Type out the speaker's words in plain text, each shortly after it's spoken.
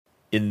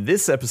In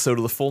this episode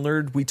of The Full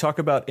Nerd, we talk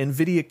about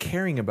Nvidia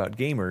caring about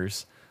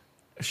gamers.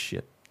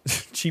 Shit.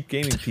 Cheap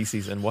gaming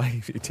PCs and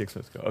why ATX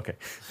must go. Okay.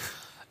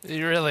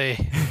 You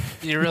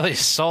really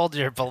sold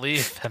your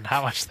belief in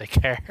how much they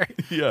care.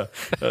 Yeah.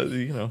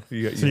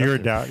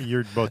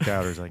 You're both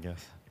doubters, I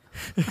guess.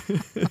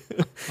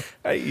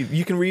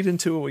 You can read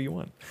into it what you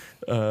want.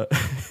 All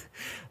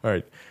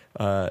right.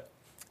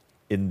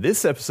 In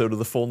this episode of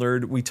The Full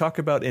Nerd, we talk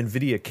about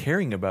Nvidia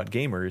caring about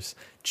gamers,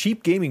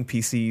 cheap gaming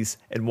PCs,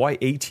 and why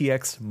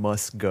ATX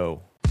must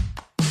go.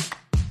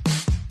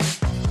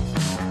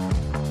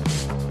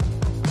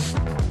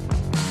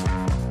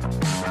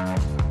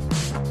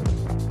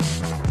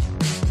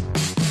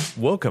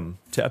 Welcome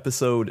to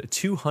episode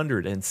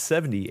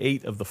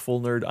 278 of The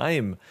Full Nerd. I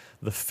am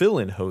the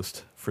fill-in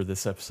host for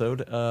this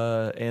episode,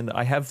 and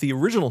I have the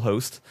original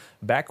host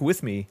back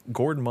with me,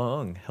 Gordon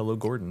Maung. Hello,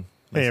 Gordon.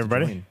 Nice hey,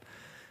 everybody.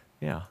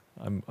 Yeah,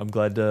 I'm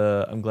glad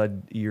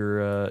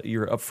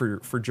you're up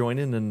for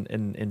joining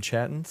and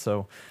chatting.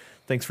 So,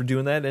 thanks for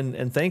doing that,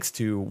 and thanks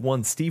to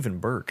one Stephen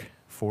Burke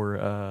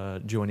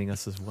for joining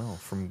us as well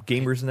from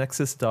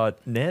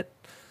GamersNexus.net.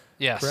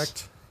 Yes,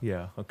 correct.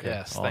 Yeah. Okay.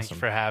 Yes. Awesome. Thank you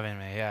for having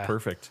me. Yeah.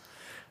 Perfect.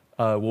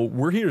 Well,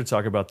 we're here to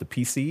talk about the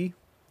PC.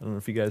 I don't know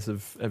if you guys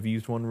have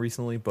used one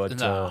recently, but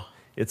no.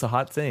 It's a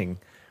hot thing.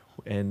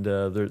 And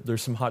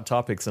there's some hot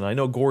topics, and I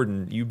know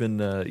Gordon, you've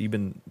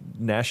been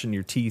gnashing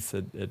your teeth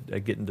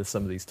at getting to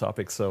some of these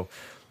topics. So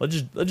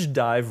let's just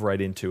dive right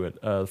into it.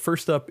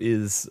 First up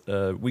is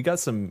we got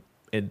some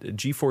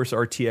GeForce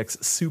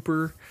RTX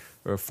Super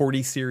or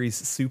 40 series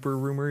Super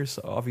rumors,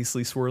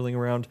 obviously swirling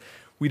around.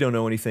 We don't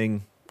know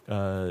anything,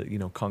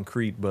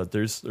 concrete, but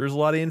there's a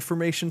lot of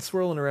information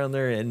swirling around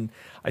there, and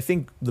I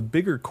think the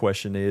bigger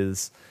question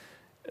is,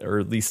 or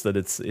at least that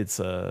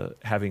it's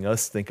having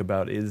us think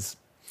about is,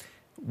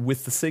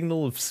 with the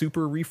signal of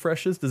super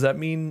refreshes, does that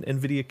mean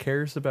Nvidia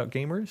cares about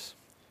gamers?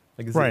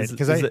 Like, is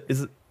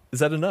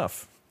that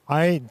enough?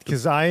 I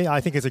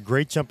think it's a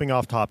great jumping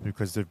off topic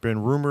because there've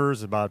been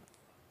rumors about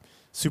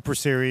super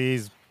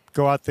series.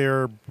 Go out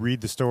there,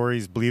 read the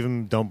stories, believe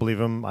them, don't believe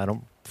them. I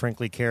don't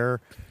frankly care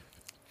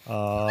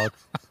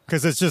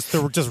because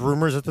they're just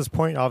rumors at this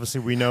point. Obviously,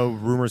 we know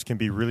rumors can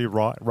be really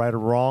right or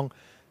wrong.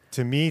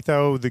 To me,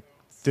 though, the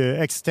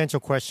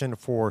existential question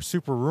for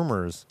super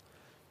rumors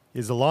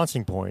is the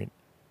launching point.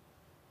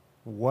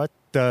 What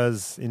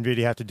does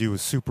Nvidia have to do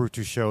with Super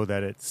to show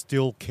that it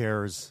still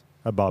cares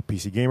about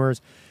PC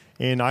gamers?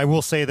 And I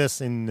will say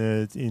this in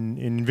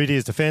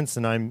Nvidia's defense,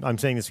 and I'm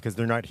saying this because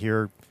they're not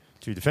here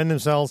to defend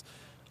themselves.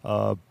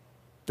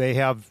 They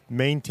have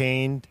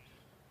maintained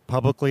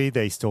publicly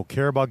they still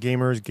care about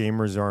gamers.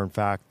 Gamers are, in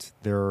fact,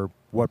 they're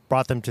what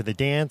brought them to the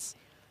dance,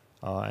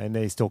 and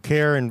they still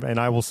care. And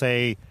I will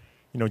say,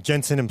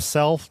 Jensen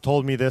himself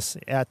told me this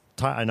at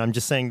time, and I'm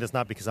just saying this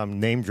not because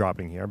I'm name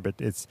dropping here, but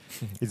it's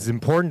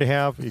important to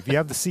have, if you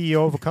have the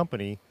CEO of a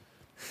company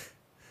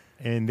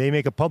and they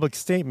make a public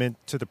statement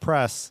to the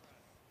press,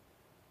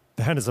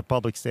 that is a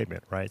public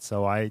statement, right?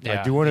 So I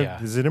do want to.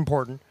 Is it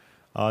important?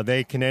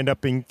 They can end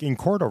up in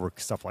court over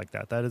stuff like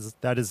that.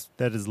 That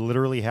has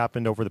literally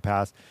happened over the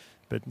past.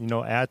 But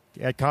at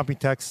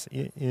Computex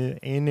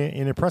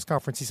in a press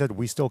conference, he said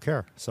we still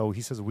care. So he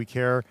says we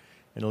care.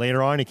 And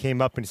later on, he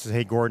came up and he says,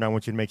 "Hey, Gordon, I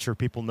want you to make sure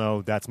people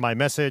know that's my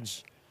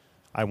message.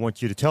 I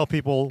want you to tell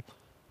people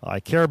I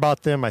care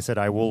about them." I said,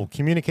 "I will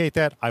communicate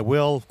that. I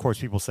will." Of course,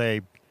 people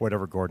say,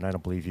 "Whatever, Gordon. I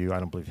don't believe you. I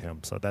don't believe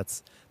him." So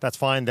that's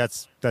fine.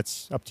 That's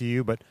up to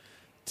you. But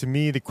to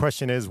me, the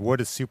question is, what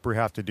does Super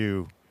have to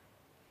do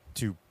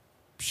to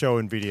show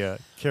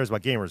Nvidia cares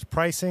about gamers?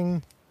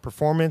 Pricing,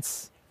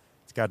 performance.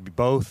 It's got to be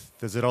both.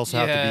 Does it also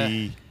have to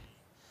be?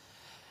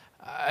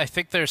 I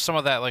think there's some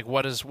of that. Like,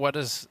 what is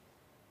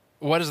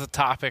the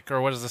topic, or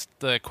what does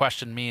the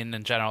question mean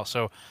in general?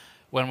 So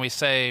when we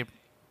say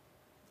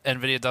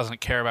Nvidia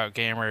doesn't care about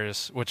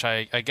gamers, which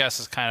I guess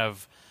is kind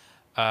of,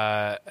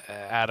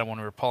 Adam, when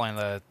we were pulling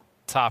the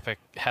topic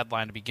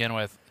headline to begin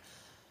with,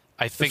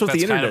 I think that's what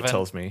the kind internet of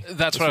tells me.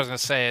 That's what I was going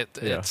to say.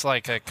 It's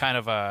like a kind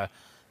of a,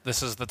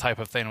 this is the type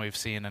of thing we've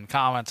seen in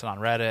comments and on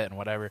Reddit and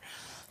whatever.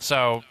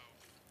 So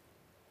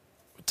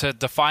to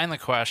define the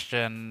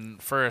question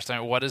first,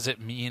 what does it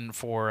mean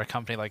for a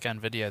company like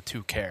Nvidia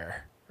to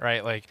care?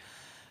 Right, like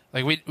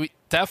we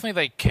definitely,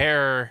 they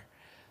care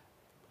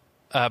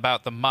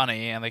about the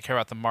money and they care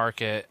about the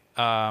market.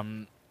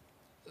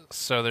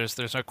 So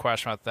there's no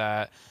question about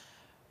that.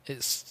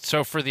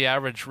 So for the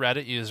average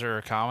Reddit user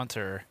or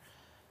commenter,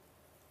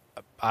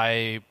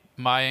 my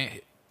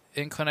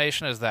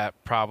inclination is that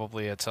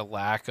probably it's a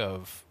lack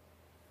of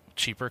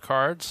cheaper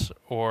cards,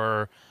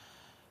 or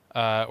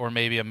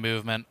maybe a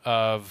movement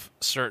of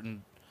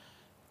certain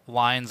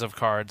lines of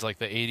cards like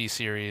the 80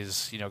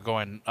 series,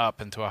 going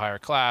up into a higher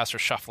class, or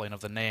shuffling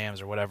of the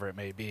names, or whatever it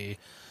may be.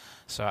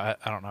 So I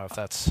don't know if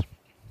that's.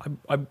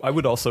 I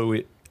would also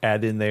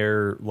add in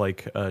there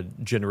like a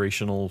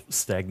generational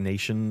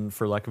stagnation,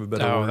 for lack of a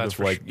better word. Of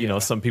like,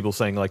 some people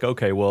saying like,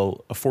 okay,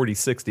 well, a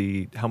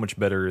 4060, how much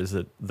better is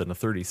it than a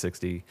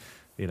 3060?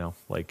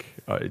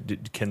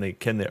 can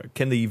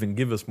they even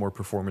give us more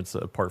performance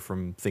apart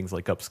from things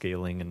like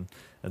upscaling and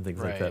things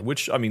like that,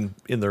 which I mean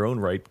in their own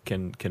right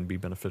can be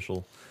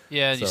beneficial.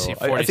 Yeah, so you see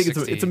 40, I think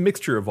 60. it's a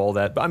mixture of all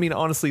that. But I mean,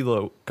 honestly,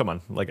 though, come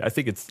on, like I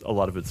think it's a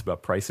lot of it's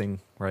about pricing,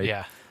 right?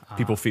 Yeah.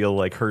 People feel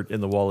like hurt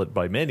in the wallet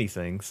by many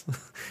things,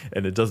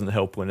 and it doesn't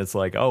help when it's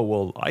like, oh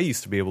well, I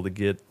used to be able to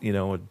get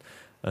a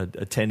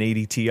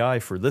 1080 Ti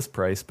for this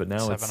price, but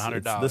now it's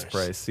this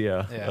price.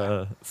 Yeah.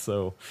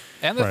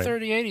 And the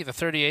 3080. The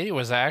 3080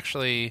 was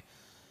actually,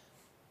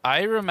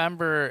 I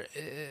remember,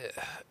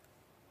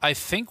 I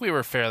think we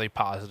were fairly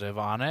positive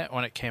on it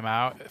when it came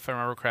out, if I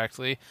remember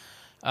correctly.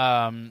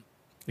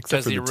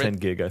 Except for the 10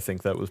 gig, I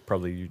think that was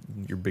probably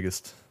your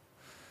biggest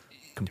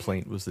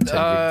complaint was the 10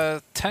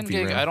 gig. 10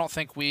 gig, VRAM. I don't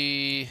think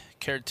we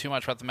cared too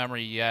much about the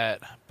memory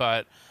yet,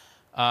 but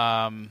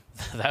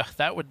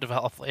that would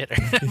develop later.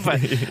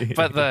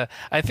 but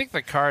I think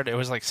the card, it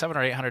was like $700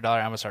 or $800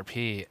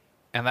 MSRP,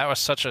 and that was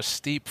such a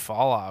steep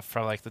fall off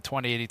from like the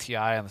 2080 Ti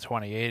and the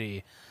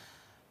 2080.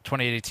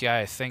 2080 Ti,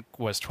 I think,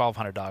 was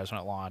 $1,200 when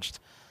it launched.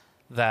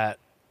 That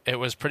it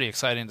was pretty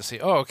exciting to see.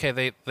 Oh,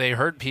 okay, they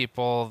heard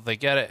people, they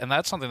get it, and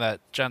that's something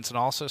that Jensen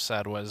also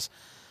said was.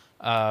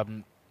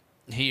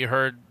 He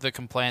heard the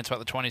complaints about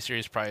the 20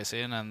 series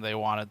pricing, and they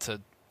wanted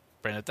to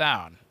bring it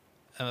down.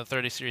 And the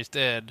 30 series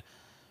did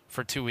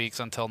for 2 weeks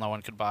until no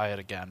one could buy it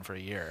again for a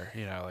year.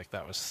 Like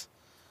that was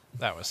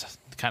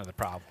kind of the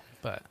problem.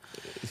 But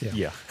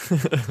yeah.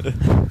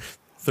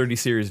 30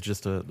 series is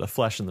just a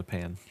flash in the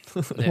pan.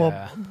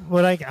 Yeah.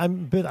 But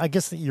I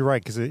guess that you're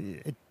right, because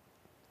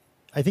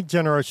I think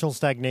generational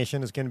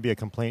stagnation is going to be a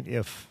complaint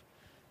if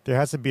there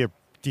has to be a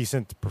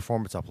decent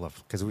performance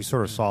uplift, because we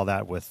sort of saw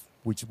that with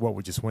what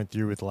we just went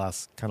through with the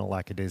last kind of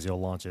lackadaisical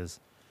launches.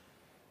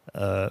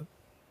 But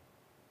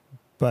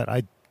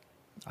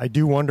I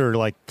do wonder,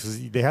 like,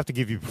 because they have to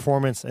give you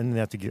performance, and they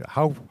have to give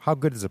how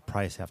good does the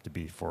price have to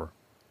be for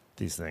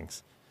these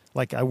things?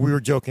 Like we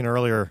were joking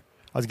earlier,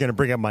 I was going to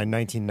bring up my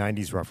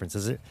 1990s reference.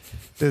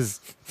 Does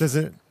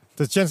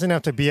Jensen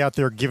have to be out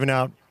there giving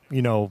out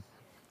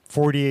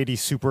 4080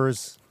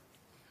 supers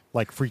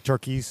like free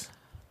turkeys?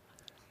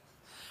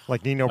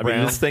 Like Nino Brown. I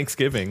mean, it's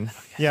Thanksgiving.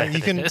 Yeah, you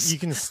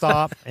can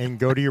stop and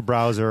go to your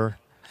browser,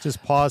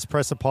 just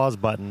press the pause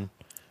button,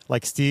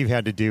 like Steve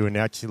had to do, and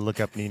actually look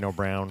up Nino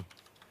Brown.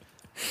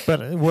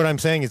 But what I'm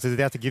saying is that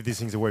they have to give these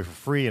things away for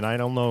free, and I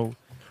don't know.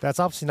 That's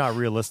obviously not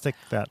realistic.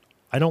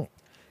 And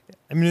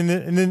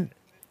then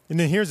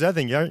here's the other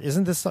thing.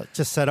 Isn't this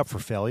just set up for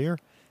failure?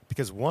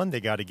 Because one, they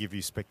got to give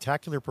you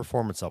spectacular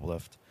performance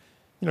uplift.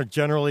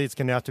 Generally it's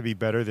going to have to be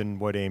better than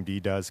what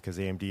AMD does, because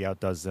AMD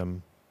outdoes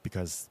them,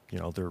 because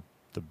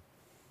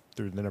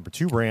they're the number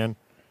 2 brand.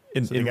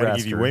 So they got to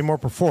give you way more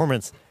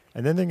performance,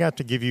 and then they have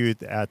to give you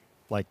it at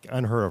like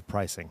unheard of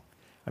pricing.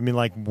 I mean,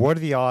 like, what are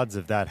the odds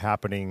of that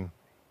happening?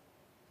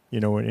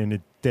 In a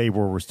day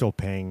where we're still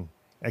paying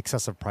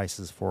excessive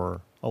prices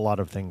for a lot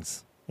of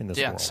things in this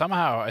world. Yeah,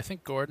 somehow I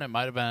think, Gordon, it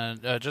might have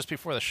been just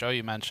before the show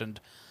you mentioned.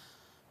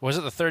 Was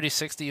it the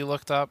 3060 you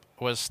looked up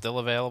was still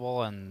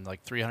available and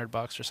like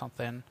 $300 or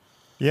something?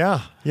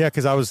 Yeah,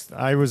 because I was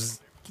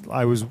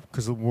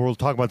because we'll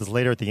talk about this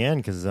later at the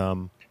end, because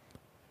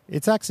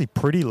it's actually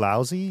pretty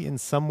lousy in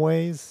some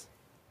ways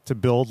to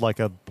build like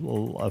a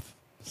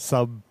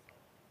sub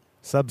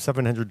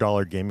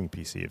 $700 gaming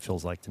PC. It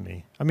feels like to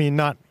me. I mean,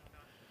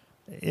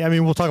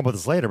 we'll talk about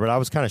this later, but I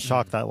was kind of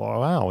shocked that,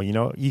 wow,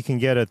 you can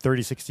get a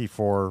 3060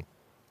 for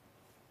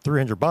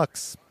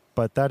 $300,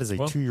 but that is a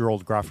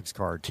 2-year-old graphics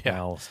card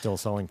now, still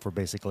selling for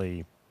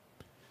basically.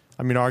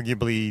 I mean,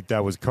 arguably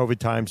that was COVID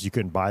times. You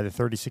couldn't buy the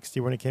 3060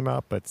 when it came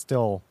out, but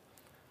still,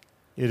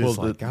 it is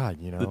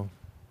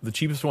The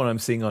cheapest one I'm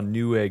seeing on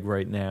Newegg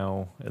right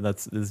now, and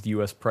is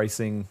U.S.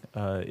 pricing,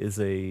 is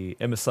a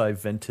MSI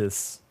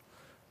Ventus,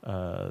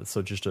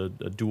 so just a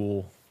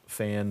dual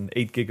fan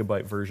 8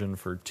 gigabyte version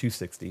for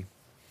 $260.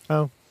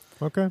 Oh,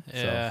 okay.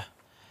 Yeah,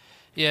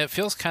 yeah. It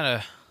feels kind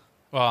of.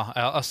 Well,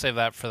 I'll save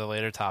that for the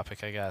later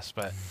topic, I guess.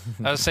 But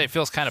I would say it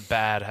feels kind of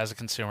bad as a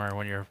consumer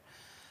when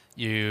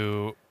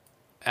you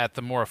at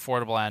the more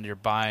affordable end, you're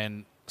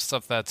buying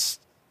stuff that's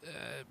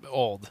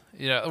old,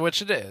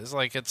 which it is.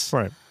 Like it's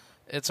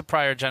a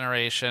prior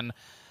generation.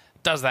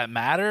 Does that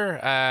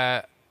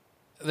matter?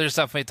 There's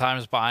definitely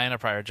times buying a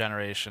prior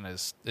generation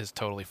is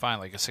totally fine.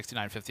 Like a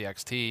 6950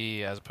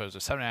 XT as opposed to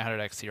a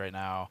 7900 XT right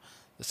now.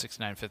 The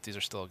 6950s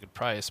are still a good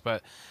price,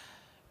 but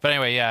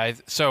anyway, yeah.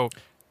 So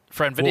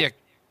for Nvidia.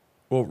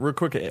 Well, real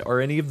quick,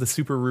 are any of the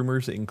super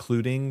rumors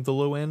including the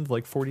low end,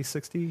 like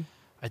 4060?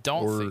 I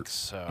don't think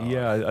so.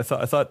 Yeah, I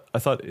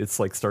thought it's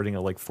like starting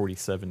at like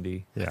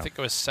 4070. Yeah. I think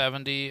it was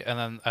 70, and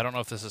then I don't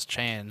know if this has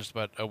changed,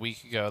 but a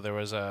week ago there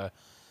was a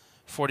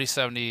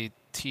 4070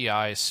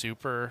 Ti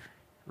Super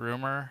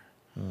rumor,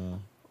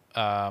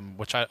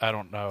 which I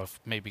don't know if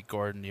maybe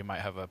Gordon, you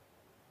might have a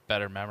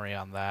better memory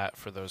on that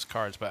for those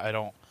cards, but I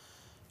don't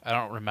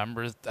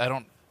remember. I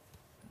don't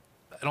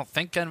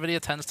think Nvidia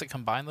tends to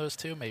combine those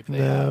two. Maybe they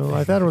have.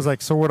 I thought it was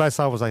like, so what I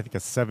saw was I think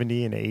a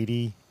 70 and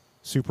 80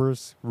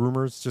 supers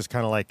rumors, just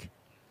kind of like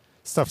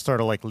stuff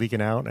started like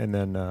leaking out, and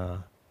then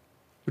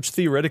Which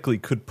theoretically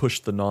could push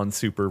the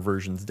non-super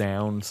versions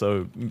down.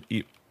 So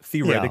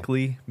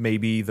theoretically,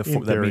 maybe that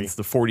means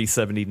the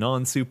 4070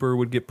 non-super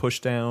would get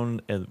pushed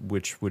down, and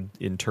which would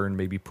in turn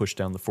maybe push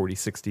down the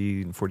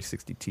 4060 and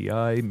 4060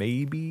 Ti,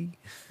 maybe.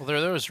 Well,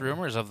 there was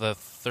rumors of the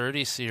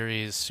 30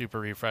 series super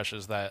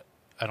refreshes that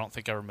I don't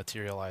think ever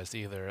materialized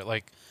either.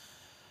 Like,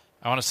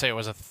 I want to say it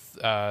was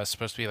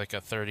supposed to be like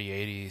a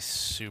 3080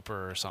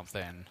 super or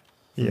something.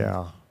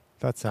 Yeah,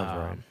 that sounds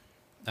right.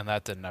 And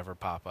that didn't ever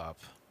pop up.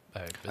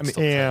 I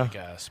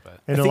guess, but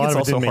and a lot of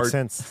it didn't make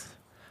sense.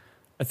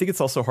 I think it's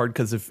also hard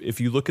because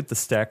if you look at the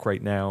stack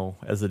right now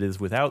as it is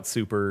without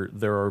super,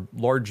 there are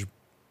large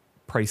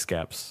price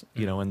gaps,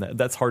 and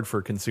that's hard for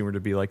a consumer to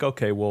be like,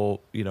 okay,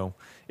 well,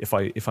 if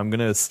I'm going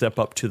to step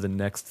up to the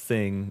next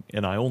thing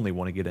and I only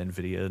want to get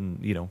Nvidia,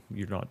 and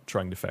you're not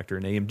trying to factor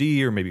in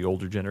AMD or maybe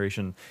older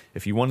generation.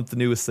 If you want the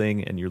newest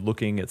thing and you're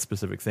looking at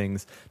specific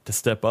things, to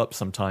step up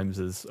sometimes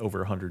is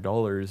over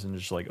 $100, and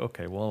it's just like,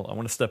 okay, well, I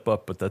want to step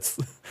up, but that's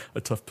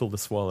a tough pill to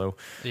swallow.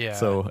 Yeah.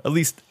 So at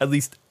least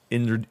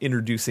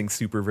introducing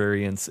super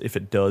variants, if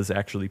it does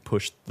actually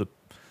push the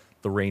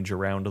range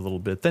around a little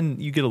bit, then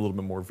you get a little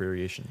bit more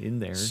variation in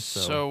there.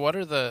 So what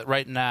are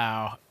right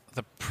now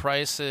the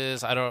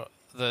prices?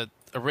 The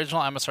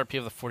original MSRP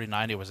of the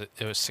 4090 was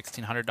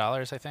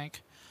 $1,600, I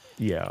think.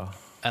 Yeah.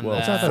 And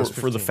then,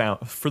 for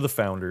the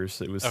founders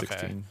it was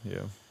 16. Yeah.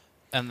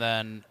 And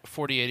then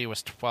 4080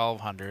 was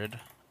 $1,200.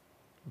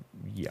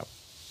 Yep.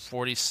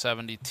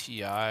 4070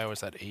 Ti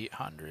was at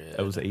 $800.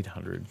 That was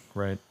 $800,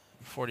 right?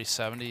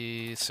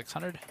 4070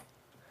 $600.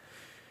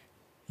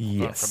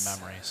 Yes. From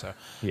memory, so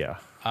yeah.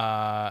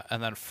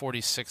 And then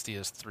 4060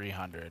 is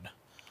 $300.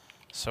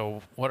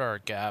 So what are our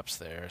gaps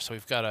there? So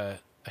we've got a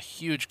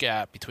huge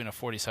gap between a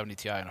 4070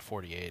 Ti and a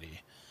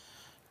 4080.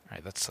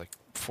 Right, that's like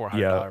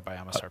 $400 by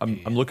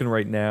MSRP. I'm looking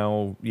right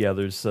now. Yeah,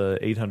 there's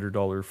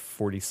 $800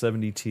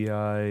 4070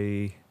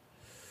 Ti.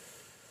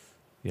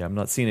 Yeah, I'm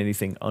not seeing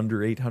anything under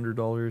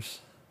 $800.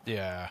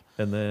 Yeah.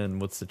 And then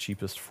what's the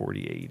cheapest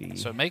 4080?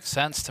 So it makes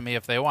sense to me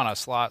if they want to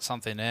slot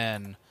something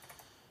in,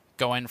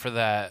 going for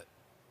that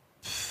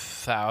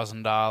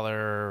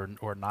 $1,000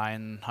 or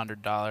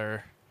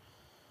 $900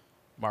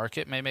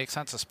 market may make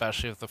sense,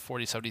 especially if the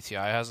 4070 Ti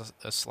has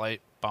a slight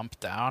bump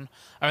down.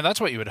 I mean,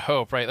 that's what you would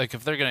hope, right? Like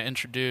if they're going to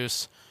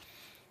introduce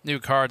new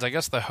cards, I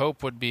guess the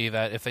hope would be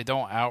that if they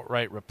don't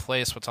outright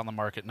replace what's on the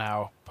market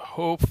now,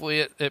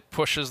 hopefully it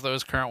pushes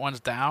those current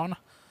ones down,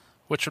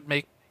 which would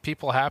make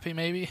people happy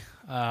maybe.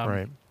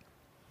 Right.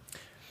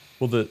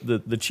 Well,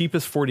 the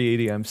cheapest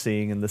 4080 I'm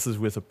seeing, and this is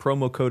with a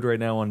promo code right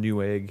now on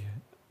Newegg,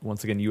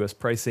 once again, U.S.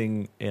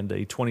 pricing and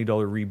a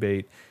 $20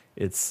 rebate,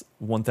 it's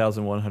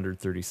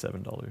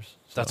 $1,137. So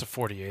that's a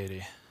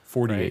 4080.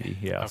 4080, right?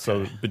 Yeah.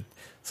 Okay.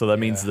 So that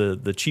means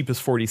the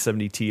cheapest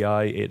 4070 Ti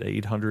at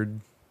 $800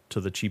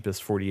 to the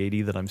cheapest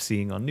 4080 that I'm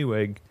seeing on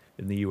Newegg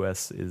in the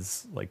U.S.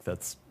 is like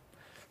that's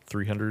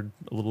 $300,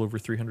 a little over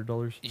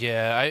 $300.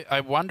 Yeah,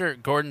 I wonder,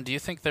 Gordon, do you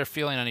think they're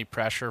feeling any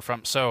pressure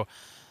from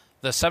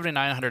the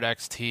 7900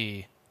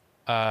 XT?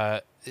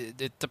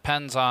 It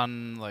depends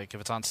on like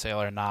if it's on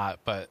sale or not,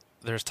 but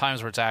there's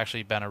times where it's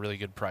actually been a really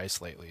good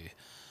price lately.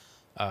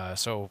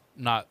 So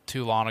not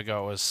too long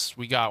ago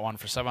we got one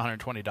for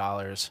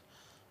 $720,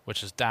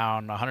 which is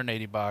down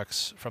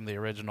 $180 from the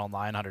original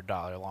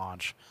 $900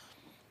 launch.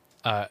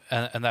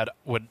 And that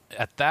would,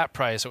 at that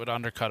price, it would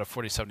undercut a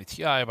 4070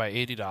 Ti by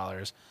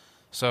 $80.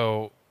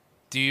 So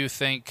do you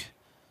think,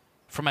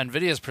 from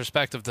NVIDIA's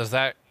perspective, does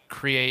that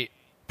create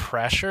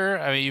pressure?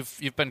 I mean,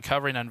 you've been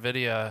covering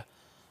NVIDIA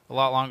a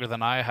lot longer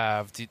than I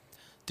have.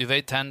 Do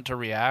they tend to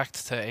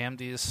react to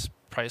AMD's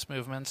price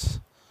movements?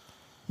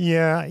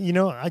 Yeah,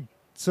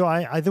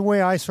 the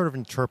way I sort of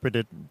interpret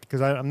it,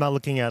 because I'm not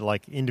looking at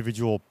like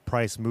individual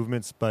price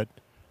movements, but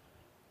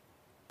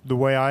the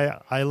way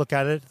I look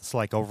at it, it's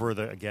like I've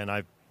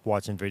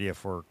watched NVIDIA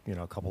for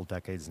a couple of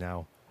decades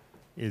now,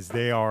 is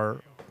they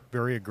are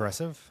very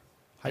aggressive,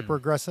 hyper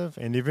aggressive,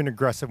 and even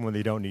aggressive when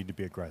they don't need to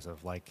be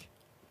aggressive. Like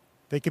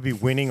they could be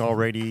winning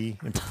already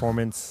in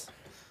performance.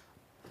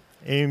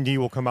 AMD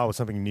will come out with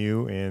something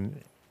new, and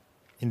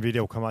NVIDIA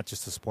will come out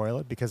just to spoil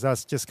it, because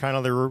that's just kind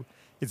of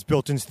it's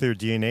built into their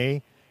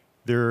DNA.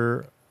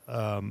 They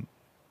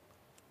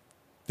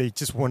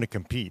just want to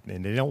compete,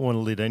 and they don't want to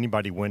let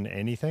anybody win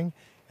anything.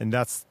 And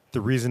that's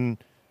the reason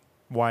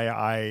why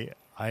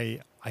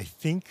I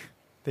think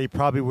they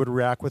probably would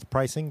react with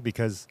pricing,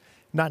 because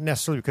not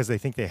necessarily because they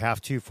think they have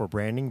to for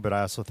branding, but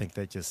I also think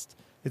that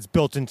it's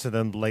built into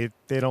them.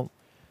 They don't,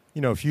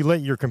 if you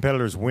let your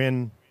competitors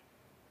win,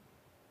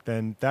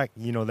 then that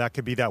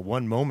could be that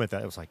one moment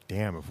that it was like,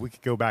 damn, if we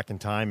could go back in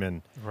time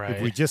and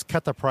if we just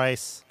cut the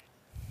price,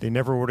 they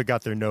never would have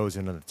got their nose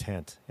into the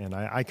tent. And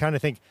I kind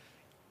of think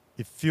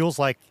it feels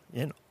like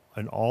in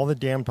all the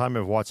damn time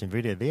I've watched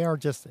NVIDIA, they are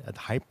just at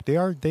hype.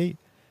 They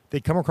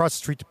come across the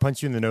street to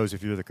punch you in the nose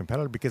if you're the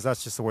competitor, because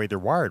that's just the way they're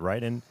wired,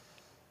 right? And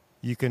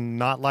you can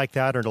not like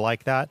that or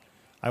like that.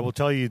 I will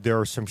tell you, there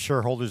are some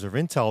shareholders of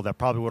Intel that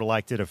probably would have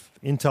liked it if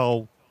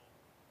Intel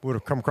would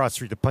have come across the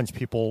street to punch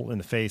people in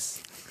the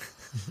face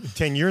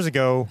 10 years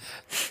ago,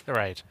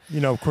 Right.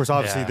 of course,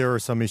 obviously Yeah. there were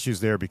some issues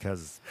there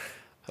because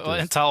Well,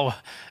 Intel,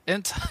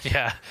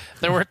 yeah,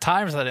 there were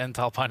times that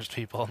Intel punched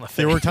people in the face.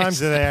 there were times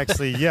that they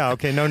actually,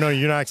 no,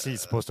 you're not actually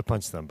supposed to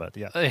punch them, but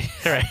yeah.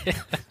 Right.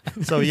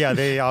 So yeah,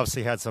 they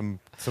obviously had some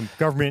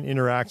government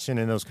interaction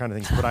and those kind of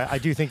things. But I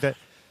do think that,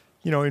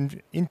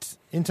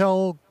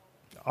 Intel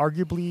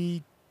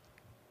arguably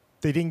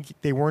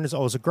they weren't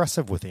as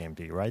aggressive with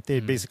AMD, right? They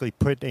basically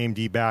put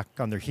AMD back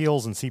on their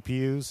heels and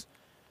CPUs,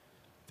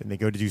 then they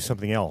go to do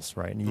something else,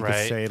 right? And you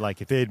could say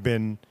like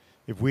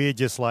if we had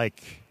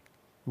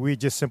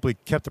just simply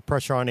kept the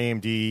pressure on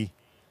AMD,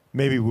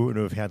 maybe we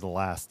wouldn't have had the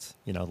last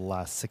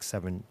 6,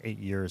 7, 8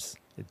 years.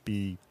 It'd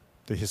be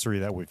the history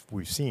that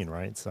we've seen,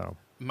 right? So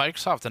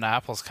Microsoft and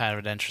Apple's kind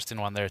of an interesting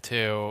one there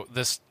too.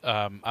 This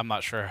I'm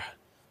not sure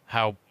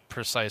how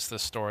precise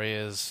this story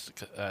is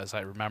as I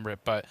remember it,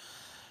 but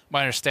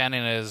my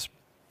understanding is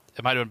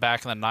it might have been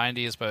back in the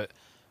 90s, but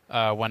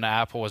when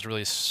Apple was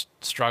really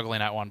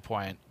struggling at one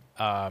point,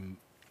 my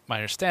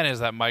understanding is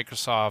that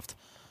Microsoft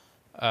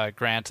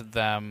granted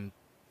them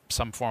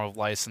some form of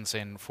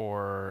licensing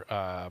for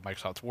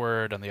Microsoft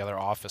Word and the other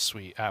Office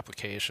suite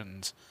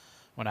applications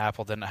when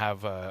Apple didn't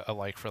have a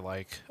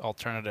like-for-like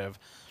alternative.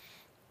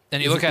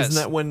 And you Isn't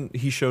that when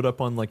he showed up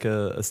on like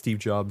a Steve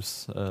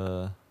Jobs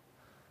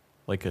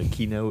like a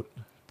keynote?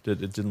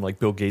 Didn't like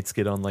Bill Gates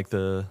get on like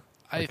a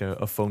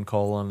phone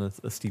call on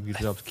a Steve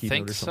Jobs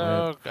keynote or something?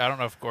 I think so. I don't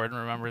know if Gordon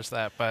remembers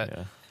that,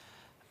 but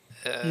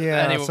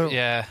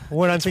anyway,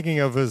 what I'm thinking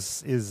of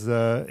is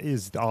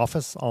the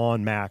Office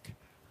on Mac.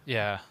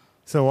 Yeah.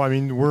 So I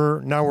mean,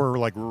 we're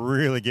like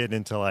really getting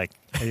into like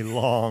a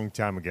long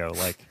time ago.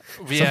 Like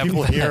some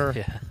people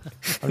here,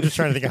 I'm just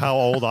trying to think of how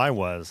old I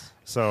was.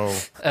 So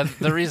and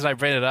the reason I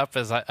bring it up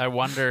is I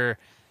wonder,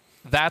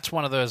 that's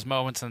one of those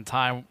moments in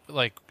time,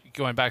 like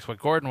going back to what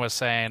Gordon was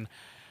saying,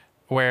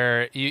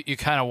 where you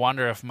kind of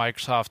wonder if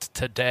Microsoft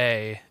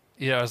today,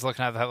 I was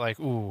looking at that like,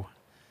 ooh,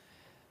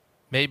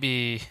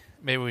 maybe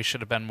we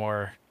should have been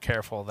more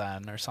careful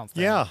then or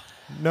something. Yeah.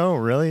 No,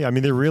 really. I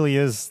mean, there really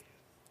is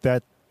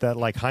that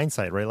like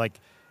hindsight, right? Like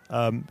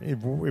if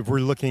we're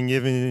looking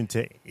even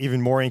into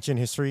even more ancient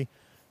history,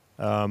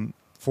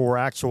 for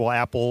actual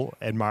Apple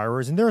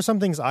admirers, and there are some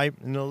things I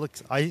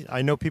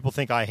know people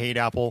think I hate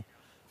Apple.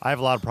 I have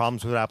a lot of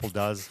problems with what Apple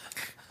does.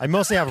 I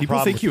mostly have a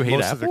problem. People think you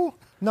hate Apple?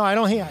 No, I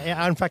don't hate.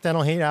 In fact, I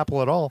don't hate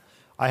Apple at all.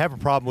 I have a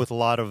problem with a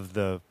lot of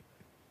the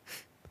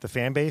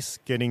fan base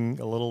getting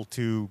a little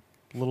too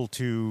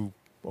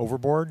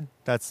overboard.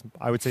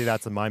 I would say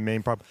that's my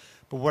main problem.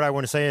 But what I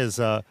want to say is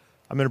I'm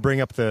going to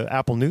bring up the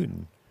Apple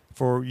Newton.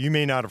 For you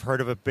may not have heard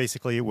of it.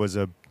 Basically, it was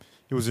an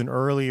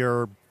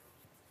earlier,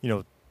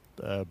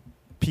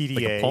 PDA,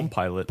 like a Palm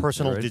Pilot,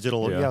 personal right?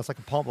 digital. Yeah, it's like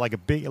a Palm, like a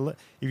big. If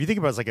you think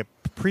about it, it's like a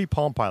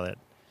pre-Palm Pilot.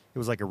 It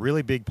was like a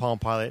really big Palm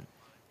Pilot,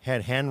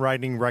 had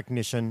handwriting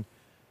recognition,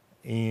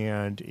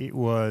 and it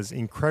was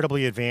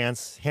incredibly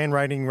advanced.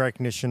 Handwriting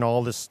recognition,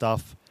 all this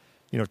stuff,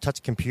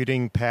 touch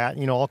computing,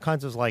 all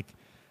kinds of like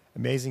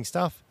amazing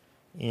stuff.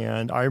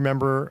 And I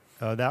remember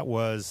that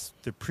was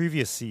the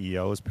previous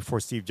CEOs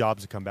before Steve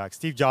Jobs had come back.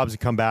 Steve Jobs had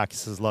come back. He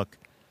says, "Look,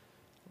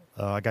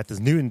 I got this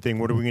Newton thing.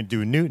 What are we going to do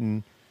with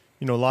Newton?"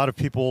 A lot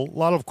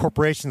of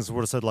corporations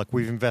would have said, "Look,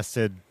 we've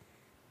invested,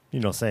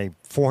 say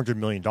 $400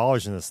 million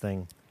in this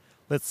thing.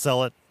 Let's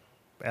sell it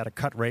at a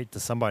cut rate to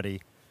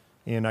somebody."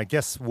 And I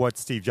guess what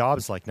Steve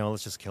Jobs is like, no,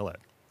 let's just kill it.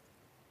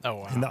 Oh,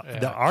 wow. And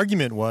the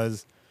argument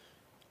was,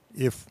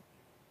 if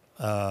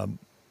I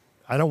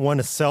don't want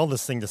to sell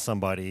this thing to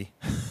somebody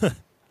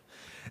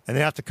and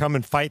they have to come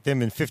and fight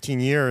them in 15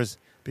 years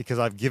because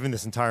I've given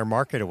this entire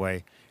market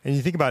away. And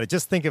you think about it,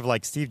 just think of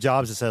like Steve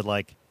Jobs has said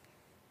like,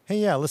 hey,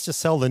 yeah, let's just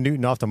sell the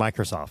Newton off to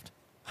Microsoft.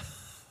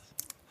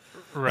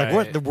 Right. Like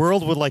what the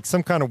world would like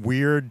some kind of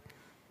weird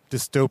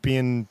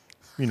dystopian,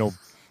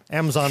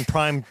 Amazon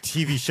Prime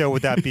TV show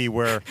would that be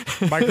where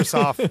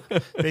Microsoft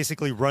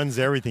basically runs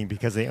everything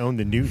because they own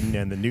the Newton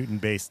and the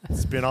Newton-based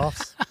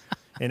spin-offs,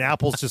 and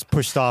Apple's just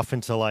pushed off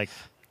into like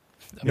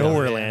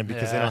nowhere land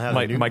because they don't have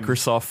the Newton.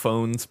 Microsoft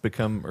phones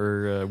become,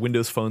 or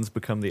Windows phones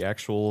become the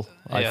actual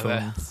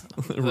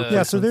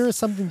iPhones. So there is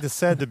something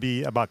to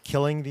be about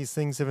killing these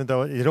things, even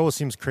though it always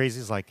seems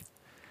crazy. It's like,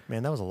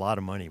 man, that was a lot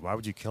of money. Why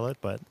would you kill it?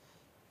 But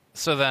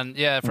so then,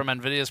 from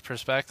NVIDIA's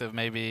perspective,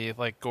 maybe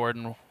like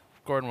Gordon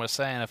was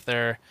saying, if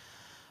they're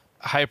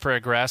hyper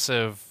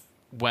aggressive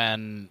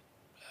when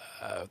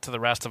to the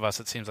rest of us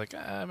it seems like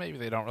maybe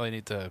they don't really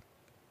need to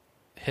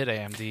hit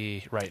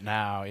AMD right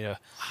now.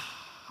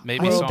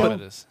 Maybe some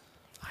of it is.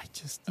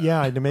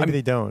 Maybe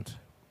they don't.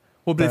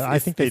 Well, but I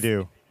think they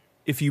do.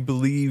 If you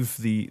believe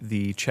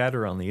the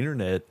chatter on the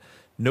internet,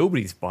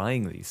 nobody's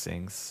buying these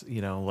things.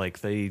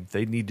 Like they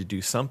need to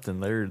do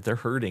something. They're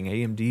hurting.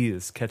 AMD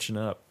is catching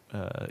up.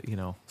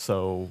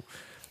 So.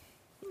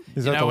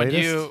 Is that the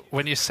latest?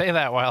 When you say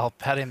that while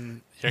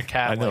petting your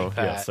cat like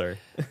that, sorry.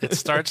 It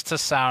starts to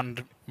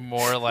sound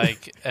more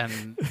like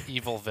an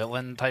evil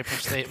villain type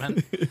of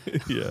statement.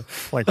 Yeah.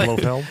 Like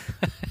Blofeld?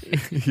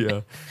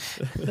 Yeah.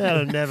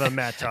 That'll never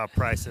match our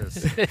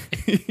prices.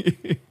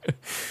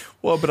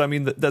 Well, but I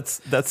mean, that's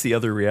the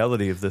other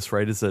reality of this,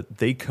 right? Is that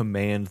they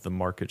command the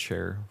market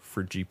share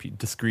for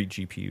discrete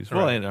GPUs.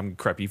 Well, Right.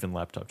 and even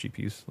laptop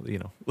GPUs.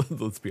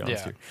 Let's be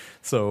honest Yeah. here.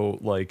 So,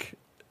 like,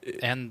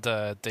 And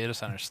data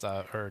center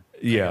stuff, or I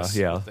Yeah, guess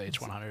yeah. with the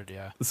H100,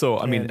 yeah. so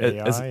I mean, and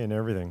AI and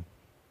everything.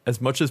 as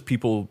much as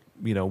people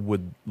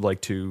would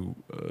like to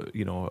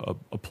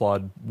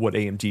applaud what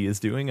AMD is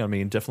doing, I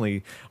mean,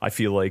 definitely I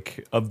feel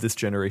like of this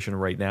generation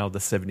right now,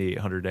 the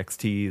 7800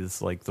 XT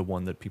is like the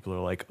one that people are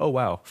like, oh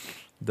wow,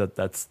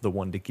 that's the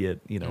one to get,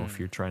 if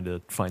you're trying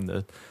to find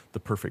the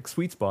perfect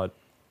sweet spot.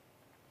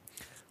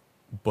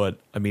 But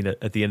I mean,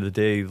 at the end of the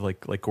day,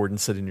 like Gordon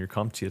said in your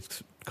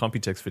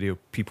Computex video,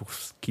 people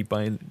keep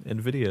buying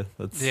Nvidia.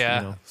 That's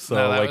so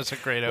no, that like, was a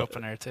great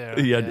opener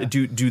too. yeah.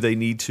 Do they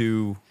need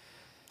to?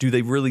 Do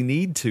they really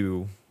need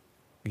to,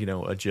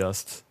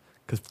 adjust?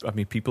 Because I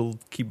mean, people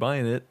keep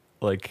buying it.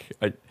 Like,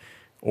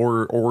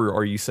 or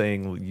are you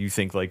saying you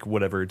think like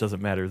whatever, it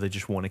doesn't matter? They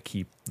just want to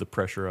keep the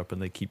pressure up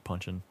and they keep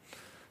punching.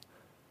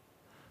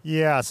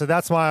 Yeah, so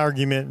that's my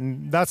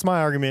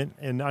argument,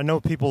 and I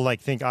know people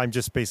like think I'm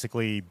just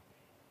basically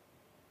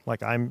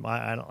like I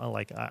don't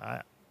like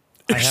I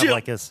have Shill.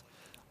 like this.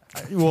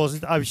 Well,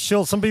 I'm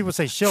shill. Some people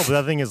say shill, but the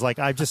other thing is like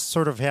I just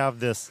sort of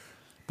have this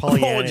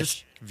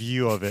Pollyannish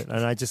view of it,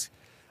 and I just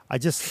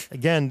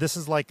again, this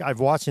is like I've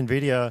watched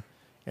Nvidia,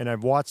 and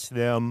I've watched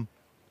them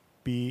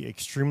be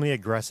extremely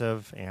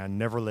aggressive and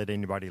never let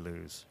anybody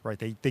lose. Right?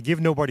 They give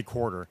nobody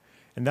quarter,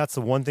 and that's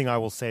the one thing I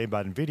will say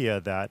about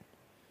Nvidia, that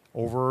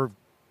over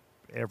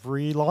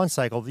every launch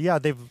cycle, yeah,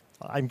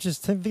 I'm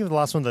just thinking of the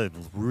last one that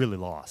they've really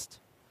lost,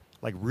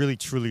 like really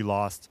truly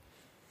lost.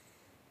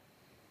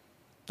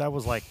 That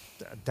was like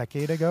a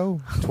decade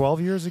ago,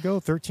 12 years ago,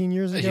 13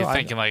 years ago. You're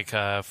thinking like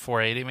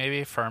 480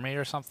 maybe, Fermi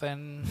or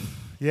something?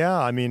 Yeah,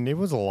 I mean, it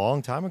was a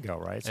long time ago,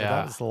 right? So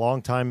that was a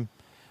long time.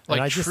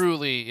 Like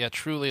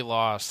truly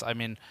lost. I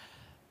mean,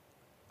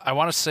 I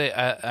want to say,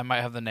 I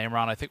might have the name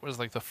wrong. I think it was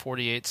like the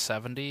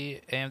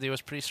 4870 AMD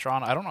was pretty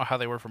strong. I don't know how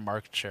they were for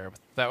market share, but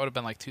that would have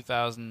been like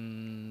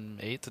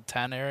 2008 to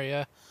 10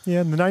 area.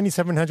 Yeah, the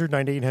 9700,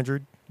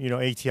 9800,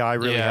 ATI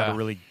really had a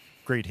really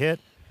great hit.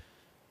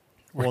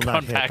 We're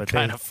going back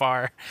kind of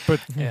far.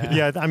 But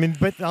I mean,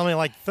 like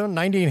the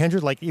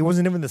 9800, like it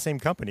wasn't even the same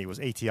company. It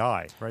was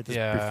ATI, right?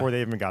 Before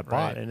they even got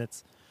bought.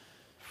 Right.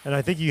 And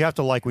I think you have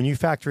to, like, when you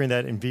factor in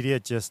that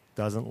Nvidia just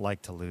doesn't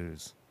like to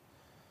lose.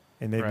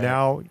 And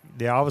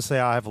they obviously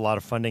have a lot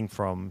of funding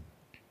from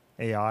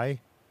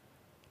AI.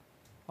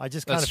 I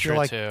just kind of feel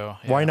like,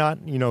 why not?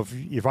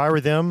 If I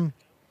were them,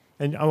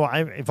 and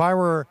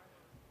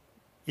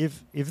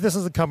if this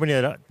is a company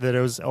that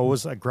is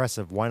always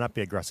aggressive, why not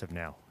be aggressive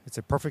now? It's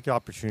a perfect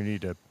opportunity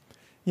to,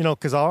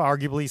 because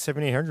arguably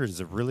 7800 is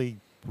a really,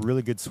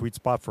 really good sweet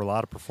spot for a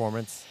lot of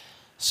performance.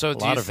 So a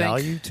lot of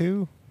value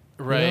too.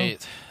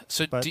 Right.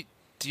 So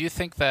do you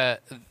think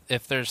that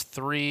if there's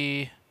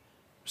 3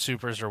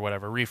 supers or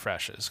whatever,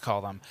 refreshes,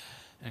 call them,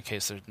 in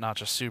case they're not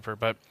just super,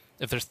 but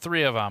if there's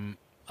 3 of them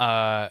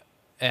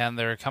and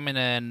they're coming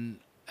in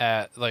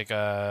at like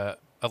a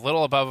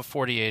little above a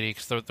 4080,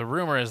 because the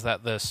rumor is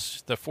that the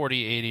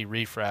 4080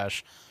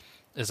 refresh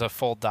is a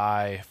full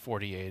die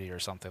 4080 or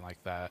something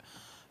like that.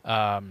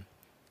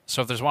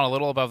 So if there's one a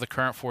little above the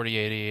current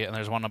 4080 and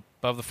there's one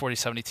above the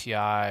 4070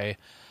 Ti,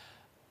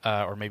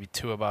 or maybe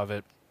 2 above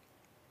it,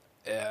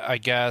 I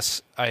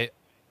guess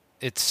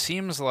it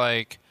seems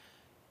like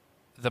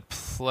the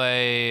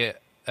play,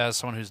 as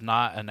someone who's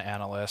not an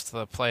analyst,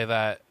 the play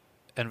that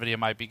Nvidia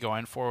might be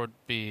going for would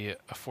be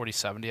a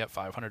 4070 at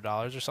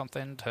 $500 or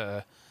something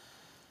to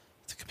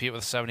compete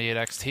with the 78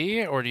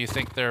 XT, or do you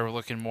think they're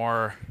looking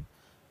more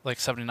like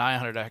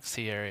 7900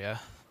 XT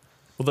area?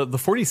 Well, the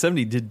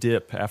 4070 did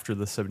dip after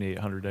the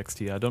 7800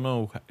 XT. I don't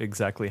know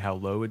exactly how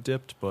low it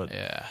dipped, but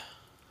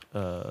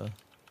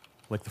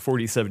like the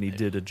 4070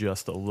 did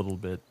adjust a little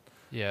bit.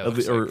 Yeah,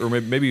 or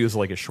maybe it was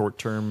like a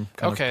short-term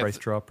kind of price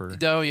drop. Or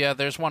no,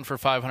 there's one for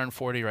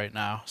 540 right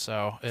now,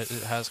 so it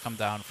has come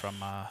down from.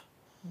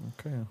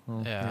 Okay.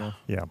 Well,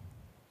 yeah.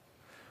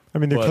 I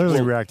mean, they're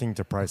clearly reacting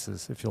to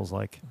prices. It feels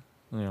like.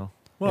 Yeah.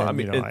 Well, I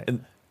mean,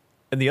 and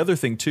the other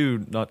thing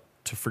too, not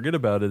to forget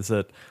about, is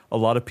that a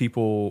lot of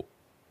people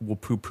will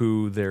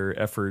poo-poo their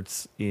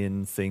efforts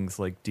in things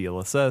like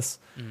DLSS,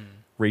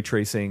 ray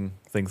tracing,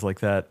 things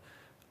like that.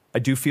 I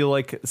do feel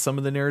like some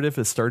of the narrative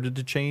has started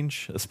to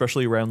change,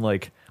 especially around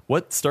like,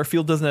 what?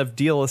 Starfield doesn't have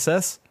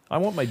DLSS? I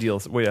want my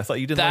DLSS. Wait, I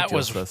thought you didn't like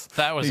DLSS.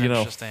 That was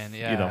interesting.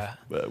 Yeah.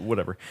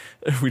 Whatever.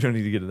 We don't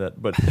need to get into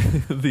that. But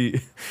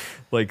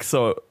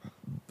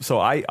so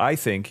I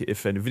think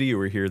if Nvidia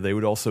were here, they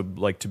would also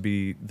like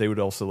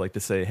to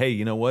say, hey,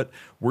 you know what?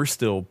 We're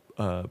still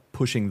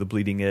pushing the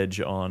bleeding edge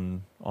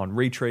on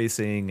ray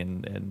tracing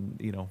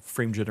and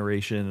frame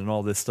generation and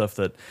all this stuff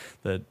that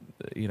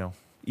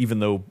even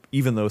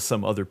though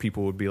some other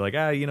people would be like,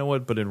 you know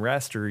what, but in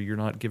raster you're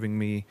not giving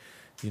me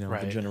the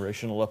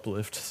generational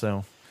uplift.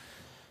 So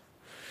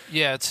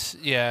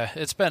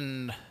it's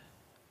been,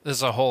 this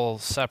is a whole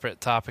separate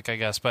topic, I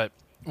guess, but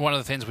one of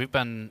the things we've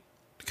been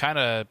kind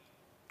of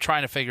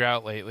trying to figure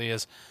out lately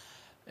is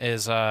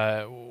is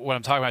when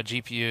I'm talking about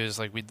GPUs,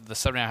 like we did the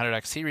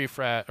 7900 XT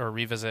refresh or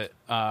revisit.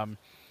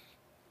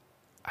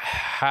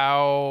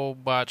 How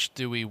much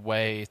do we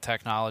weigh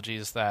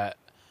technologies that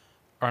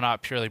are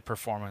not purely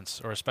performance,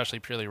 or especially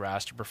purely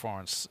raster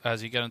performance,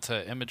 as you get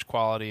into image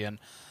quality? And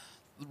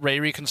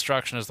ray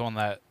reconstruction is the one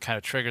that kind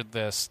of triggered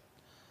this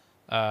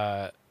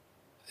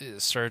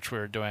search we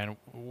were doing,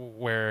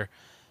 where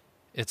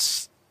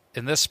it's,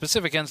 in this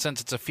specific instance,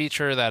 it's a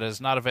feature that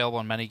is not available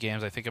in many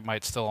games. I think it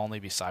might still only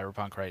be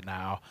Cyberpunk right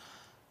now.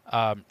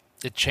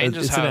 It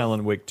changes it's how... in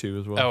Alan Wake 2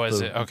 as well. Oh,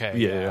 is it? Okay.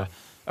 Yeah.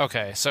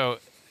 Okay, so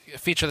a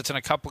feature that's in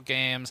a couple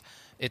games.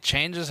 It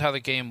changes how the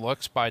game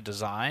looks by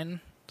design,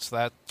 so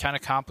that kind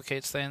of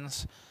complicates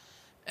things.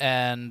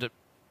 And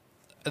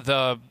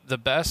the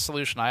best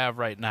solution I have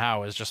right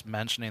now is just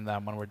mentioning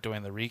them when we're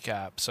doing the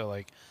recap. So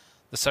like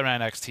the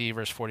 79 XT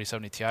versus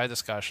 4070 Ti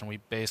discussion, we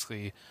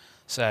basically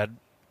said,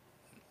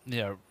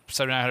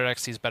 7900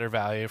 XT is better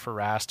value for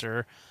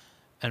raster.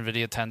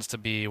 Nvidia tends to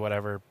be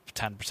whatever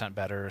 10%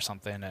 better or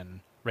something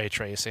in ray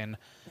tracing,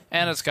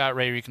 and it's got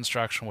ray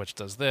reconstruction, which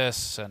does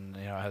this, and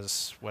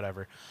has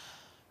whatever.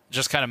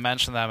 Just kind of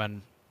mention them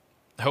and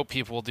hope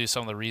people will do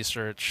some of the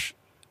research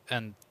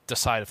and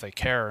decide if they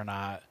care or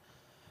not.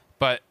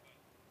 But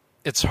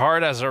it's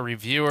hard as a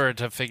reviewer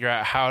to figure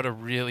out how to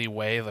really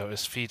weigh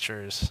those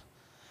features.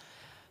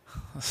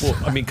 Well,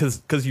 I mean,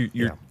 because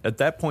you're at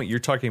that point, you're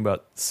talking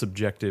about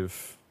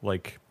subjective,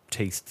 like,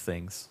 taste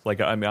things.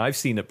 Like, I mean, I've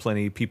seen it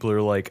plenty. People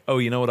are like, oh,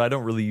 you know what? I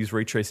don't really use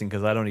ray tracing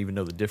because I don't even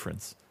know the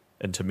difference.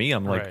 And to me,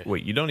 I'm like, Right.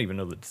 wait, you don't even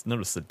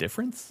notice the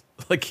difference?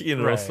 Like,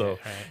 Right, so,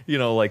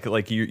 right.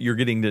 like you're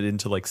getting it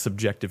into like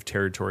subjective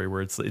territory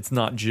where it's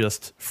not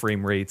just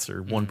frame rates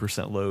or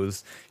 1%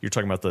 lows. You're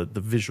talking about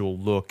the visual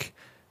look,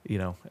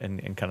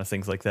 and kind of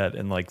things like that.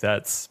 And like,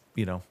 that's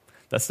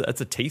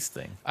a taste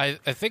thing. I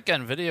think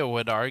NVIDIA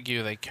would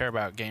argue they care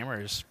about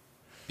gamers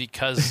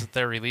because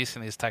they're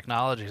releasing these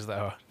technologies,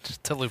 though,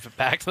 just to loop it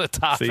back to the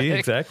topic. See,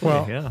 exactly.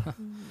 Well, yeah.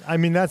 I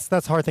mean, that's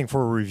a hard thing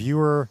for a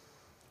reviewer.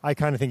 I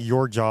kind of think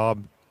your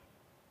job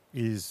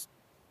is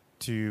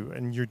to,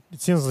 and it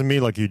seems to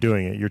me like you're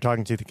doing it. You're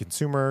talking to the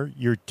consumer.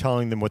 You're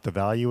telling them what the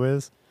value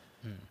is.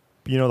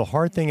 But, the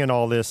hard thing in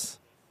all this,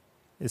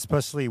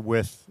 especially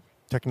with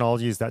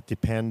technologies that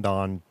depend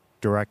on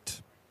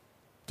direct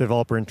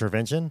developer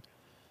intervention,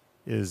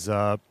 is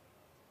it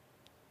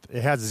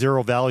has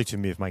zero value to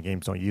me if my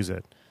games don't use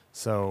it.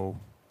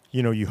 So,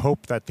 you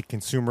hope that the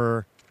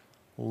consumer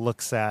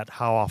looks at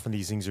how often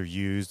these things are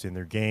used in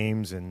their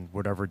games and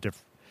whatever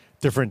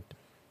different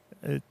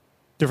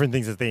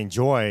things that they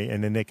enjoy,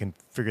 and then they can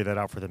figure that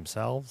out for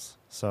themselves.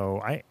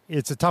 So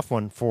it's a tough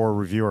one for a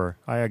reviewer.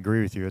 I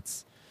agree with you.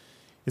 It's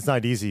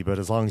not easy, but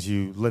as long as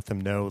you let them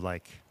know,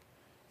 like,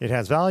 it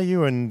has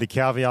value, and the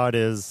caveat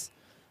is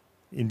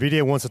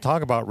NVIDIA wants to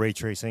talk about ray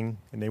tracing,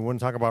 and they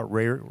want to talk about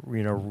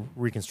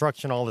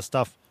reconstruction, all this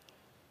stuff,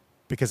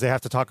 because they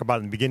have to talk about it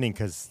in the beginning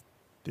because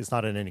it's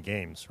not in any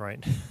games, right?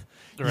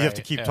 You have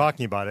to keep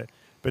talking about it.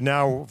 But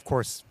now, of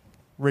course,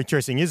 ray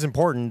tracing is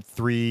important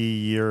 3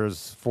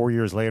 years, 4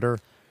 years later.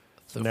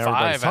 So now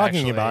everybody's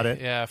talking about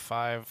it. Yeah,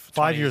 5.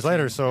 5 years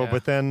later. So,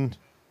 but then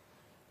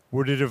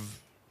would it have,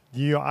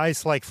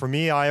 for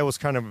me, I always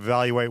kind of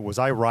evaluate, was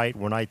I right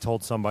when I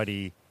told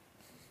somebody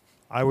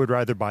I would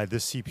rather buy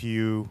this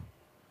CPU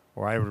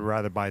or I would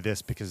rather buy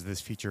this because of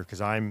this feature?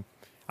 Because I'm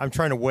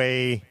trying to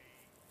weigh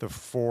the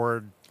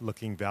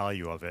forward-looking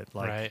value of it.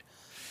 Like, right.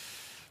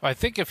 Well, I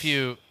think if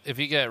you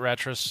get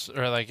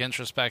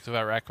introspective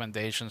about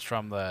recommendations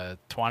from the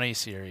 20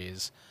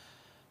 series,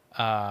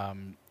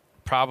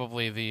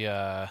 probably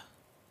I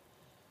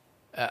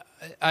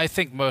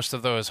think most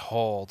of those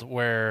hold.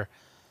 Where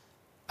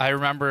I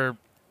remember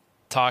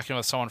talking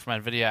with someone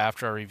from Nvidia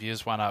after our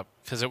reviews went up,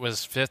 because it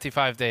was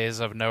 55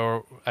 days of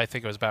no, I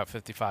think it was about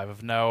 55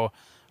 of no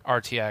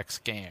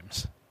RTX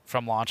games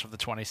from launch of the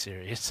 20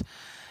 series,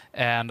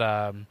 and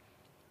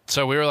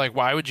so we were like,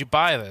 why would you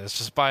buy this?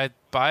 Just buy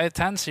a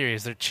 10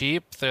 series. They're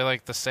cheap. They're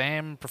like the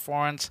same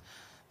performance.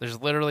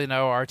 There's literally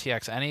no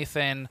RTX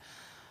anything,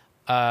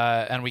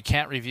 and we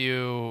can't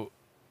review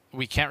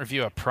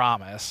a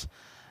promise,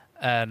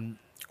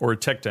 or a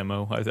tech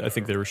demo. I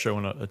think they were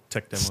showing a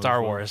tech demo.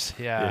 Star Wars,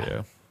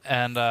 yeah.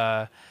 And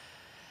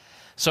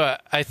so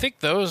I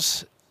think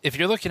those, if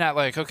you're looking at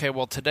like, okay,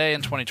 well, today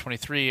in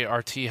 2023,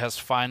 RT has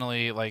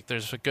finally, like,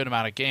 there's a good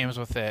amount of games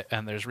with it,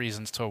 and there's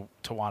reasons to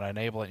want to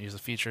enable it and use the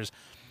features.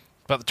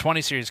 But the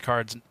 20 series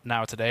cards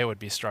now today would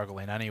be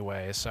struggling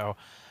anyway. So,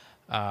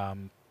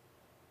 but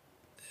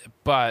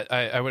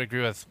I would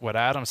agree with what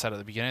Adam said at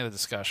the beginning of the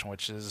discussion,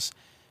 which is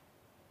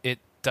it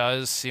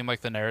does seem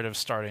like the narrative's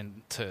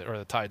starting to, or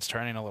the tide's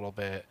turning a little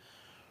bit,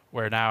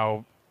 where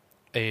now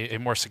a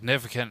more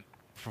significant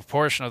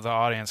proportion of the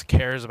audience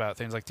cares about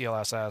things like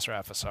DLSS or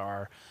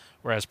FSR,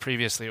 whereas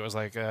previously it was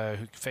like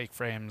fake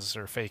frames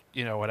or fake,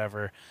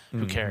 whatever,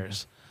 who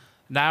cares?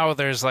 Now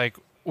there's like,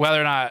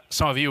 whether or not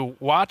some of you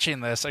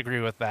watching this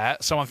agree with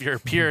that, some of your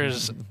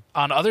peers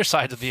on other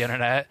sides of the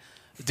internet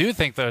do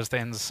think those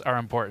things are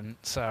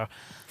important. So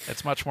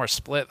it's much more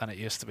split than it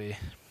used to be.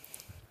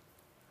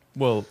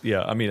 Well,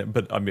 yeah,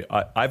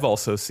 I've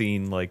also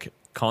seen like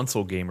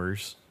console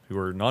gamers who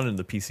are not in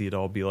the PC at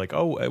all be like,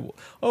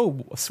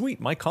 oh,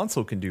 sweet, my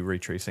console can do ray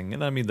tracing,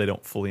 and I mean they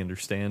don't fully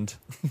understand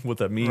what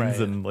that means Right.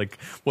 and like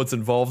what's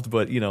involved,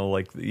 but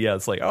like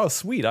it's like, oh,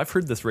 sweet, I've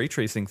heard this ray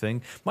tracing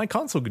thing, my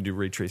console can do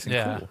ray tracing,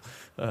 Yeah.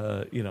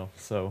 cool,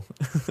 so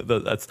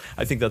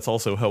I think that's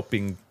also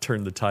helping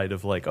turn the tide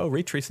of like, oh,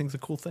 ray tracing's a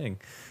cool thing.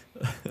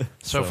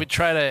 So if we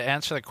try to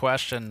answer the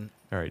question,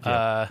 all right,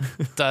 yeah.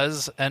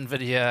 Does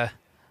Nvidia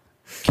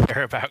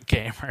care about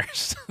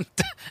gamers?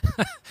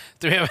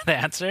 Do we have an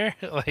answer?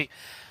 Like,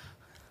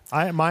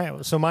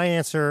 my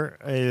answer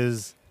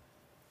is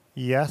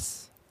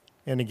yes.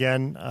 And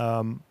again,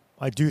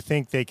 I do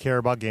think they care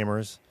about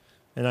gamers,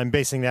 and I'm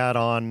basing that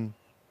on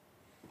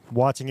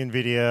watching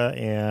Nvidia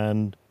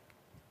and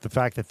the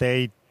fact that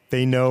they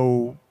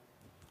know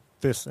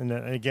this. And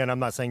again, I'm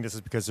not saying this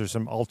is because there's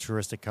some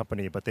altruistic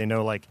company, but they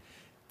know like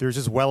there's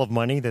this well of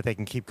money that they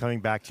can keep coming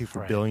back to for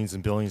Right. billions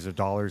and billions of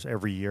dollars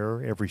every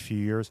year, every few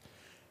years.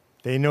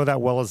 They know that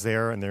well is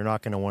there, and they're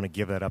not going to want to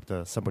give that up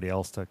to somebody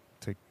else to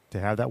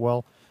have that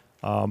well.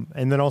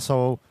 And then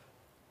also,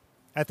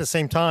 at the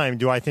same time,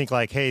 do I think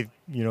like, hey,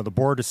 the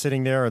board is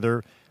sitting there,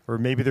 or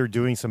maybe they're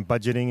doing some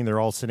budgeting, and they're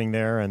all sitting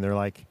there, and they're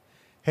like,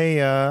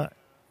 hey,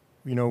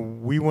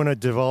 we want to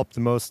develop the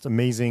most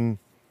amazing,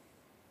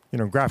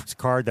 graphics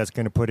card that's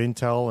going to put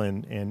Intel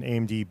and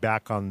AMD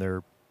back on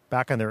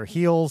their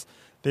heels.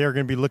 They are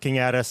going to be looking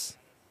at us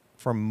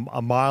from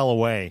a mile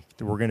away.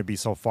 We're going to be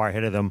so far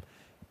ahead of them.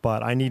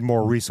 But I need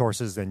more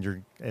resources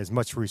as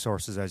much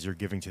resources as you're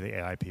giving to the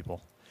AI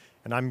people.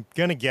 And I'm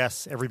going to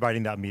guess everybody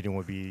in that meeting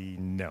would be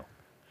no.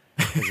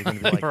 'Cause they're gonna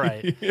be like,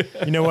 right.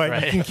 you know what?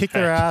 Right. You can kick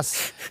their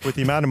ass with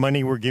the amount of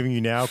money we're giving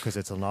you now because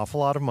it's an awful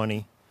lot of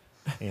money.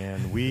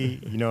 And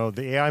the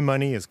AI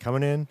money is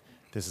coming in.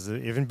 This is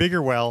an even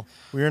bigger well.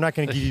 We are not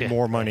going to give you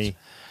more money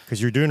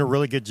because you're doing a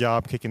really good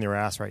job kicking their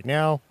ass right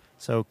now.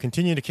 So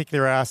continue to kick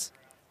their ass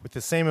with the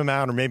same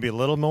amount or maybe a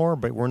little more,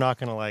 but we're not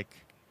going to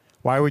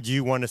why would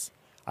you want to...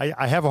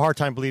 I have a hard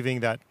time believing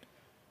that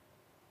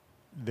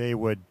they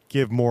would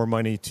give more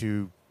money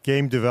to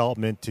game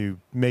development to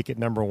make it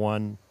number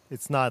one.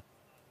 It's not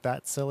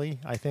that silly,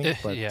 I think.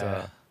 But,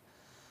 yeah.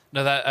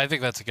 No, I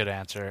think that's a good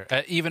answer.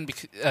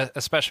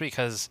 Especially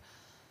because,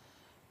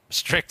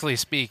 strictly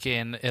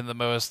speaking, in the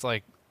most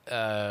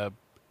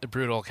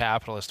brutal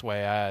capitalist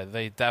way,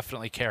 they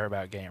definitely care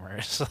about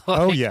gamers.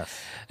 Oh yes.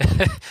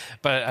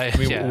 But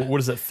what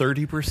is it?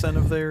 30%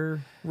 of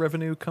their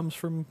revenue comes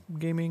from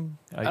gaming.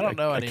 I don't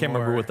know. I can't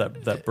remember what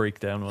that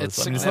breakdown was.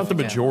 It's it's not the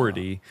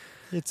majority.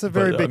 It's a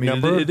very big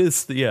number. It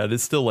is. Yeah, it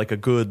is still like a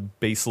good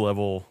base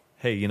level.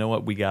 Hey, you know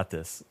what? We got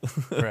this.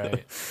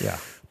 Right. Yeah.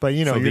 But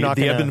so you're not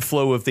the gonna... ebb and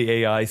flow of the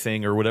AI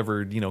thing or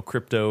whatever,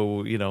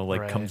 crypto,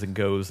 Right. comes and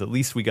goes. At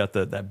least we got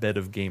that bed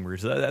of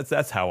gamers.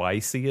 That's how I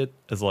see it.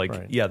 As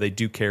Right. yeah, they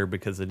do care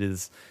because it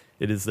is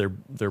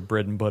their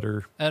bread and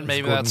butter. And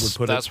maybe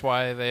that's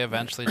why they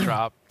eventually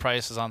drop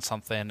prices on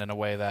something in a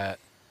way that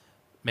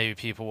maybe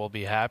people will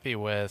be happy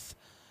with.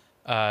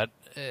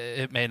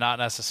 It may not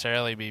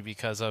necessarily be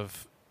because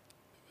of.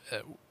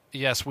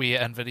 Yes, we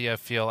at Nvidia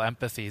feel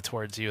empathy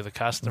towards you, the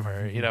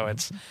customer.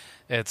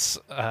 It's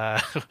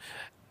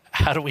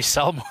how do we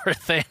sell more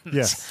things?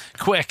 Yes.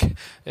 Quick.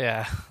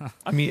 Yeah.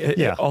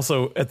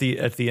 Also at the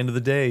end of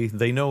the day,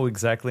 they know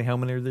exactly how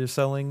many they're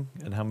selling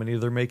and how many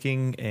they're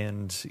making,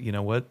 and you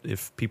know what?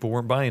 If people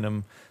weren't buying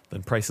them,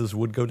 then prices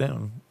would go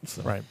down.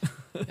 So. Right.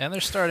 And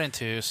they're starting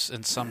to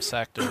in some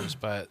sectors,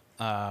 but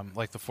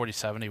like the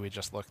 4070 we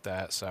just looked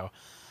at, so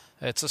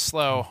it's a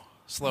slow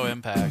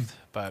impact,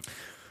 but.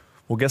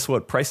 Well, guess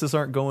what? Prices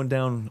aren't going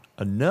down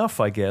enough,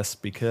 I guess,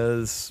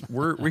 because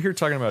we're here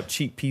talking about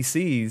cheap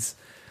PCs.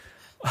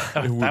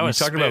 We're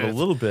talking about it a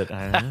little bit.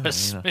 I don't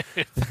know,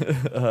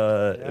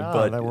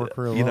 but that worked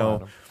really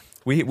well.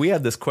 We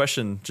had this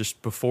question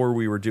just before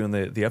we were doing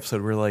the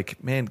episode. We're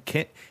like, man,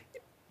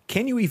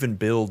 can you even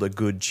build a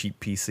good cheap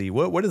PC?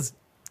 What does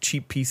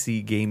cheap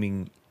PC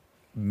gaming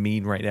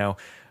mean right now?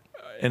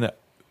 And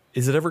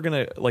is it ever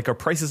gonna are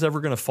prices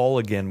ever gonna fall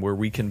again where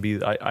we can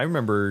be? I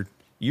remember.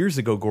 Years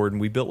ago, Gordon,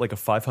 we built like a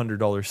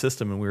 $500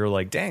 system, and we were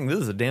like, "Dang, this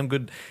is a damn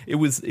good." It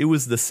was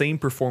the same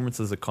performance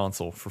as a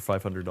console for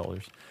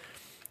 $500,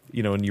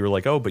 And you were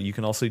like, "Oh, but you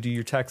can also do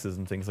your taxes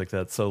and things like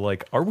that." So,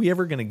 are we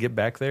ever going to get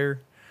back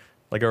there?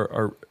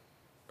 Or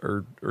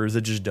is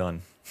it just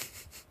done?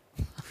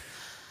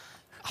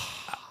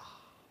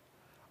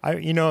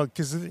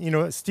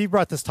 Because Steve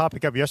brought this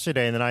topic up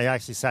yesterday, and then I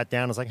actually sat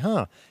down. I was like,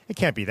 it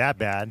can't be that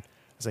bad. I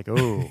was like,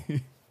 oh,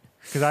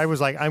 because I was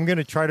like, I'm going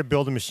to try to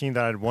build a machine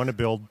that I'd want to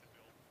build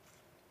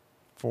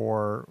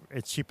for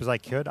as cheap as I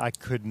could. I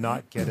could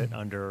not get it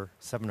under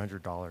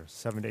 $700,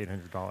 $700 to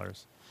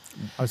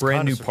 $800.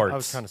 Brand new parts. I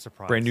was kind of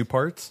surprised. Brand new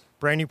parts.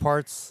 Brand new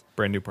parts.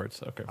 Brand new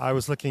parts. Okay. I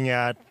was looking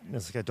at.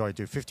 Do I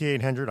do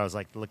 5800? I was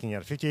looking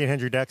at a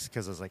 5800X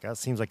because I was like, that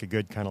seems like a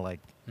good kind of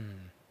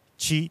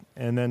cheat.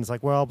 And then it's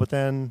like, well, but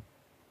then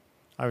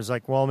I was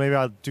like, well, maybe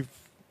I'll do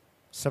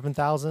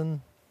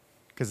 7,000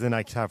 because then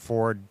I have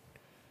forward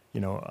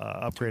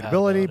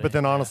upgradability. But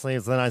then yeah. honestly,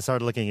 then I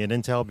started looking at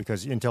Intel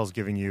because Intel's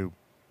giving you,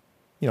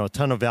 a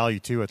ton of value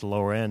too at the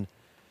lower end.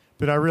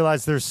 But I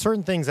realized there's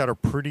certain things that are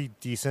pretty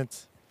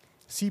decent.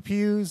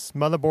 CPUs,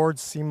 motherboards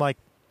seem like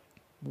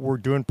we're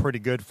doing pretty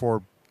good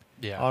for,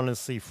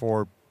 honestly,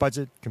 for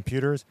budget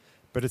computers.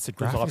 But it's the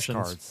graphics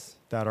cards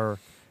that are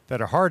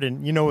hard.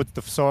 And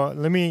so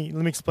let me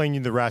explain you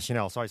the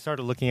rationale. So I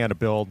started looking at a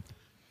build,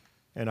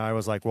 and I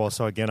was like, well,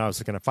 so again, I was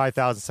looking at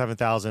 5,000,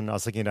 7,000. I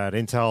was looking at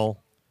Intel,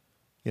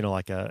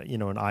 like an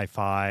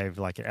i5,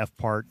 like an F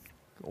part,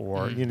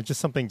 or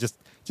just something just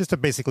to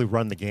basically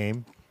run the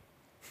game.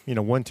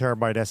 1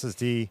 terabyte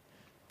SSD,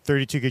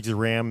 32 gigs of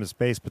RAM is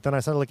base. But then I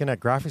started looking at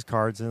graphics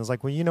cards, and I was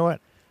like, well, you know what?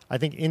 I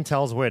think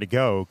Intel's the way to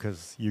go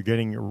because you're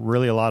getting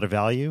really a lot of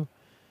value.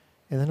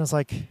 And then I was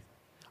like,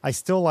 I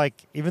still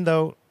like, even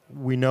though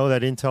we know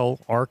that Intel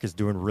Arc is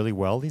doing really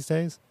well these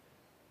days,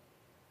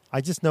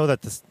 I just know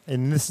that this,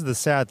 and this is the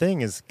sad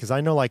thing, is because I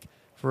know, like,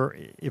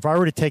 if I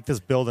were to take this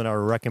build and I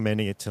were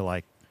recommending it to,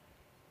 like,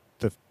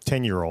 the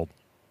 10-year-old.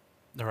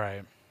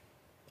 Right.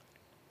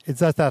 It's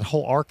that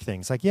whole Arc thing.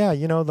 It's like,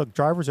 the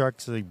drivers are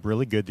actually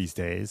really good these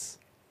days,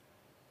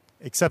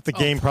 except the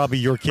game probably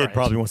your kid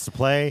probably wants to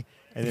play,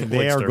 and then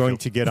they are going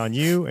to get on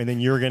you, and then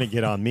you're going to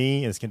get on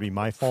me, and it's going to be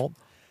my fault.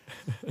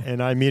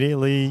 And I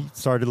immediately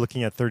started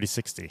looking at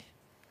 3060,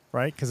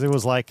 right? Because it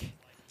was like,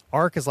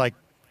 Arc is like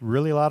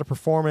really a lot of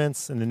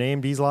performance, and then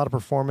AMD's a lot of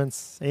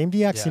performance.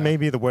 AMD actually may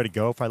be the way to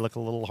go if I look a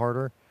little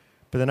harder.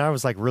 But then I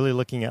was like really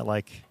looking at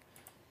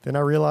then I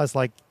realized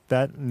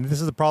that, and this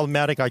is the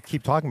problematic, I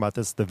keep talking about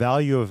this, the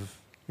value of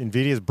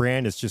NVIDIA's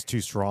brand is just too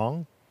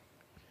strong.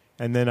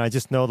 And then I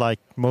just know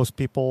most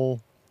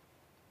people,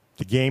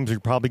 the games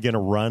are probably going to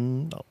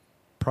run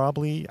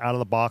probably out of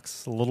the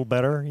box a little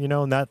better,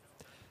 and that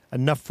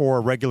enough for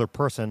a regular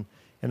person.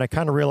 And I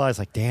kind of realized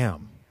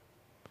damn,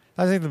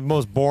 I think the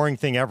most boring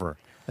thing ever.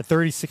 A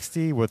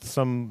 3060 with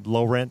some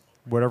low rent,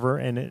 whatever,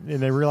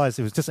 and I realized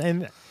it was just,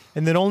 and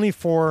then only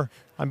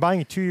I'm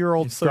buying a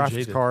 2-year-old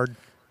graphics card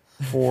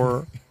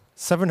for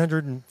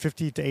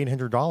 $750 to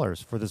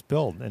 $800 for this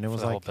build, and it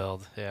was the whole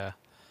build,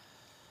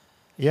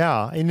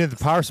 yeah. And the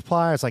power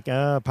supply, I was like,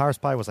 power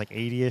supply was like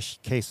 80-ish,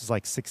 case was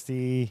like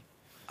 60.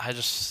 I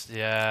just,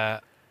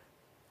 I'll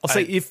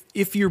say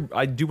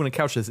I do want to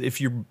couch this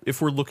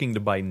if we're looking to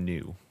buy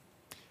new.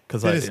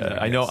 Because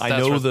I know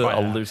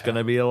there's going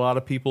to be a lot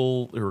of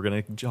people who are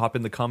going to hop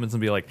in the comments and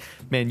be like,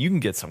 man, you can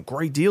get some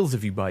great deals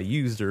if you buy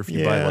used or if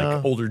you buy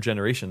like older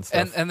generation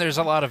stuff. And there's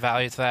a lot of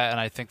value to that, and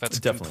I think that's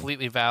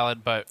completely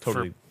valid. But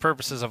for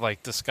purposes of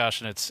like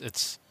discussion,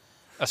 it's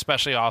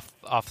especially off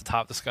the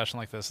top discussion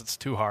like this, it's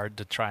too hard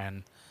to try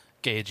and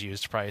gauge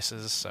used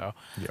prices. So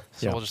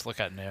we'll just look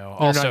at new. They're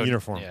also not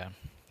uniform. Yeah,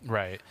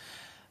 right.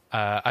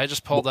 I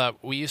just pulled up.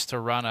 We used to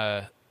run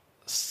a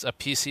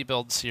PC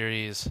build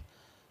series.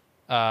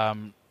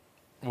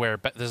 Where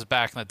this is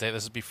back in the day.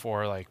 This is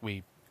before like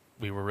we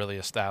were really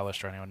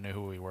established or anyone knew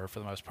who we were for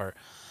the most part.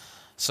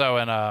 So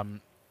in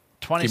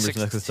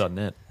 2016,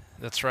 GamersNexus.net.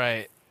 That's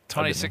right.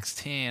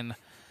 2016,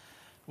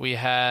 we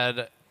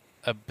had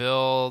a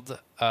build,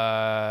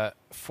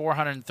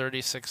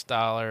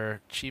 $436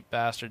 cheap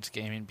bastards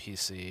gaming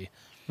PC.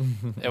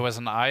 It was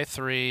an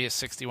i3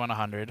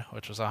 6100,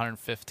 which was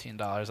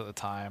 $115 at the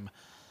time,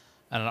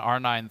 and an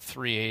R9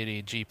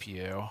 380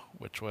 GPU,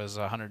 which was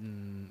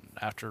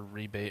after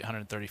rebate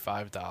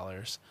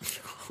 $135.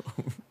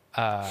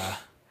 And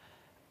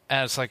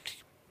it's like,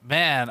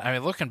 man, I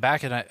mean, looking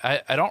back at it,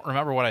 I don't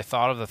remember what I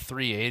thought of the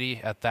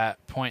 380 at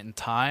that point in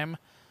time,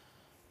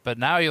 but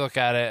now you look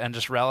at it and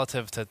just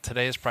relative to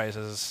today's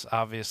prices,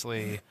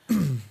 obviously,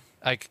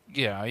 like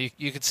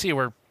you could see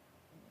where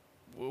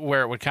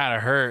it would kind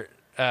of hurt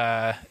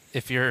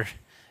if you're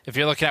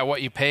looking at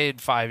what you paid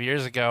 5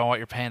 years ago and what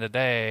you're paying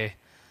today.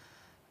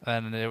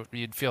 Then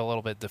you'd feel a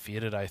little bit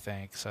defeated, I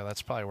think. So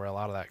that's probably where a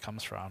lot of that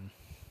comes from.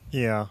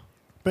 Yeah.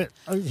 But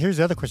here's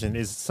the other question.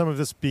 Is some of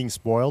this being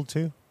spoiled,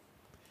 too?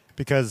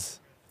 Because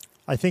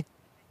I think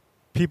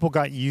people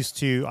got used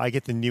to, I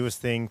get the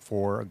newest thing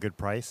for a good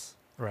price.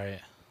 Right.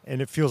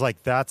 And it feels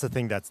like that's a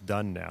thing that's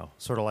done now.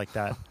 Sort of like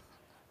that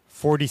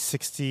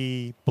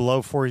 4060,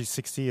 below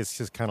 4060 is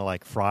just kind of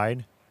like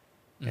fried.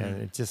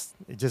 And it just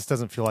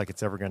doesn't feel like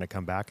it's ever going to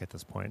come back at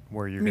this point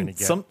where you're going to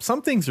get...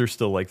 Some things are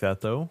still like that,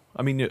 though.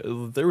 I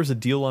mean, there was a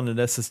deal on an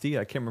SSD.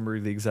 I can't remember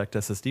the exact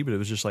SSD, but it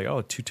was just like,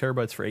 2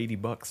 terabytes for $80.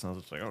 And I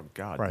was just like, oh,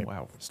 God,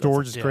 wow.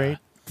 Storage is great.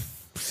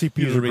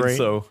 CPUs are great.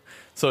 So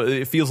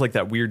it feels like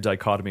that weird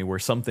dichotomy where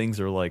some things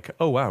are like,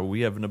 oh, wow,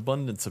 we have an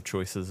abundance of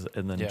choices.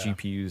 And then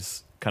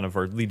GPUs kind of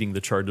are leading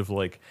the charge of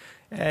like,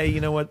 hey, you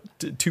know what?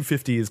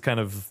 250 is kind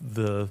of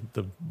the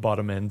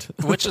bottom end.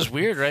 Which is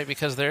weird, right?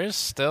 Because there is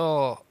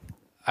still...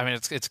 I mean,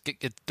 it's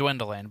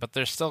dwindling, but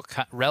there's still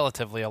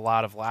relatively a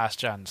lot of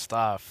last-gen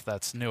stuff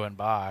that's new in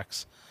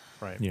box.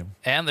 Right. Yeah.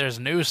 And there's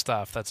new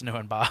stuff that's new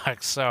in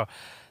box. So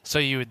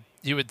you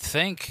would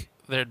think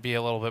there'd be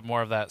a little bit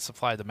more of that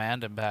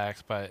supply-demand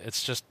impact, but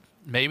it's just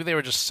maybe they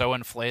were just so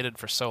inflated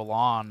for so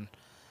long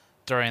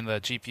during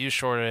the GPU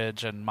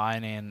shortage and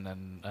mining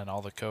and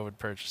all the COVID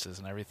purchases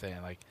and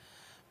everything. Like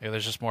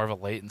there's just more of a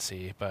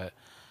latency. But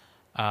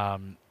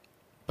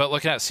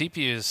looking at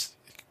CPUs,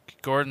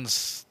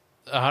 Gordon's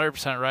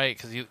 100% right,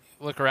 because you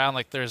look around,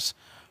 like there's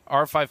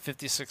R5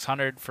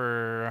 5600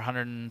 for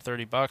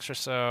 $130 or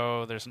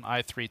so. There's an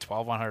i3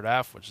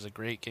 12100F, which is a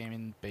great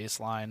gaming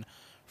baseline,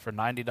 for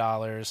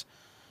 $90.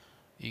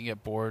 You can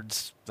get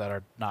boards that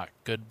are not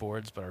good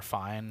boards but are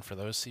fine for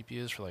those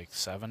CPUs for like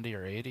 70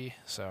 or 80.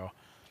 So,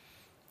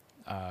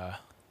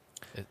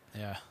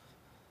 yeah.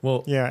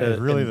 Well,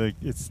 really,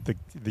 it's the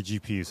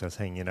GPUs that's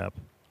hanging up.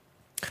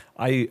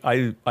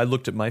 I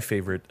looked at my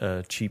favorite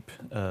cheap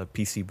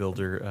PC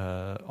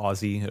builder,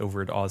 Ozzy,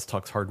 over at Oz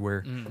Talks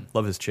Hardware.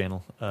 Love his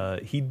channel.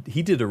 He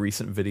did a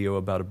recent video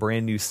about a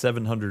brand new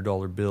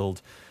 $700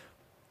 build.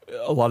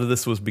 A lot of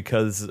this was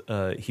because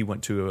he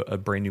went to a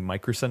brand new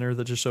Micro Center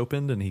that just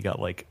opened, and he got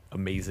like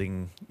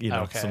amazing,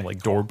 some like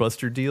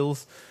doorbuster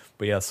deals.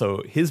 But yeah,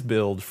 so his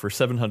build for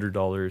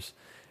 $700,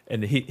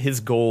 and his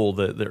goal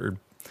the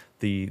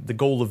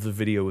goal of the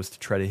video was to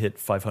try to hit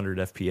 500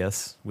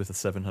 FPS with a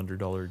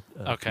 $700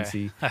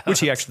 PC, which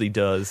he actually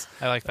does.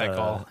 I like that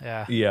goal.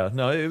 Yeah. Yeah.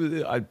 No,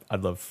 I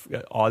love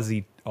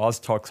Oz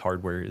Talks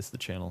Hardware is the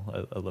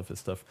channel. I love his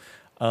stuff.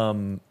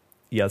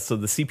 Yeah, so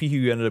the CPU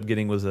you ended up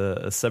getting was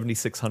a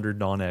 7600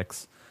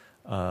 non-X,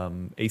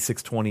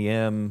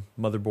 A620M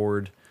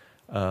motherboard,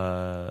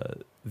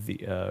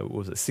 what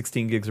was it,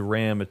 16 gigs of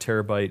RAM, a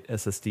terabyte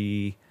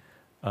SSD,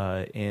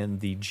 and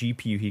the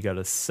GPU he got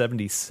a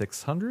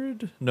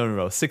 6600?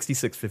 No,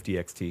 6650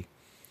 XT.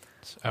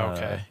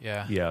 Okay,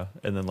 yeah. Yeah,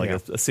 and then like a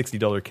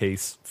 $60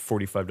 case,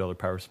 $45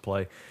 power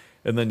supply.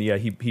 And then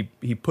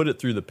he put it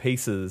through the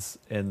paces,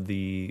 and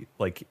the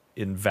like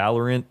in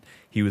Valorant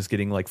he was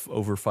getting like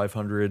over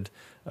 500.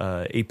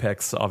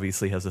 Apex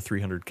obviously has a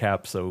 300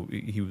 cap, so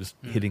he was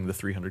hitting the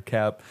 300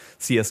 cap.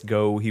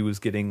 CS:GO he was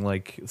getting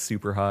like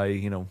super high,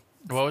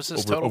 What was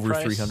his total over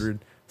price?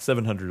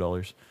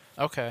 $700.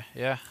 Okay,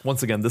 yeah.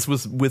 Once again, this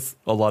was with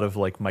a lot of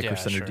like Micro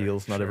Center sure,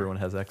 deals. Not everyone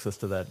has access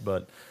to that,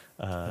 but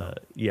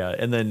yeah.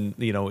 And then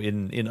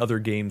in other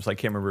games, I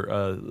can't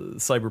remember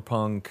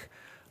Cyberpunk.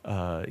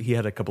 He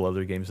had a couple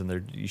other games in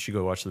there. You should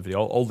go watch the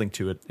video. I'll link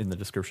to it in the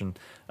description.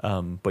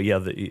 But yeah,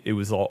 it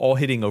was all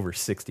hitting over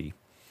 60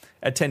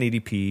 at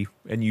 1080p,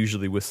 and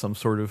usually with some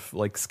sort of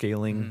like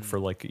scaling for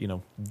like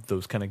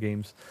those kind of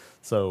games.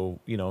 So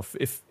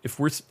if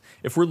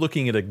we're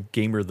looking at a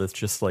gamer that's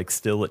just like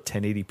still at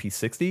 1080p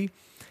 60,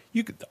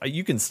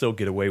 you can still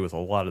get away with a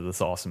lot of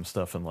this awesome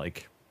stuff and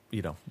like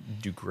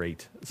do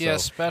great. So. Yeah,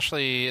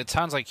 especially it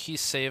sounds like he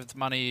saved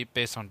money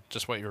based on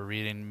just what you were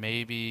reading.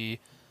 Maybe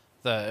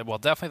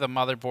definitely the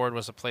motherboard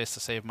was a place to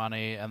save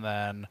money, and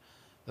then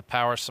the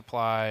power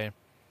supply,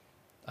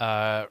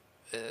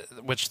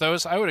 which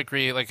those I would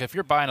agree. Like if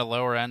you're buying a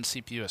lower end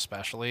CPU,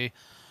 especially,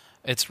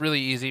 it's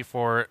really easy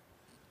for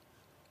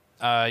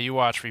you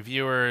watch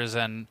reviewers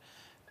and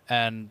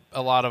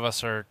a lot of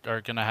us are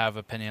going to have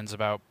opinions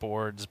about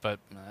boards, but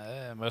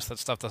most of that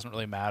stuff doesn't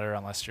really matter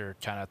unless you're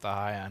kind of at the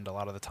high end a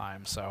lot of the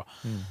time. So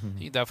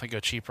you can definitely go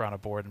cheaper on a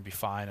board and be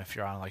fine if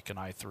you're on like an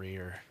i3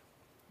 or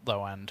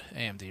low end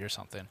AMD or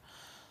something.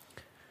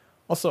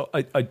 Also,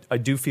 I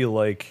do feel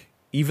like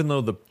even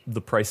though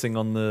the pricing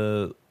on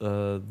the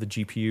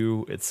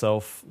GPU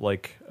itself,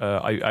 like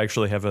I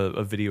actually have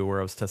a video where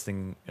I was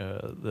testing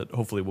that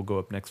hopefully will go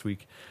up next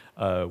week,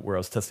 where I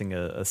was testing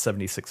a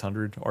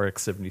 7600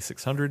 RX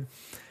 7600,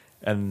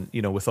 and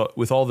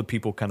with all the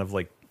people kind of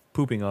like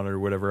pooping on it or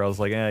whatever, I was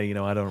like, I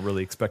don't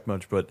really expect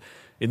much. But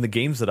in the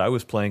games that I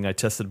was playing, I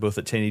tested both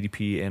at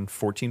 1080p and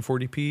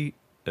 1440p.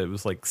 It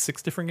was like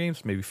 6 different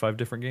games, maybe 5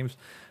 different games.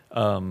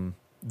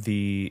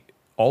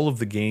 All of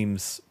the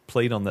games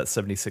played on that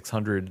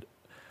 7600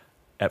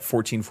 at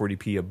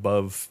 1440p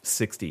above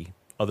 60,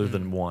 other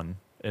than one,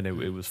 and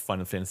it was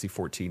Final Fantasy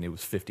 14. It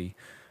was 50.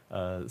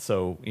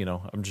 So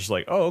I'm just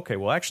like, oh, okay.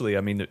 Well, actually,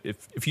 I mean,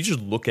 if you just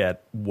look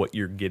at what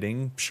you're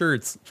getting, sure,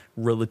 it's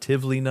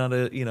relatively not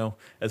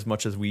as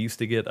much as we used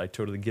to get. I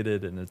totally get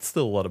it, and it's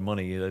still a lot of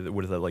money.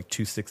 What is that, like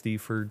 $260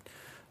 for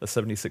a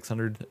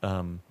 7600?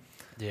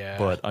 Yeah.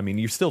 But I mean,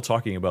 you're still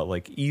talking about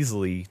like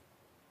easily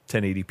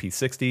 1080p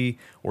 60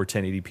 or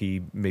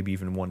 1080p maybe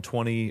even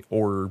 120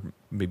 or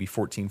maybe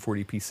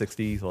 1440p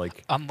 60.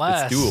 Like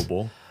unless it's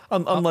doable.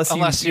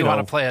 Unless you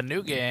want to play a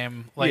new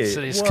game like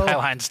City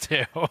Skylines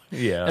 2.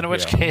 Yeah. In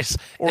which case,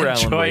 or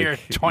enjoy your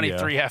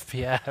 23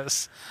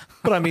 FPS.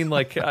 But I mean,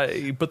 like,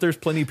 but there's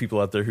plenty of people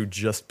out there who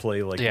just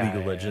play like League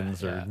of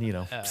Legends or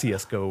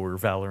CS:GO or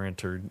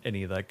Valorant or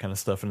any of that kind of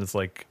stuff, and it's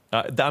like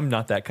I'm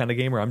not that kind of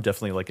gamer. I'm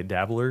definitely like a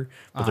dabbler,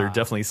 but there are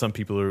definitely some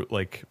people who are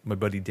like my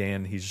buddy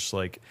Dan. He's just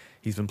like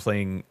he's been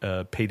playing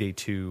Payday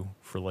 2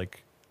 for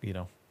like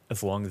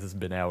as long as it's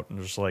been out,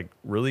 and just like,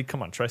 really,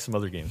 come on, try some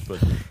other games. But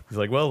he's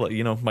like, well,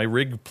 my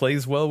rig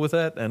plays well with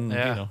that, and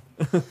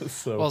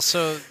so. Well,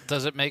 so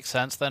does it make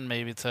sense then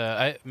maybe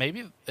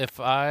if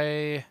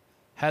I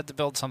had to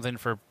build something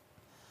for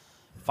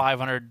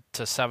 $500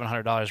 to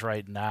 $700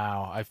 right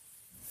now, I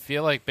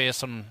feel like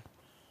based on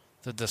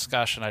the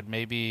discussion, I'd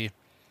maybe,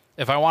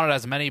 if I wanted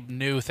as many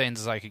new things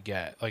as I could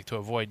get, like to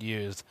avoid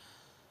used,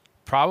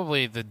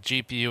 probably the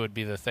GPU would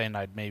be the thing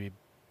I'd maybe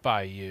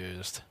buy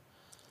used.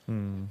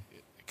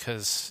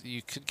 Because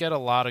you could get a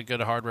lot of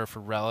good hardware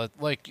for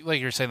like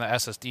you're saying, the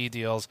SSD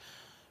deals.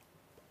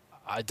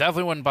 I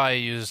definitely wouldn't buy a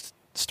used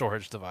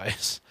storage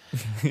device.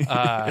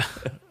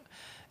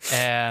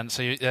 And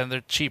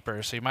they're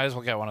cheaper, so you might as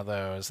well get one of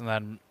those. And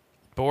then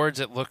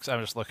boards,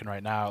 I'm just looking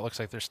right now, it looks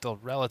like they're still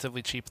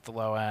relatively cheap at the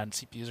low end.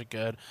 CPUs are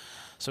good.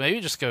 So maybe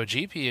just go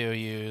GPU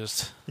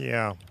used.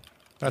 Yeah,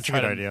 that's a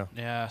good idea.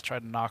 Yeah, try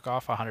to knock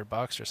off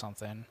 $100 or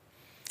something.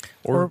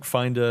 Or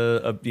find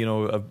a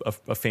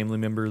family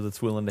member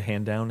that's willing to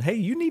hand down, hey,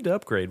 you need to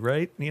upgrade,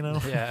 right?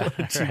 Yeah,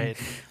 right.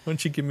 Why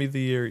don't you give me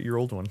your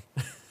old one?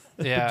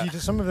 Yeah.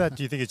 Some of that,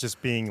 do you think it's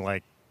just being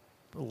like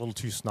a little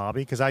too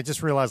snobby? Because I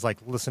just realized, like,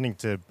 listening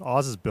to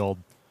Oz's build,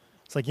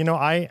 it's like,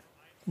 if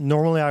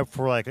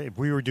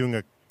we were doing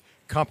a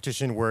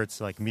competition where it's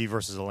like me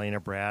versus Elena,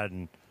 Brad,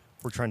 and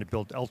we're trying to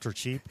build ultra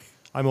cheap,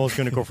 I'm always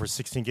going to go for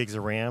 16 gigs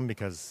of RAM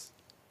because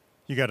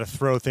you got to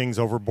throw things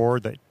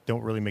overboard that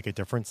don't really make a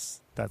difference.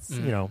 That's,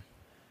 But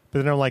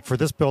then I'm like, for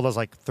this build, I was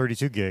like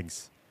 32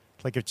 gigs.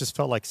 Like, it just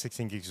felt like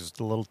 16 gigs was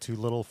a little too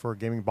little for a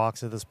gaming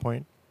box at this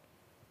point.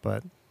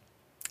 But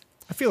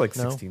I feel like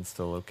 16 is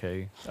still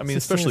okay. I mean,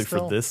 especially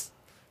for this.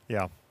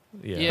 Yeah.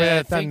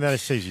 Yeah. Then it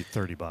saves you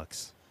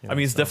 $30. I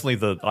mean, it's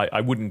definitely I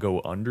wouldn't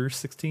go under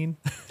 16.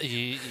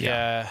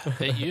 Yeah.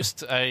 It used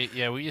to,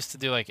 we used to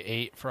do like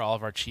 8 for all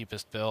of our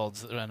cheapest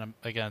builds. And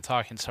again,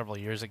 talking several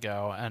years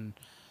ago. And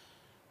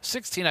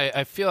 16,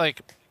 I feel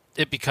like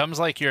it becomes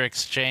like you're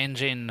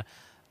exchanging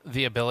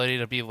the ability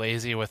to be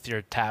lazy with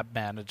your tab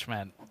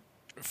management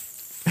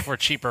for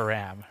cheaper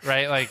RAM,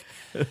 right? Like,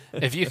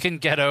 if you can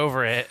get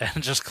over it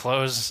and just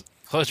close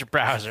your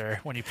browser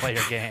when you play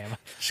your game.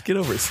 Just get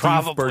over it.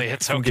 Probably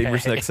it's from okay.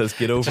 GamersNexus says,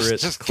 get over it.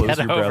 Just close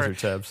your browser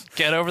tabs.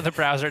 Get over the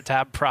browser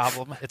tab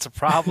problem. It's a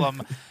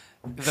problem.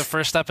 The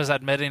first step is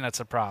admitting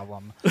it's a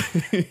problem.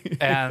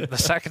 And the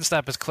second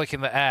step is clicking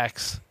the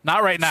X.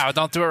 Not right now.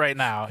 Don't do it right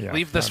now. Yeah,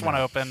 leave this one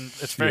open.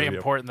 It's very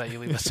important that you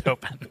leave this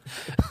open.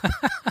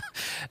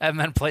 And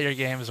then play your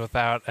games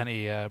without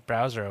any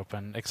browser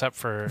open, except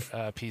for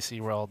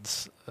PC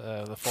World's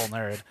The Full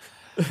Nerd.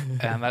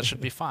 And that should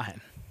be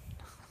fine.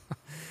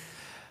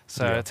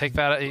 So take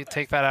that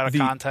out of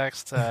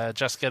context.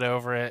 Just get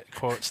over it.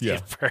 Quote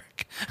Steve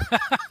Burke.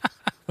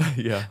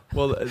 Yeah.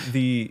 Well,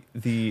 the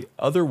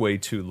other way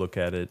to look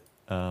at it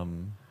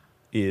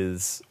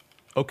is,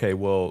 okay,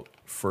 well,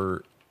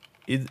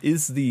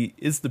 is the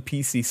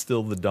PC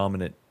still the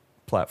dominant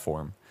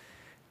platform?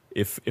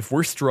 If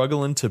we're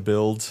struggling to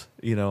build,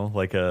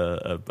 like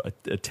a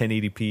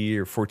 1080p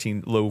or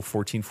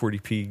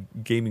 1440p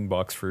gaming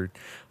box for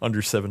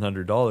under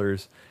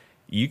 $700,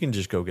 you can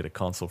just go get a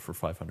console for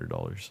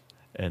 $500,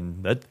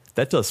 and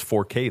that does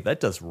 4K. That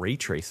does ray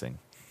tracing.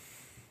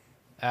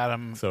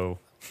 Adam. So,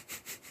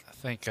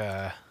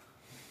 I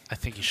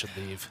think you should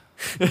leave.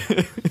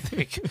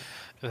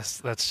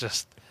 That's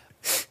just.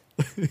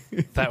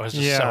 That was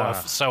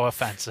just so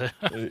offensive.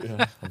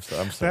 Yeah, I'm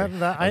sorry. I'm sorry.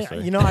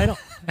 I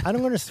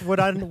don't understand. What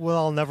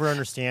I'll never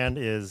understand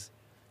is,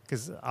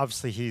 because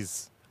obviously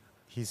he's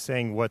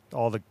saying what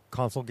all the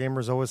console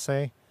gamers always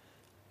say.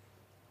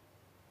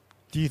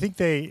 Do you think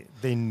they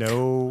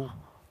know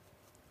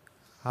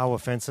how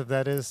offensive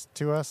that is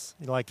to us?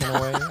 Like, in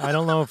a way, I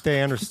don't know if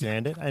they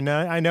understand it. I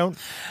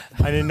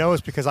didn't know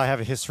it's because I have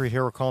a history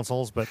here with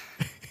consoles, but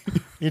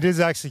it is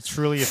actually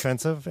truly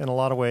offensive in a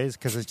lot of ways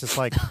because it's just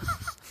like.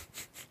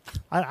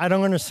 I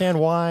don't understand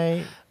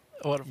why.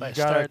 What if I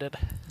started?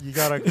 You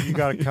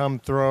gotta come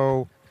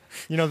throw.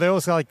 They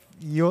always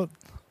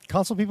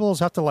console people always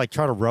have to like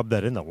try to rub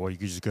that in. Well, you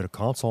could just go to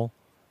console.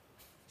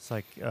 It's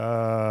like,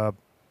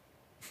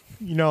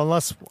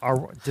 unless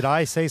did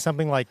I say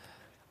something like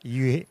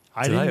you?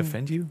 Did I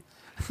offend you?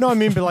 No, I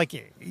mean, but like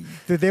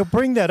they'll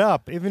bring that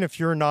up even if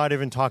you're not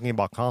even talking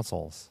about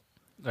consoles,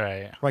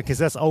 right? Right, because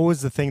that's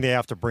always the thing they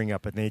have to bring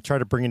up, and they try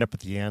to bring it up at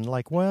the end,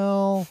 like,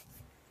 well.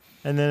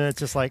 And then it's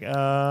just like,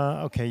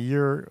 okay,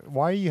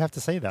 why do you have to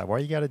say that? Why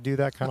you got to do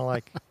that kind of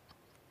like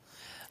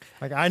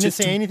I didn't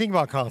say anything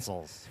about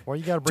consoles. Why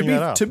you got to bring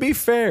that up? To be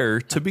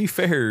fair,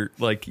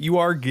 like you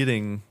are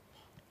getting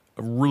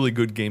a really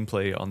good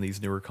gameplay on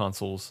these newer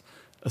consoles,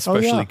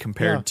 especially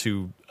compared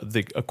to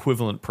the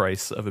equivalent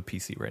price of a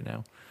PC right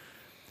now.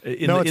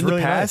 In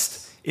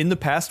the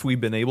past,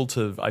 we've been able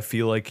to, I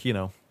feel like,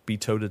 be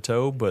toe to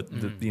toe, but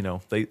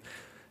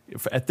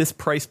at this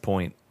price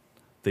point,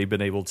 they've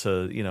been able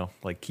to,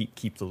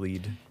 keep the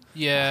lead.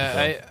 Yeah,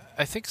 so.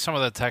 I think some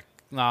of the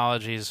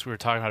technologies we were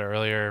talking about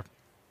earlier,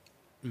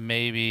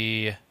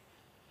 maybe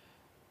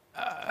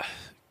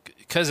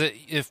because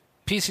if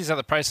PCs are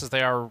the prices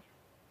they are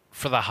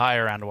for the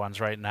higher end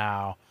ones right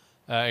now,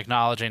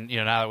 acknowledging,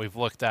 now that we've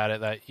looked at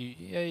it, that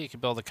you can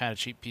build a kind of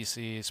cheap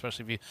PC,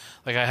 especially if you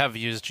I have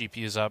used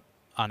GPUs up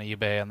on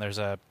eBay, and there's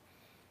a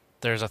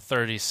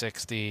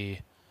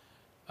 3060.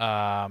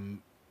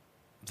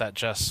 That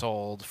just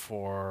sold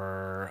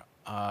for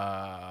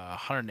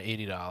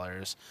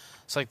 $180.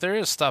 It's like there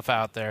is stuff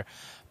out there,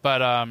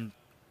 but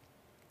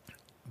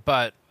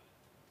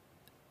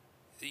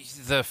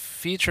the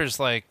features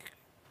like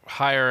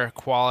higher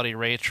quality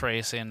ray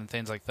tracing and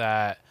things like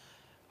that,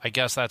 I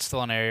guess that's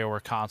still an area where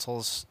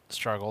consoles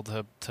struggle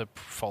to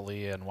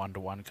fully and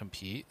one-to-one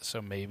compete.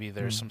 So maybe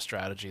there's some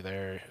strategy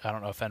there. I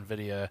don't know if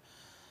Nvidia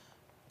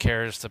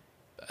cares to,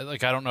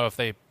 like, I don't know if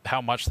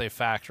how much they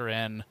factor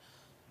in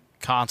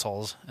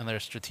consoles in their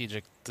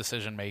strategic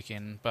decision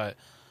making, but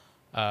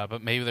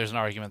maybe there's an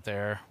argument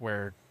there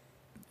where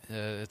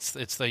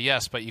it's the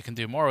yes, but you can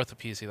do more with a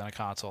PC than a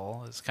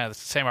console. It's kind of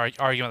the same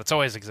argument that's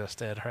always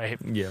existed, right?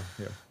 Yeah.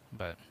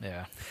 But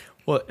yeah.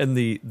 Well,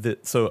 and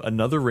so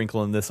another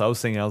wrinkle in this, I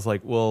was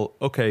like, well,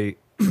 okay,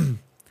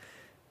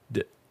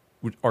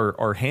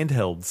 are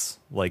handhelds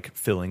like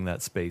filling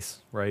that space,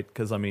 right?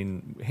 Because I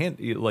mean,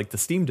 like the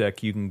Steam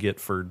Deck, you can get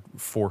for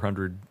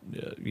 $400,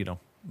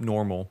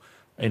 normal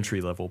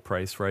entry level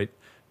price, right?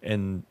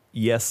 And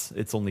yes,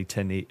 it's only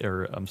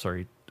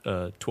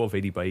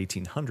 1280 by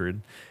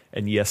 1800,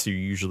 and yes, you're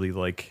usually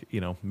like,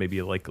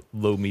 maybe like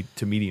low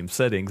to medium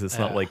settings. It's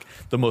not like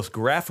the most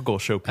graphical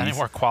showpiece. Any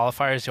more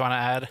qualifiers you want to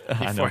add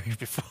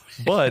before?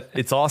 But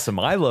it's awesome.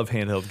 I love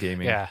handheld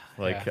gaming. Yeah,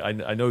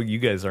 I know you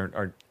guys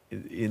aren't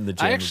in the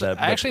jam of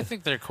that. I actually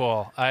think they're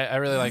cool. I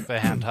really like the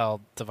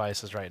handheld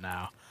devices right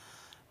now.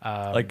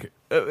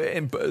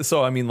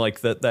 So I mean,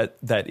 like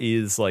that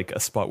is like a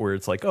spot where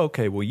it's like,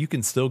 okay, well, you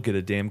can still get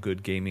a damn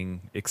good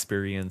gaming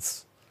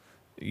experience,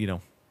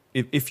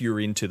 if you're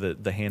into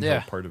the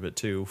handheld part of it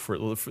too.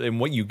 And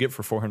what you get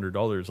for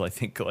 $400, I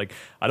think, like,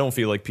 I don't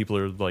feel like people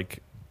are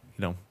like,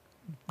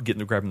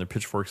 grabbing their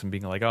pitchforks and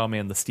being like, oh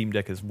man, the Steam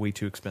Deck is way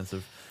too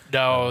expensive.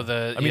 No,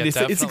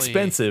 it's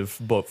expensive,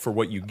 but for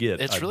what you get,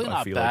 it's really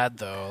not bad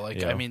though. Like,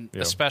 Yeah,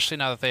 especially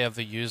now that they have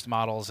the used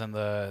models, and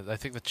I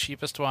think the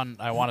cheapest one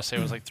I want to say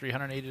was like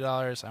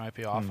 $380. I might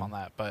be off on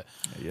that, but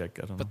I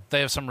don't know. But they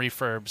have some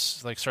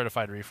refurbs, like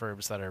certified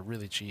refurbs, that are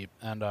really cheap,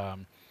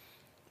 and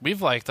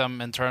we've liked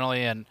them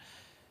internally. And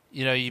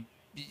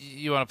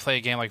you want to play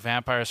a game like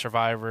Vampire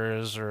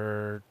Survivors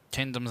or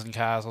Kingdoms and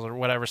Castles or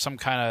whatever, some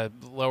kind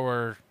of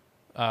lower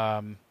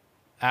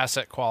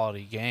asset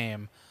quality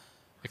game,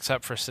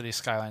 except for City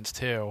Skylines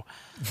 2,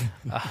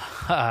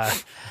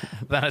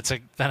 then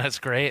it's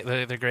great.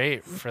 They're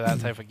great for that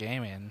type of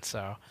gaming.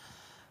 So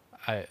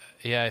I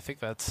think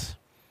that's.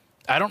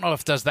 I don't know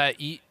if does that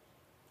eat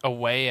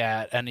away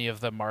at any of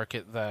the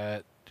market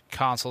that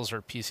consoles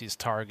or PCs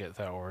target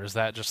though, or is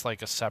that just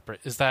like a separate?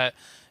 Is that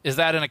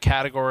in a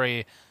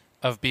category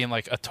of being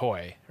like a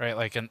toy, right?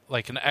 Like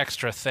an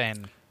extra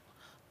thing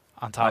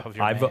on top of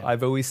your main.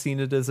 I've always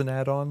seen it as an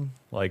add-on.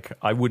 Like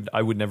I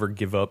would never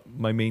give up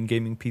my main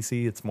gaming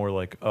PC. It's more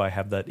like, oh, I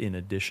have that in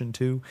addition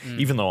to.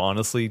 Even though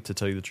honestly, to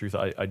tell you the truth,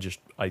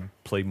 I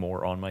play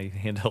more on my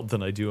handheld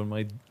than I do on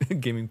my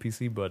gaming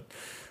PC. But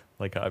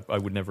like I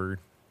would never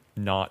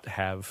not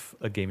have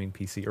a gaming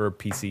PC or a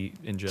PC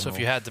in general. So if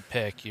you had to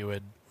pick, you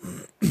would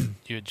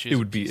choose. It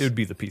would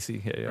be the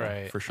PC. Yeah,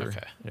 right, for sure.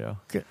 Okay. Yeah.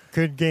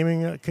 Could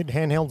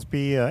handhelds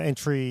be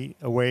entry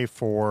away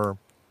for,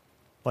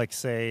 like,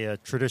 say, a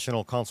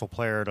traditional console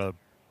player to,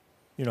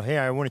 hey,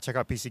 I want to check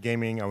out PC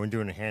gaming, I want to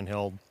do it in a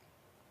handheld.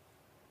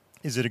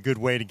 Is it a good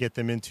way to get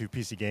them into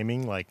PC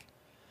gaming? Like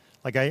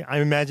I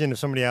imagine if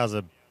somebody has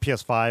a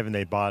PS5 and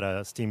they bought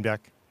a Steam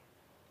Deck,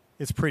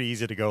 it's pretty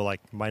easy to go, like,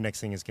 my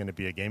next thing is going to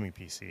be a gaming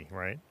PC,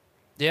 right?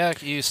 Yeah,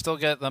 you still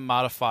get the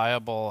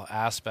modifiable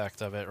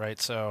aspect of it, right?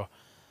 So,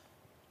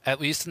 at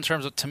least in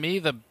terms of, to me,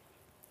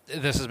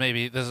 this is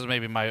maybe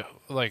my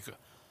like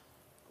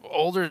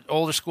older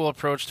school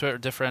approach to it, or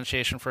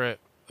differentiation for it,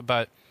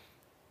 but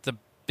the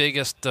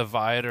biggest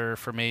divider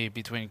for me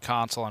between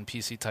console and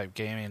PC type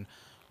gaming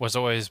was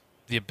always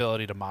the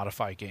ability to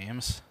modify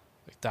games,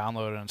 like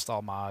download and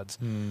install mods,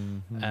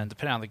 and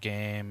depending on the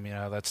game,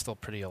 that's still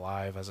pretty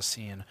alive as a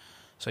scene.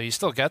 So you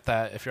still get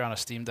that if you're on a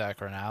Steam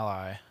Deck or an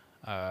Ally.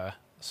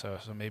 So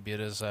maybe it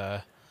is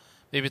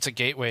maybe it's a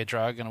gateway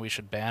drug and we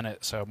should ban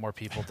it so more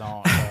people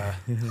don't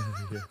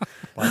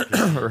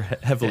or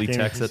heavily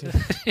tax it.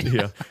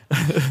 Yeah.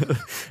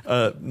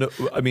 No,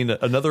 I mean,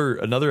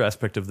 another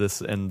aspect of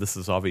this, and this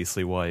is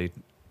obviously why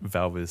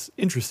Valve is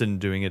interested in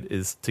doing it,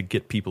 is to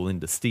get people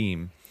into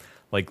Steam.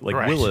 Like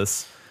right.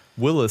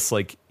 Willis,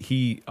 like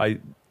I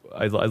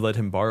let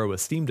him borrow a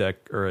Steam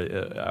Deck or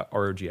a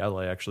ROG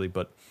Ally actually,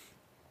 but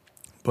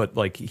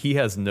like he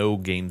has no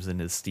games in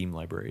his Steam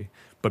library.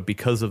 But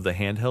because of the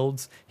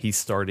handhelds, he's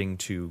starting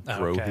to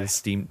grow his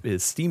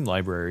Steam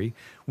library,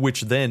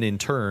 which then in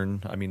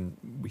turn, I mean,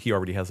 he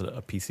already has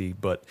a PC,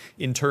 but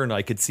in turn,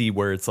 I could see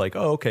where it's like,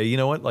 oh, okay, you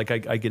know what? Like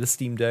I get a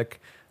Steam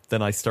Deck,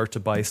 then I start to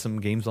buy some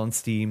games on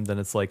Steam. Then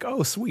it's like,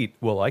 oh, sweet.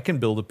 Well, I can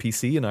build a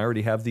PC, and I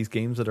already have these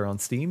games that are on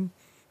Steam.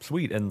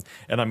 Sweet, and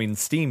I mean,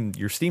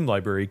 your Steam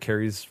library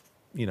carries,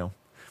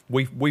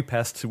 way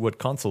past to what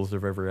consoles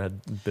have ever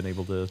had been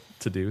able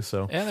to do.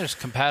 So, and there's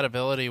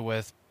compatibility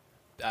with.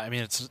 I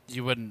mean,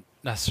 you wouldn't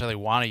necessarily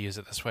want to use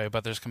it this way,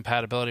 but there's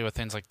compatibility with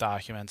things like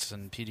documents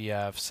and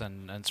PDFs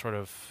and sort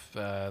of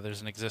there's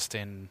an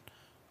existing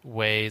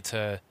way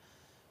to,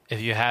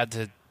 if you had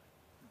to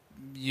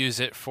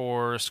use it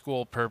for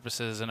school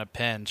purposes in a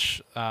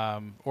pinch,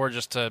 or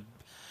just to,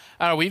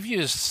 I don't know, we've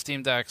used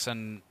Steam Decks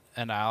and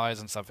Allies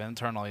and stuff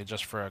internally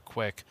just for a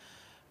quick.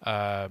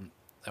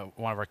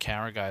 One of our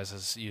camera guys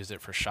has used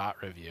it for shot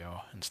review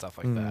and stuff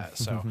like that.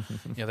 So,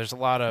 there's a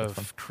lot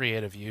of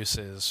creative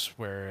uses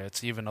where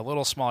it's even a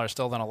little smaller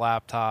still than a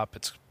laptop.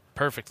 It's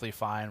perfectly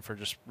fine for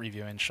just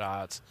reviewing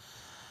shots.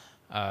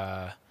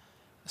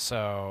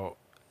 So,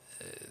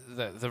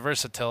 the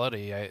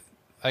versatility,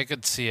 I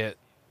could see it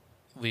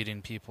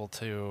leading people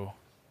to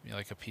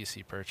like a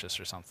PC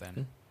purchase or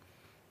something.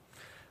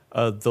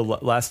 The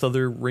last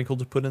other wrinkle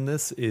to put in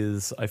this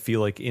is I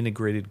feel like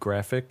integrated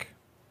graphic.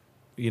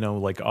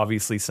 Like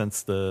obviously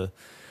since the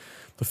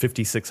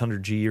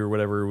 5600G or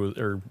whatever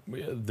or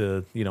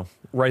the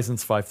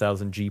Ryzen's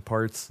 5000G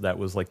parts, that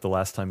was like the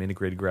last time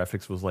integrated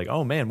graphics was like,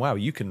 oh man, wow,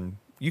 you can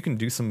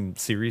do some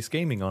serious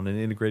gaming on an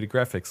integrated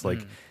graphics. Like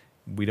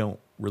we don't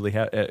really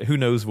have. Who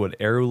knows what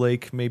Arrow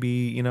Lake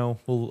maybe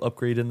will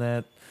upgrade in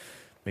that.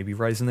 Maybe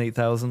Ryzen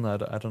 8000.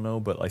 I don't know,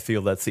 but I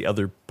feel that's the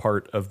other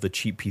part of the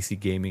cheap PC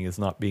gaming is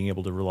not being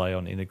able to rely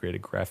on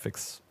integrated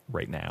graphics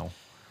right now.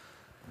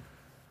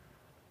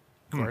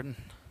 Gordon?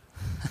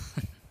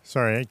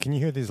 Sorry, can you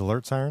hear these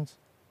alert sirens?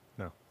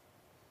 No.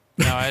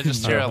 No, I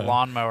just hear a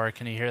lawnmower.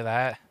 Can you hear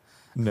that?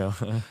 No.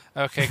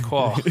 Okay,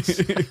 cool.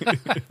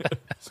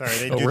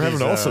 Sorry, we're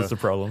having all sorts of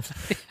problems.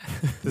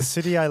 The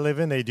city I live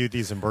in, they do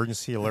these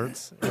emergency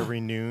alerts every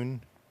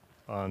noon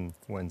on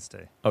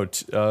Wednesday.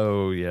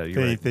 Oh yeah,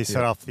 you're right. They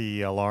set off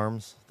the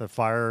alarms, the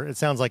fire. It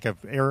sounds like a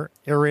air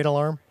raid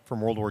alarm from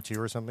World War II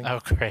or something.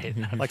 Oh, great!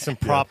 Like some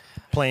prop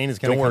plane is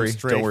going to come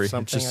straight. Don't worry.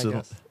 Something, just I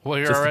guess. Well,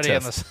 you're already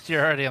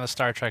on the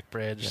Star Trek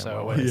bridge,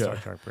 Star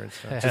Trek bridge.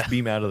 So. Just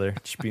beam out of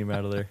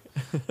there.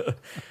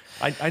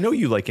 I know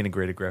you like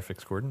integrated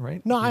graphics, Gordon,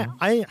 right? No, and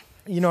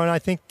I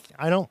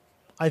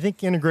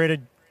think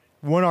integrated.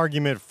 One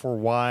argument for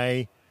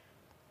why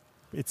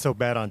it's so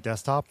bad on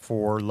desktop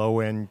for low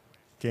end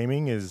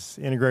gaming is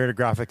integrated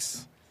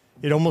graphics.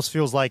 It almost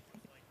feels like,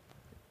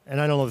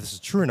 and I don't know if this is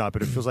true or not,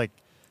 but it feels like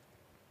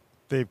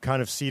they've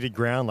kind of ceded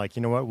ground. Like,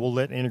 you know what, we'll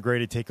let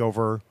integrated take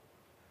over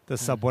the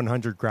sub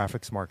 100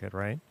 graphics market,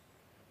 right?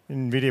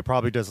 Nvidia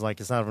probably does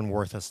it's not even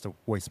worth us to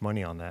waste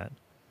money on that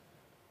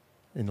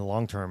in the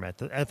long term.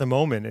 At the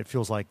moment, it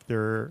feels like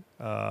they're.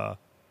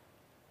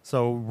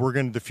 So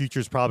the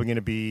future's probably going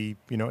to be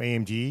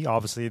AMD.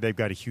 Obviously, they've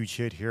got a huge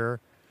hit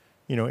here.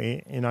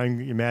 And I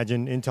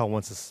imagine Intel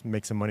wants to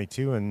make some money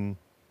too. And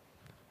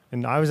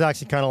I was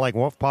actually kind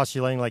of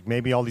postulating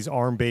maybe all these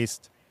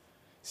ARM-based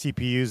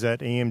CPUs that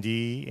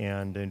AMD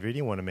and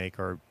Nvidia want to make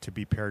are to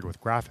be paired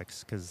with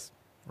graphics because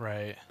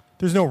right.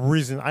 There's no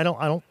reason. I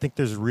don't think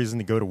there's a reason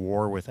to go to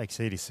war with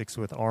x86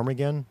 with ARM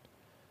again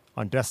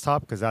on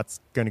desktop because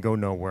that's going to go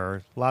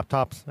nowhere.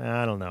 Laptops,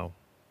 I don't know.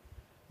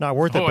 Not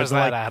worth it. What was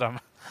that, Adam?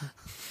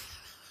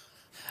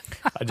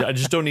 I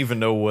just don't even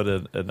know what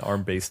an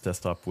ARM-based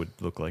desktop would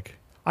look like.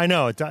 I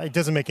know. It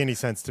doesn't make any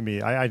sense to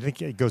me. I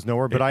think it goes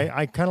nowhere. But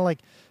I kind of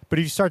but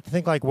if you start to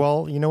think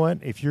well, you know what?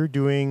 If you're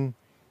going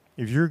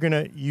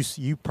to,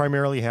 you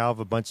primarily have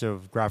a bunch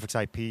of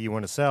graphics IP you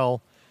want to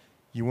sell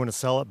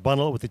it,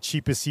 bundle it with the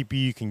cheapest CPU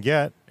you can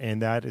get,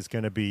 and that is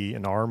going to be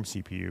an ARM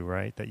CPU,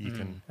 right? That you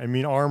can,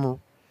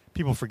 ARM,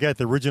 people forget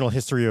the original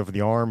history of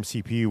the ARM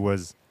CPU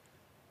was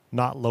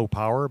not low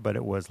power, but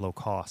it was low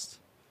cost.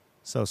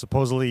 So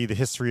supposedly the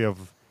history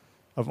of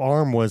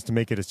ARM was to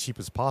make it as cheap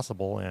as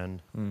possible.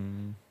 And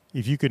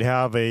if you could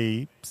have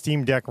a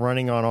Steam Deck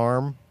running on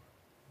ARM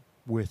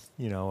with,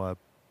 AMD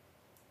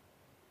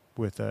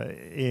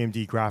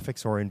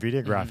graphics or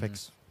Nvidia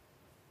graphics,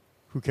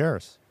 who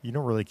cares? You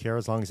don't really care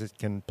as long as it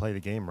can play the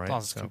game, right? As long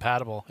as it's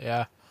compatible,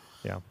 yeah.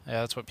 Yeah.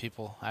 Yeah, that's what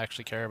people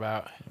actually care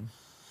about.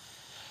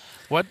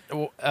 What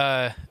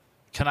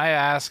can I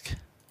ask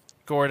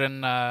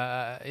Gordon?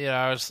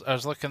 I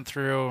was looking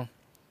through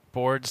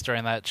boards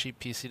during that cheap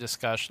PC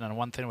discussion, and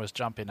one thing was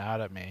jumping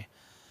out at me.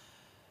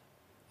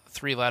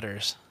 3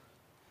 letters.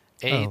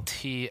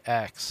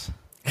 ATX.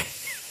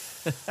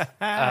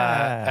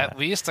 At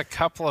least a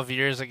couple of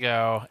years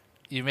ago,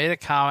 you made a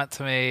comment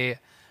to me.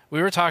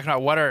 We were talking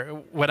about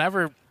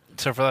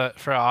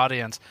for our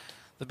audience,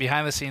 the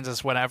behind the scenes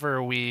is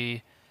whenever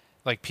we,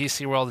 like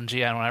PC World and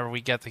GN, whenever we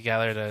get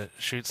together to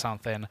shoot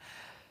something,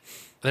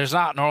 there's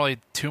not normally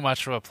too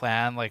much of a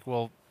plan. Like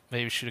we'll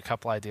maybe shoot a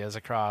couple ideas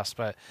across,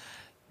 but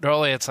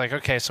normally it's like,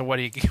 okay, so what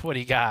do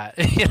you got?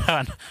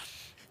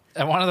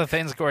 And one of the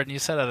things, Gordon, you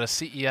said at a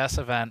CES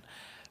event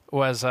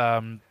was,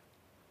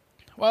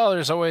 well,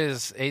 there's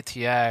always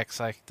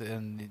ATX,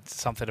 and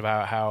something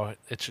about how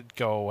it should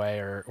go away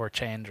or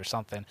change or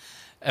something.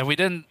 And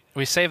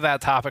we saved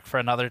that topic for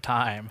another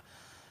time.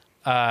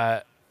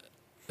 But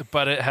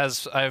it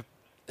has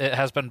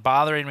been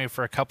bothering me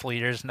for a couple of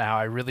years now.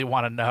 I really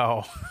want to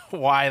know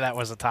why that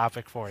was a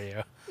topic for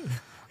you.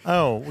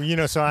 Oh,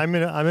 so I'm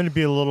gonna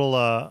be a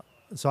little.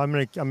 So I'm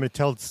gonna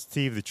tell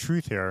Steve the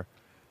truth here.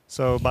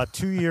 So about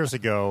 2 years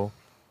ago,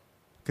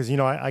 because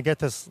I got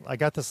this.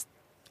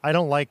 I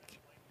don't like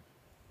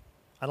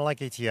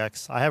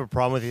ATX. I have a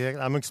problem with ATX. I'm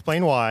gonna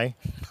explain why.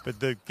 But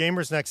the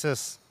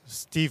GamersNexus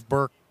Steve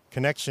Burke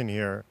connection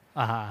here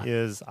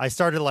is I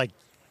started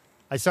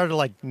I started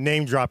like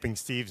name dropping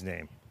Steve's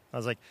name. I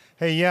was like,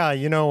 hey, yeah,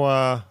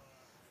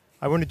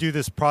 I want to do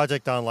this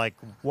project on like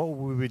what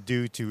we would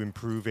do to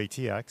improve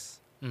ATX.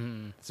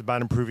 It's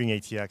about improving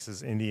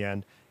ATXs in the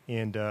end.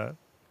 And,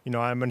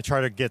 I'm going to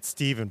try to get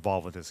Steve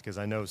involved with this because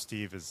I know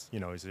Steve is,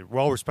 he's a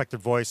well-respected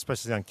voice,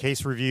 especially on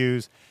case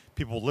reviews.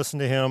 People will listen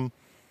to him.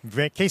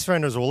 Case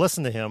vendors will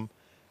listen to him.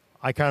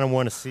 I kind of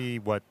want to see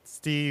what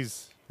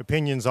Steve's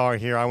opinions are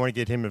here. I want to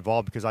get him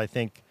involved because I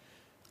think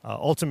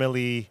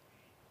ultimately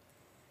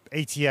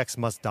ATX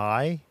must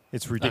die.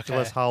 It's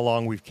ridiculous how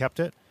long we've kept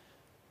it.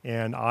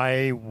 And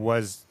I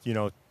was,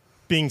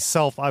 being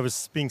I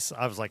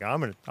was like,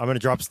 I'm gonna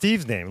drop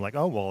Steve's name. Like,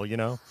 oh well,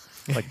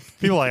 like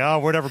people are like, oh,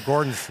 whatever,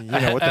 Gordon's,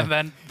 what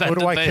then what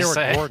do I care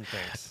say, what Gordon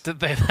thinks? Did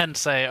they then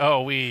say,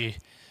 oh, we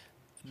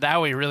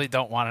really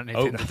don't want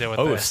anything to do with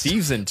this? Oh, if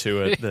Steve's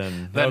into it,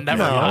 then then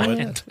never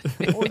mind.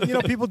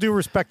 Well, people do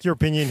respect your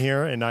opinion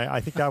here, and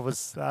I think that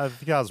was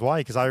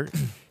why, because I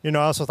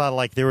also thought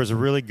like there was a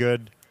really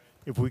good,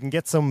 if we can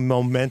get some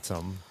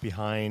momentum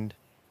behind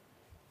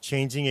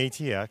changing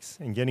ATX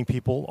and getting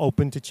people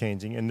open to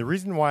changing. And the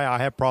reason why I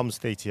have problems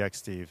with ATX,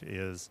 Steve,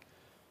 is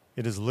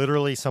it is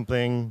literally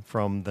something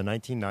from the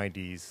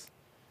 1990s.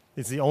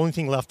 It's the only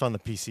thing left on the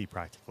PC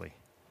practically.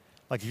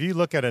 Like if you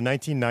look at a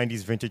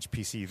 1990s vintage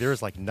PC,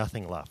 there's like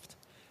nothing left.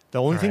 The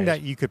only thing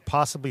that you could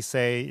possibly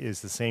say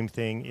is the same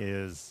thing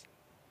is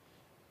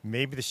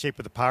maybe the shape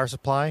of the power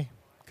supply,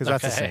 because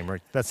that's the same,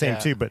 right? That's same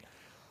too. But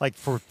like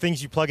for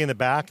things you plug in the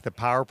back, the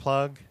power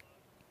plug,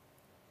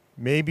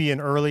 maybe an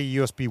early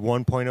USB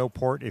 1.0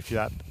 port if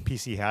that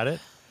PC had it,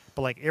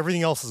 but like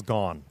everything else is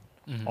gone.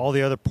 All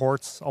the other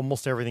ports,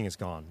 almost everything is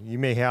gone. You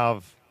may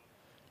have,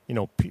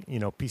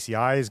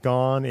 PCI is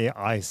gone,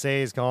 ISA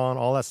is gone,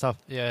 all that stuff.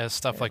 Yeah,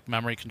 stuff like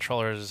memory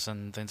controllers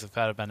and things like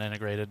that have been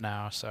integrated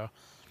now. So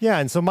yeah,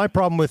 and so my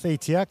problem with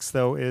ATX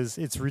though is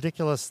it's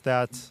ridiculous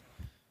that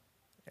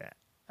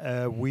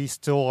we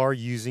still are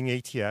using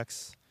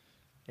ATX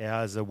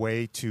as a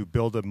way to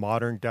build a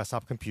modern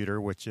desktop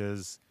computer, which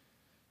is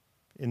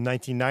in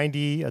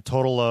 1990, a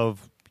total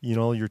of,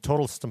 your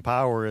total system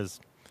power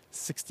is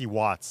 60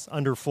 watts.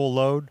 Under full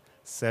load,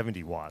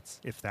 70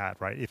 watts, if that,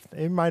 right? If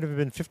it might have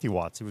been 50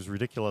 watts. It was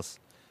ridiculous.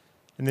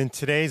 And then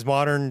today's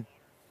modern,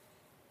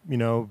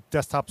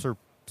 desktops are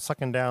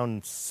sucking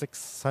down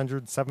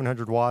 600,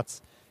 700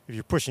 watts. If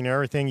you're pushing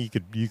everything, you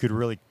could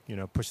really,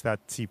 push that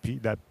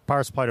that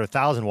power supply to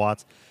 1,000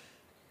 watts.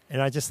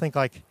 And I just think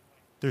like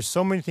there's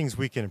so many things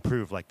we can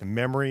improve. Like the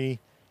memory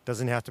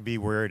doesn't have to be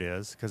where it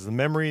is, because the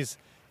memories,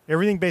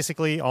 everything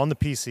basically on the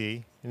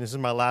PC, and this is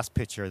my last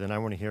pitch here, then I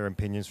want to hear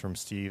opinions from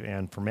Steve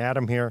and from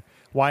Adam here,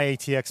 why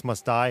ATX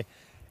must die.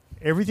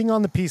 Everything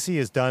on the PC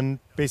is done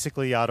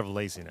basically out of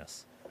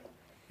laziness.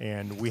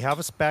 And we have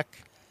a spec.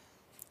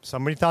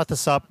 Somebody thought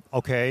this up.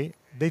 Okay,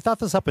 they thought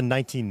this up in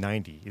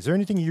 1990. Is there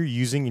anything you're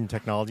using in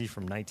technology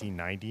from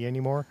 1990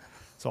 anymore?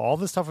 So all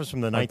this stuff was from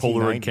the 1990s.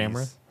 Polaroid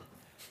camera?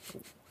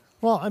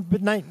 Well, I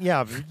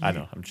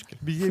know, I'm just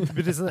kidding.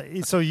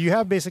 But so you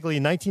have basically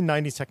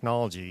 1990s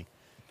technology,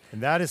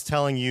 and that is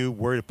telling you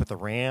where to put the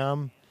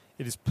RAM.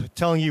 It is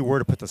telling you where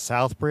to put the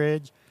south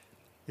bridge.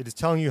 It is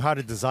telling you how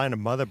to design a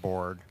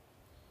motherboard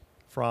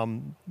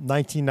from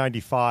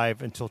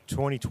 1995 until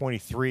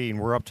 2023, and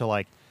we're up to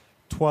like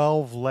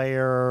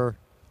 12-layer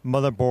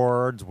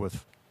motherboards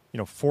with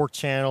 4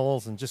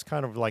 channels and just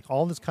kind of like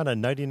all this kind of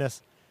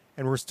nuttiness.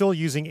 And we're still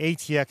using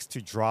ATX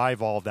to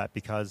drive all of that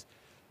because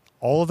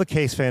all of the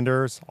case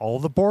vendors, all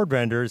of the board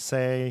vendors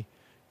say,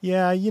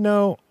 yeah,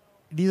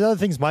 these other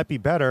things might be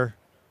better,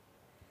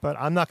 but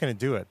I'm not going to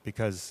do it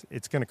because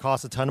it's going to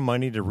cost a ton of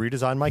money to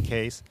redesign my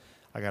case.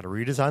 I got to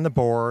redesign the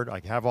board.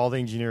 I have all the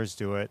engineers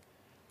do it.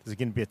 There's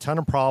going to be a ton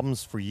of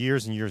problems for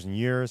years and years and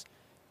years.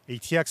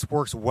 ATX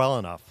works well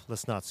enough.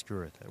 Let's not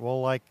screw with it.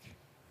 Well,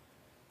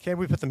 can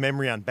we put the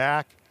memory on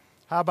back?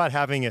 How about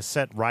having a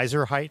set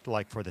riser height,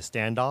 like for the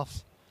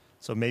standoffs?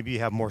 So maybe you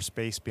have more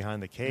space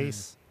behind the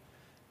case.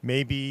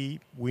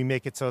 Maybe we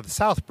make it so the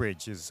south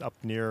bridge is up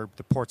near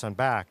the ports on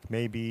back.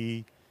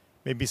 Maybe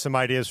some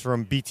ideas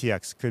from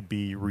BTX could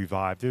be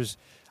revived.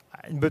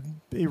 But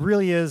it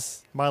really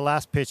is, my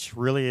last pitch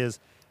really is,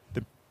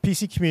 the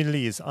PC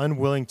community is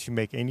unwilling to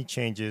make any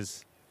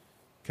changes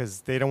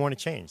because they don't want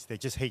to change. They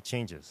just hate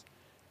changes.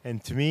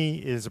 And to me,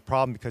 it is a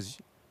problem because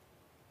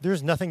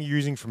there's nothing you're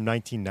using from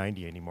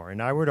 1990 anymore.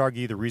 And I would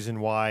argue the reason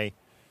why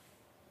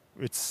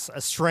it's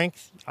a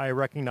strength, I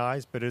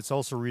recognize, but it's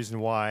also a reason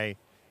why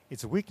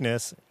it's a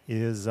weakness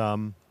is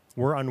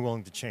we're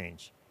unwilling to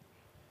change.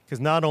 Because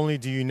not only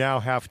do you now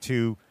have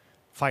to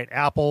fight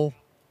Apple,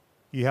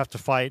 you have to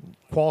fight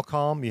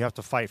Qualcomm, you have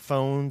to fight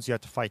phones, you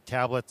have to fight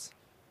tablets.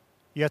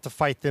 You have to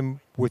fight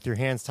them with your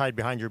hands tied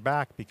behind your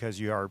back because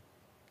you are,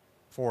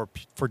 for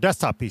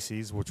desktop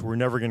PCs, which we're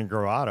never going to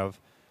grow out of,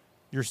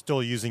 you're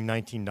still using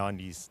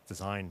 1990s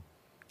design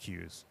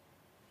cues,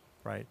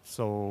 right?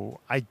 So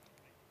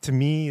to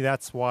me,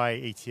 that's why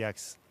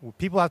ATX,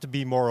 people have to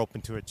be more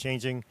open to it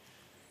changing.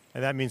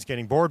 And that means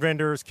getting board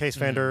vendors, case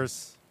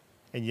vendors.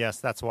 And yes,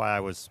 that's why I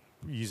was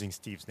using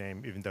Steve's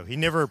name, even though he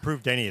never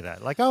approved any of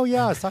that. Like, oh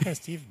yeah, I was talking to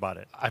Steve about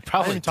it. I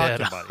probably haven't talked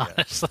did, about it yet.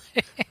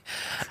 honestly.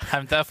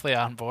 I'm definitely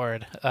on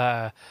board.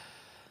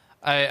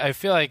 I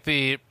feel like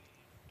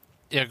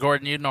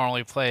Gordon, you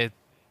normally play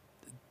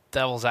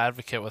devil's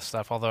advocate with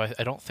stuff, although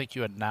I don't think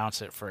you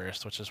announce it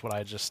first, which is what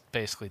I just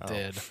basically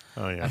did.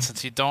 Oh yeah. And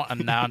since you don't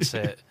announce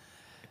it,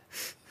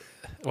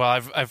 well,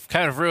 I've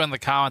kind of ruined the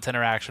comment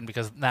interaction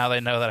because now they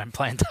know that I'm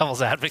playing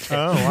devil's advocate.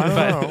 Oh,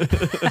 I don't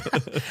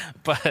know.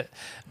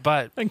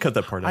 But I can cut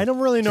that part out. I don't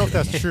really know if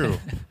that's true.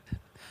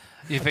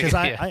 you think Because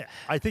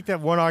I think that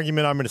one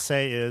argument I'm going to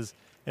say is,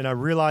 and I'm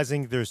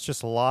realizing there's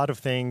just a lot of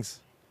things.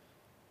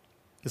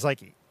 It's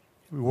like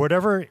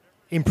whatever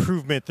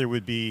improvement there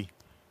would be,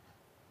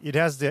 it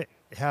has to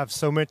have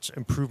so much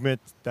improvement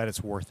that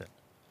it's worth it.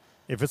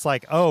 If it's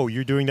like, oh,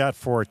 you're doing that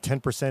for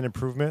 10%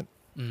 improvement,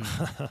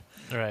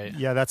 right?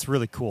 Yeah, that's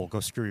really cool. Go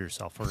screw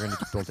yourself. We're going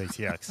to build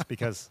ATX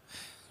because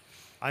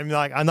I'm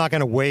not going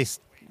to waste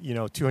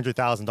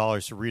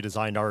 $200,000 to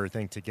redesign our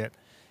thing to get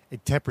a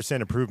 10%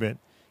 improvement,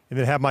 and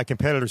then have my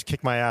competitors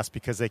kick my ass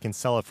because they can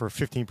sell it for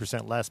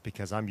 15% less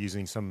because I'm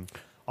using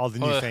all the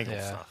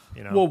newfangled stuff.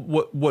 Well,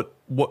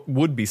 what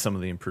would be some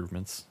of the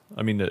improvements?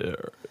 I mean,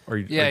 are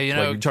you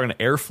you're talking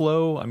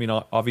airflow? I mean,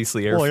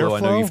 obviously airflow.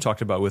 I know you've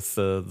talked about with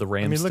the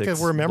RAM. I mean, look at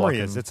where memory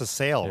is. blocking. It's a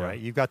sail, right?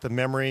 You've got the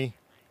memory.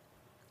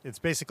 It's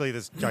basically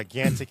this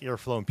gigantic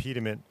airflow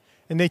impediment,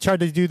 and they tried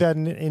to do that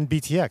in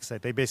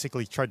BTX. They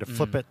basically tried to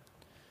flip it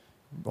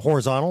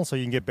horizontal so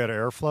you can get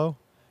better airflow.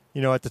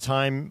 At the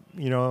time,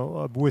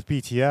 with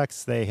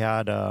BTX, they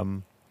had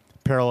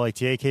parallel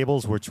ATA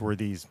cables, which were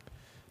these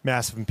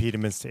massive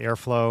impediments to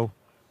airflow.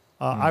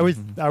 I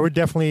would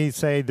definitely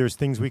say there's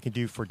things we can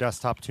do for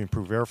desktop to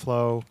improve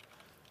airflow.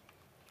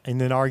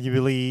 And then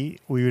arguably,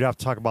 we would have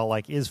to talk about,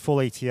 like, is full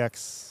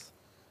ATX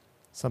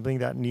something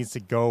that needs to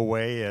go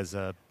away as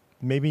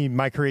maybe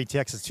micro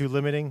ATX is too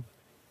limiting,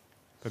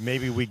 but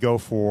maybe we go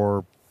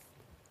for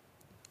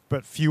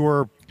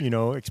fewer,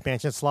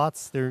 expansion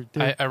slots.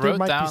 I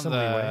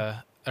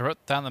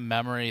wrote down the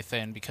memory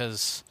thing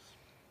because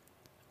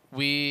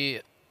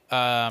I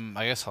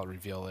guess I'll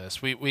reveal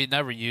this. We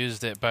never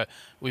used it, but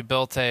we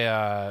built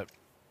a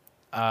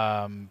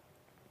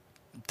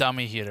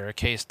dummy heater, a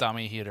case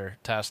dummy heater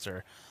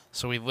tester.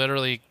 So we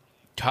literally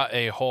cut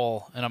a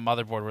hole in a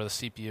motherboard where the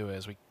CPU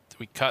is. We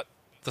cut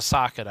the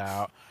socket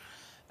out,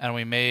 and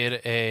we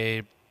made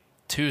a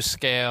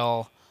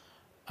 2-scale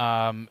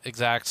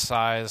exact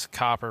size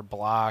copper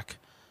block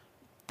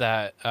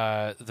that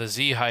the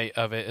Z height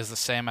of it is the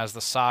same as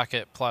the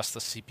socket plus the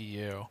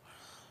CPU,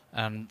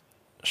 and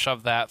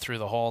shoved that through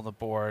the hole in the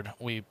board.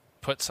 We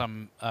put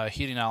some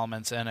heating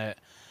elements in it,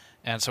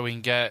 and so we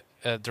can get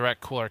a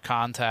direct cooler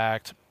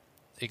contact,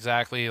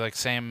 exactly like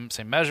same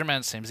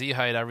measurements, same Z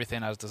height,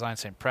 everything as designed,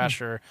 same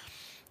pressure,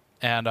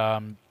 and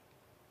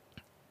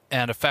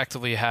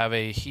effectively have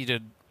a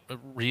heated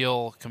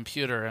real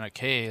computer in a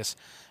case.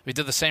 We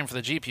did the same for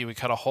the GPU. We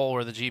cut a hole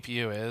where the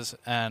GPU is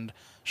and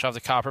shoved a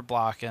copper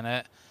block in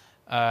it,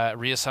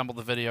 reassembled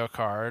the video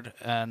card,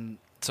 and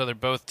so they're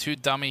both two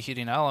dummy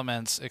heating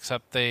elements,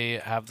 except they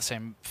have the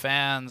same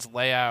fans,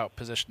 layout,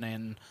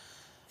 positioning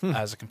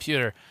as a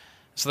computer.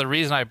 So the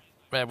reason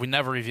we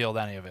never revealed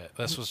any of it.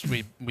 This was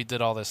we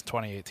did all this in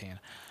 2018,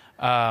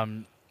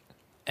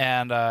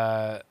 and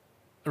the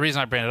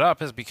reason I bring it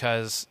up is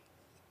because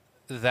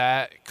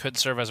that could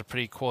serve as a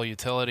pretty cool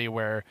utility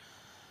where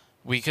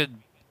we could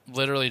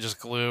literally just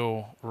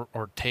glue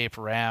or tape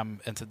RAM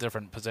into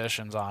different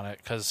positions on it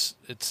because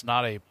it's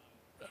not it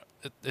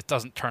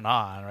doesn't turn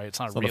on, right? It's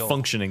not a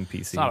functioning PC.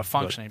 It's not a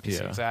functioning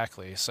PC,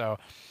 exactly. So,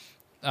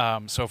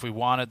 so if we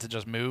wanted to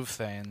just move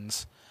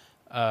things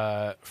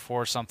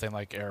for something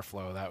like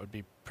airflow, that would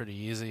be pretty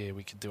easy.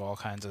 We could do all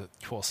kinds of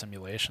cool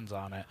simulations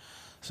on it.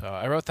 So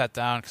I wrote that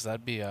down because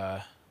that'd be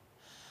that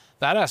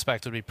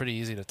aspect would be pretty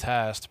easy to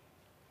test.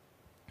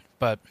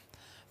 But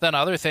then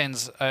other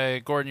things,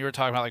 Gordon, you were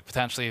talking about like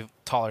potentially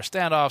taller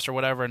standoffs or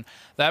whatever, and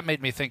that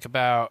made me think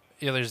about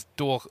there's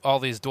all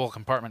these dual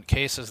compartment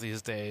cases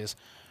these days,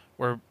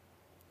 where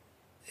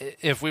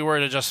if we were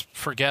to just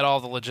forget all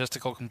the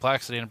logistical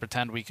complexity and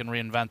pretend we can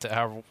reinvent it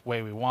however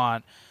way we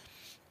want,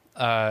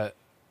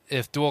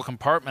 if dual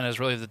compartment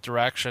is really the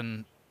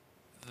direction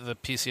the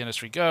PC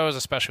industry goes,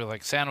 especially with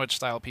like sandwich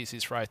style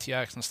PCs for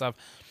ITX and stuff,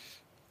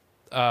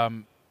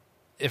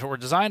 if it were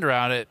designed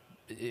around it,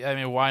 I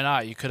mean, why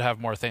not? You could have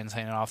more things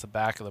hanging off the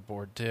back of the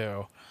board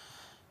too,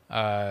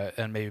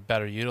 and maybe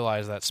better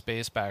utilize that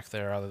space back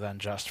there other than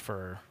just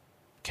for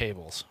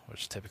cables,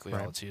 which is typically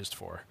all it's used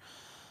for.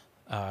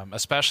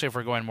 Especially if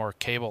we're going more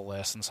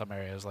cable-less in some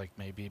areas, like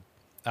maybe,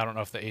 I don't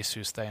know if the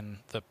Asus thing,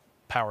 the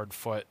powered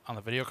foot on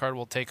the video card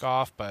will take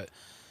off, but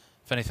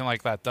if anything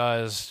like that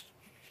does,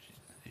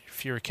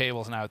 fewer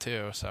cables now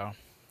too, so...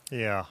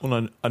 Yeah.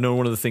 Well, I know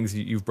one of the things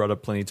you've brought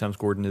up plenty of times,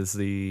 Gordon, is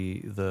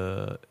the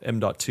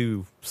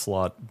M.2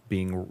 slot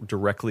being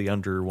directly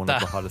under one of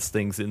the hottest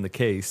things in the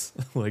case.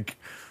 Like,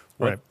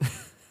 what? Right.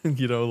 Is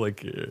there a way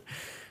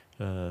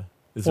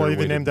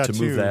to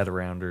move that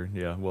around? Or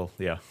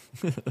yeah.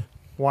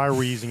 Why are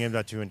we using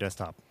M.2 in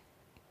desktop?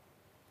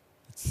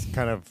 it's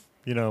kind of,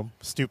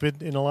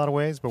 stupid in a lot of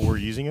ways, but we're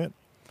using it.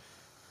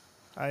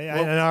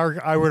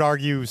 I would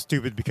argue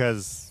stupid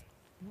because,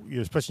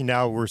 especially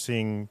now we're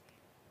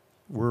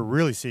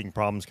really seeing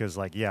problems because,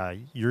 like,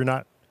 you're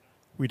not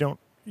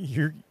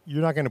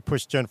going to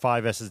push Gen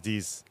 5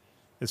 SSDs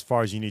as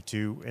far as you need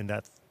to, and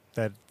that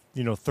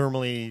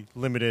thermally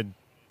limited,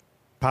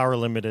 power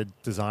limited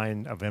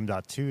design of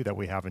M.2 that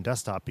we have in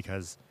desktop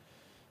because.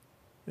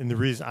 And the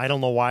reason I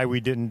don't know why we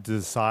didn't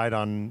decide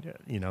on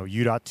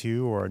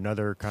U.2 or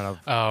another kind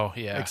of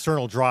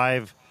external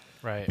drive,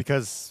 right?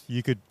 Because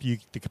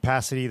the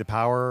capacity, the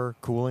power,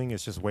 cooling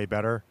is just way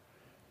better.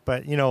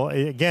 But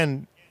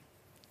again,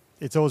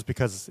 it's always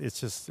because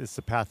it's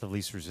the path of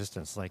least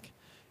resistance. Like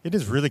it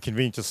is really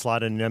convenient to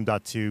slot in an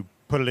M.2,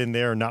 put it in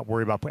there, and not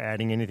worry about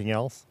adding anything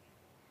else.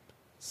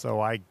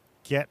 So I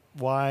get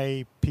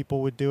why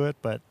people would do it,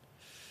 but.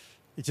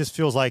 It just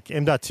feels like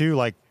M.2,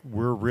 like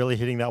we're really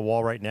hitting that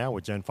wall right now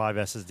with Gen 5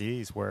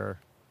 SSDs, where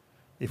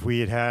if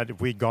we'd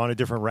gone a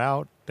different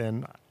route,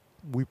 then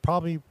we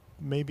probably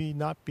maybe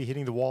not be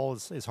hitting the wall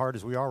as hard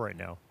as we are right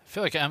now. I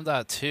feel like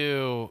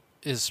M.2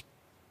 is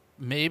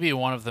maybe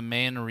one of the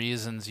main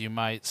reasons you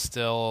might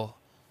still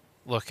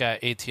look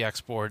at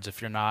ATX boards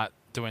if you're not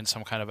doing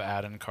some kind of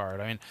add-in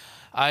card. I mean,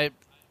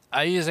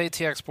 I use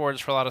ATX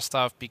boards for a lot of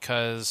stuff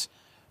because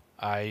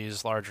I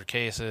use larger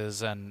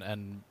cases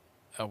and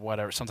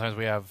whatever. Sometimes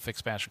we have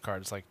expansion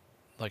cards like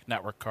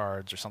network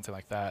cards or something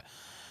like that.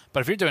 But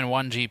if you're doing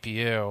one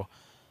GPU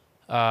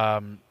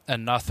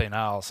and nothing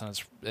else,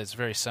 and it's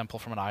very simple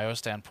from an I/O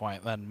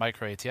standpoint, then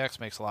micro ATX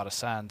makes a lot of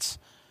sense.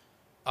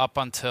 Up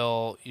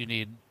until you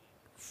need,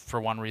 for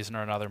one reason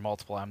or another,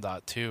 multiple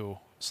M.2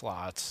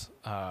 slots,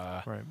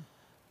 right?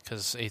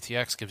 Because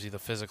ATX gives you the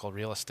physical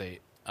real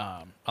estate,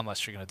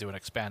 unless you're going to do an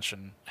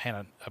expansion,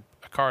 hand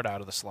a card out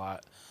of the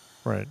slot,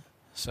 right?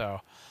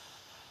 So.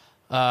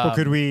 Or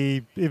could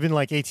we, even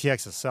like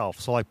ATX itself?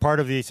 So like part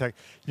of the ATX,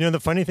 the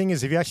funny thing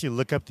is if you actually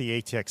look up the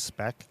ATX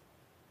spec,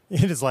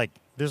 it is like,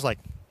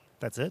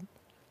 that's it.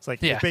 It's like,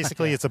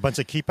 basically it's a bunch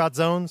of keep out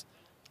zones.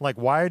 Like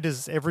why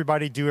does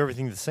everybody do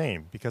everything the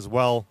same? Because,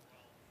 well,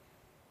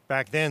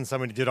 back then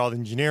somebody did all the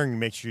engineering to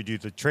make sure you do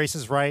the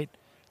traces right.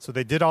 So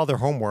they did all their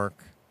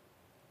homework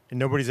and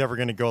nobody's ever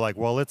going to go like,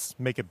 well, let's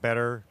make it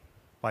better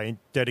by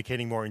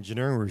dedicating more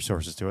engineering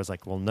resources to it. It's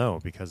like, well, no,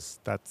 because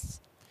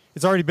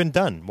it's already been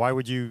done.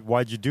 Why'd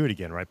you do it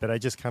again, right? But I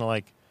just kind of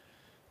like,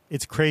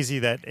 it's crazy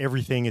that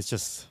everything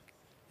is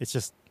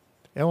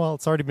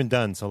it's already been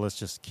done, so let's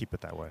just keep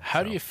it that way.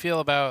 How do you feel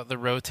about the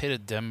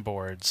rotated DIMM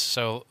boards?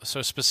 So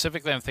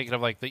specifically, I'm thinking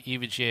of like the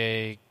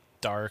EVGA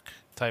dark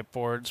type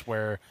boards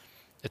where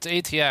it's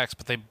ATX,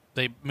 but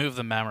they move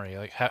the memory.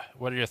 Like,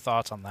 what are your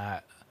thoughts on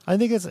that? I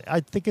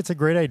think it's a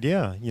great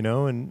idea,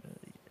 and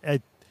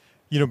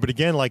but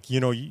again, like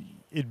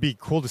it'd be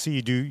cool to see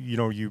you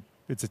do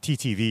It's a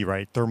TTV,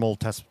 right? Thermal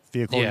test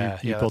vehicle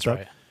you built up.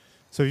 Right.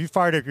 So if you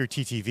fired up your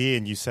TTV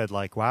and you said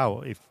like,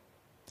 wow,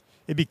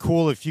 it'd be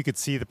cool if you could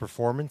see the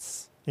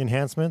performance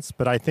enhancements.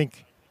 But I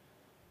think,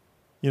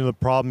 the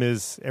problem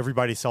is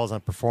everybody sells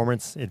on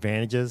performance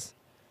advantages,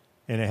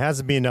 and it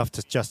hasn't been enough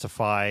to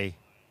justify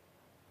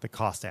the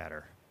cost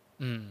adder.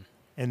 Mm.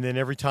 And then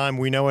every time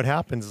we know what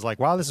happens, it's like,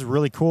 wow, this is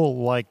really cool.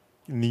 Like,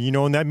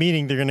 in that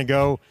meeting, they're going to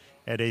go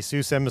at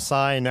ASUS,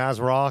 MSI, and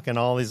ASRock, and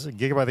all these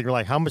Gigabyte. They're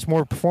like, how much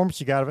more performance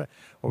you got of it?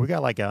 Well, we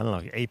got like,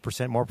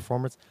 8% more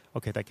performance.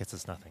 Okay, that gets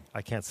us nothing.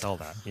 I can't sell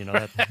that.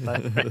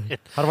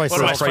 How do I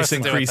sell a price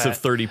increase of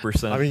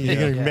 30%? I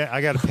mean,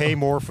 I got to pay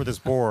more for this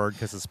board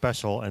because it's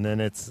special, and then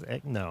it's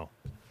no.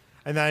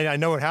 And then I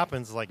know what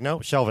happens. Like,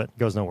 no, shelve it. It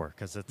goes nowhere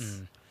because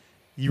it's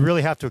you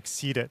really have to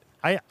exceed it.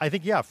 I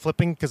think,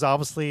 flipping, because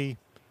obviously,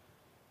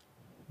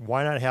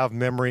 why not have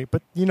memory?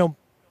 But,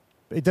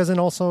 it doesn't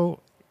also,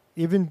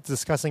 even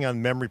discussing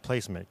on memory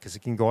placement, because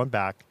it can go on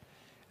back.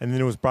 And then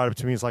it was brought up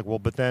to me, it's like, well,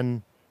 but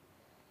then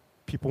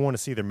people want to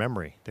see their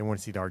memory. They want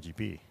to see the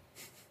RGB.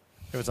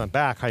 If it's on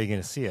back, how are you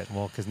going to see it?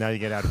 Well, because now you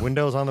get add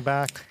windows on the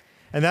back.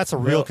 And that's a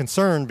real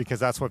concern because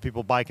that's what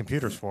people buy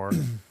computers for.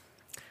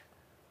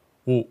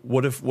 Well,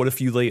 what if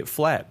you lay it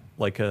flat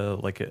like a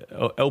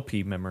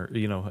LP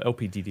memory,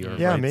 LP DDR,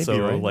 yeah, right? Maybe,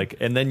 so right?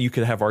 and then you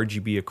could have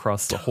RGB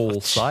across the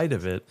whole side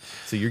of it,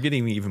 so you're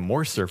getting even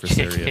more surface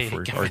area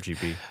for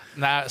RGB.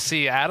 Now,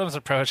 see, Adam's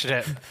approaching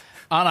it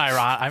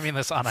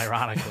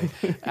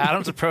unironically.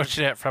 Adam's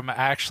approaching it from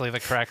actually the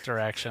correct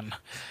direction,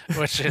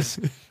 which is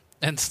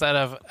instead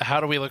of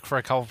how do we look for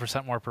a couple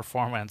 % more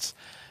performance,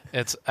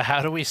 it's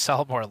how do we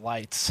sell more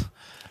lights?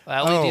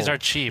 LEDs are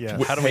cheap.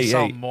 Yes. How do we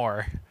sell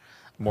more?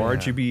 More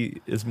RGB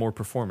is more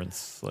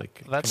performance.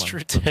 Like that's true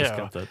too.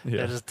 It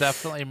is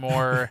definitely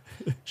more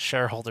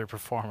shareholder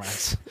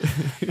performance.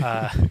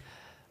 I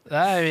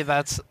mean,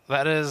 that's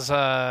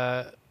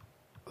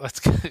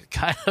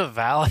kind of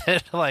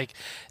valid. Like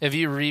if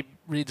you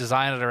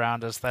redesign it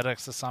around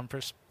aesthetics to some.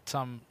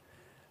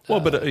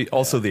 Well, but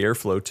also the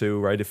airflow too,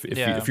 right?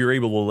 If you're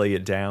able to lay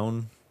it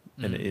down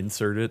and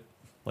insert it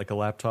like a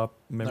laptop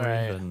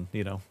memory,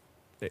 then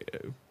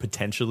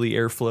potentially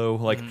airflow.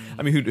 Like,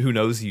 I mean, who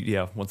knows?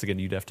 Once again,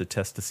 you'd have to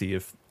test to see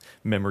if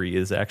memory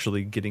is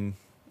actually getting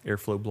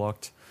airflow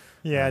blocked.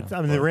 Yeah,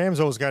 I mean, the RAM's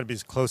always got to be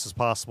as close as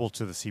possible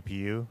to the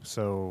CPU.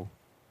 So,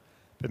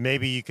 but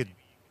maybe you could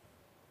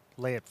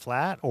lay it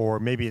flat, or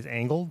maybe it's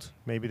angled.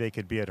 Maybe they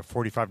could be at a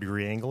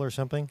 45-degree angle or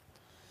something.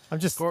 I'm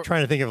just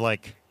trying to think of,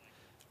 like,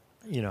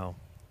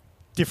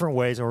 different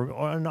ways.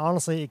 And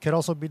honestly, it could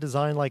also be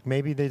designed like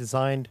maybe they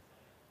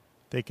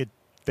could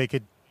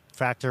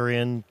factor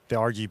in the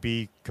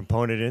RGB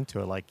component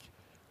into it. Like,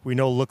 we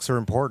know looks are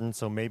important,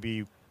 so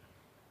maybe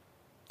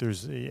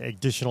there's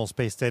additional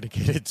space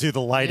dedicated to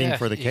the lighting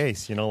for the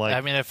case. Like, I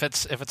mean, if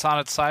it's on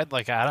its side,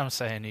 like Adam's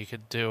saying, you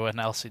could do an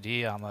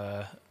LCD on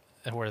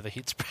where the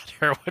heat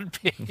spreader would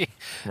be.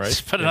 Right.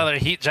 Just put another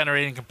heat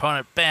generating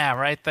component, bam,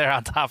 right there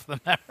on top of the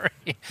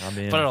memory.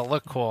 But it'll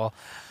look cool.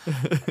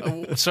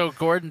 So,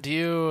 Gordon, do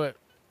you?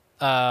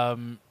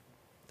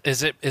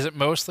 Is it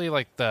mostly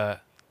like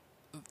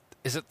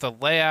is it the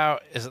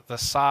layout? Is it the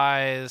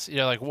size?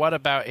 Like, what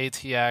about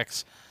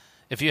ATX?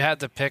 If you had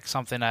to pick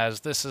something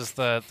as this is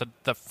the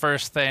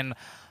first thing,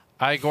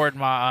 I, Gordon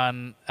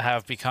Mahon,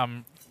 have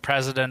become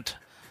president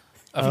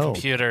of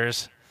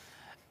computers,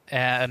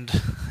 and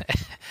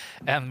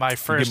my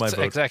first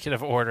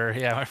executive order.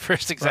 Yeah, my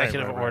first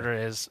executive order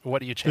is, what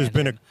do you change?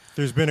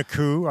 There's been a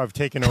coup. I've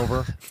taken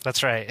over.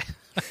 That's right.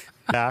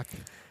 Back.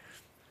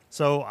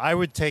 So I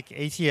would take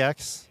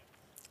ATX.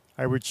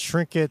 I would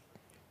shrink it.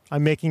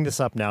 I'm making this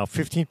up now.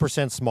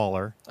 15%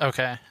 smaller.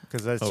 Okay.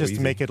 Because that's just easy.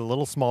 to make it a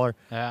little smaller.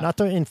 Yeah. Not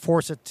to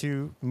enforce it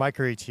to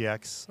micro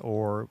ATX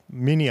or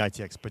mini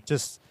ITX, but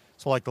just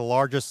so like the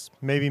largest,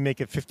 maybe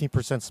make it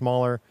 15%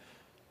 smaller,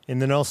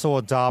 and then also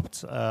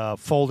adopt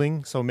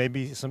folding. So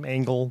maybe some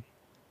angled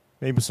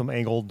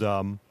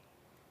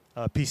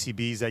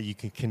PCBs that you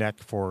can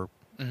connect for.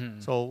 Mm-hmm.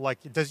 So like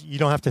you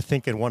don't have to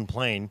think in one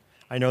plane.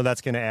 I know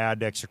that's going to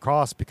add extra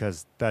cost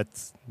because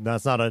that's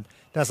not a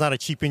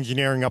cheap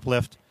engineering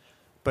uplift.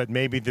 But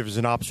maybe there's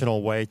an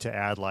optional way to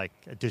add like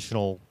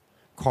additional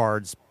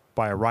cards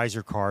by a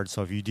riser card.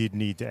 So if you did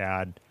need to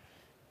add,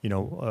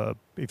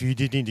 if you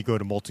did need to go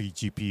to multi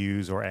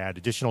GPUs or add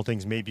additional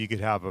things, maybe you could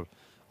have a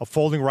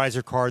folding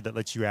riser card that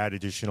lets you add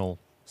additional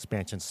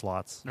expansion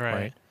slots.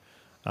 Right.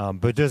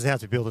 But it doesn't have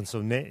to build in.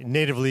 So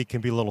natively it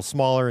can be a little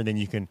smaller, and then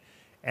you can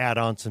add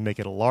on to make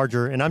it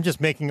larger. And I'm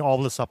just making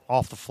all this up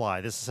off the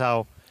fly. This is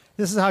how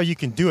you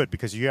can do it,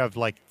 because you have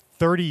like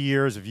 30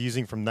 years of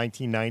using from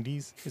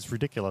 1990s. It's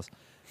ridiculous.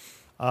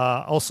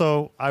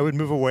 Also, I would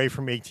move away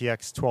from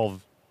ATX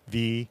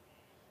 12V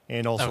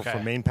and also for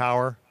main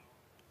power.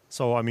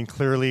 So, I mean,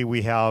 clearly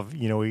we have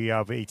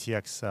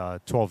ATX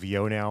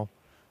 12VO now.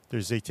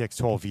 There's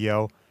ATX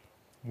 12VO.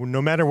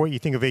 No matter what you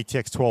think of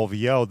ATX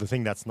 12VO, the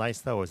thing that's nice,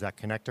 though, is that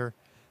connector.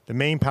 The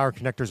main power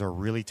connectors are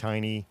really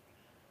tiny.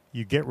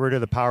 You get rid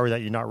of the power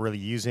that you're not really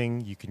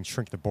using. You can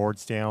shrink the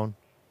boards down.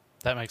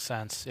 That makes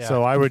sense. Yeah.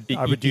 So I would do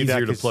that.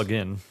 Easier to plug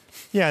in.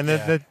 Yeah,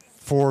 and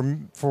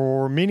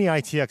for mini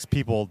ITX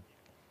people,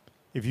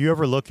 if you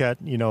ever look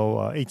at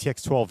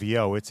ATX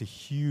 12VO, it's a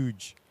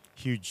huge,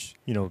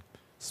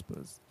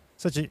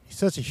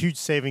 such a huge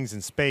savings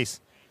in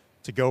space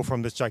to go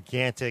from this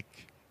gigantic,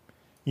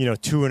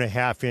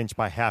 2.5 inch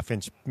by 1/2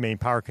 inch main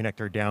power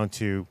connector down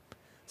to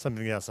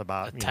something that's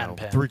about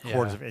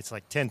 3/4 of it. It's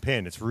like 10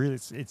 pin. It's really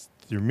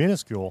they're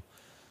minuscule.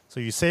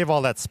 So you save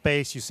all that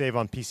space. You save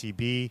on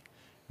PCB.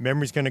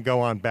 Memory's going to go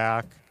on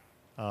back.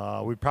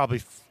 We'd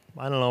probably,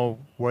 I don't know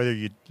whether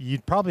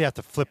you'd probably have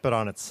to flip it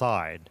on its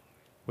side,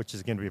 which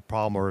is going to be a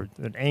problem, or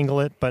angle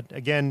it. But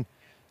again,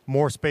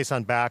 more space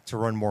on back to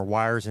run more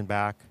wires in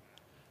back.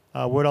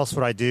 What else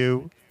would I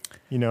do?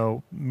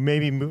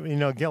 Maybe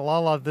get a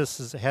lot of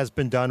this has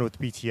been done with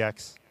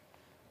BTX,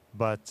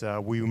 but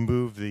we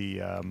moved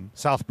the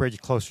South Bridge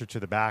closer to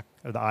the back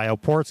of the I/O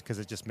ports because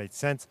it just made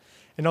sense.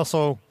 And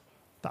also,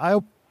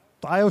 the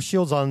I/O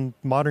shields on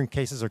modern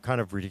cases are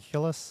kind of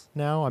ridiculous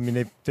now. I mean,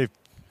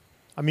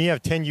 you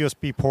have 10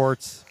 USB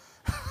ports.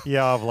 You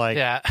have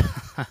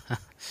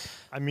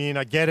I mean,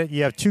 I get it.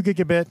 You have 2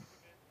 gigabit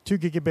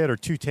or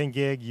 2 10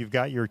 gig. You've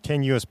got your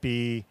 10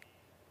 USB.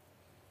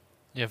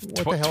 You have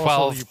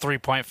 12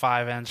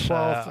 3.5-inch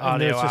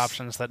audio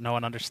options that no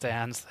one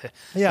understands.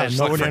 No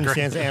one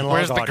understands analog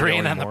Where's the audio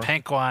green anymore. and the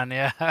pink one?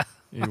 Yeah.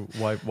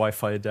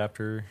 Wi-Fi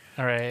adapter.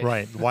 All right.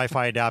 Right.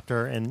 Wi-Fi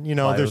adapter. And,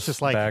 there's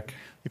just like, back.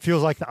 It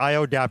feels like the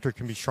I/O adapter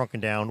can be shrunken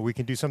down. We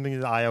can do something to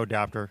the I/O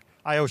adapter,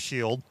 I/O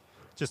shield,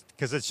 just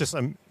because it's just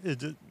a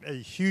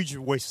huge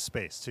waste of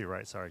space too,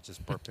 right? Sorry,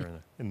 just burped there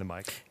in the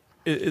mic.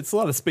 It's a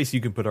lot of space you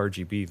can put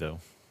RGB,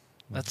 though.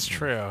 That's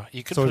true.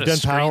 You could so put a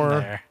screen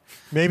power, there.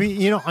 Maybe,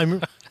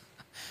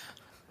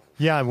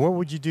 yeah, what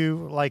would you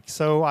do?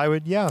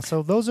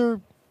 So those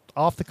are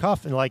off the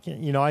cuff. And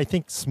I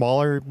think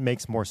smaller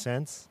makes more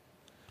sense.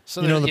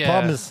 So the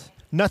problem is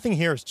nothing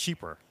here is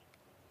cheaper.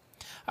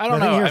 I don't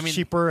nothing know. Here is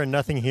cheaper, and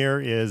nothing here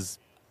is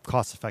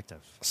cost effective.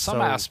 Some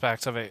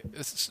aspects of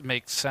it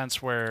makes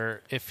sense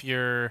where if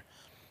you're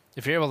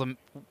able to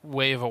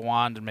wave a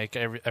wand and make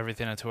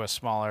everything into a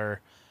smaller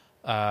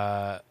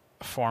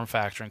form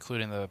factor,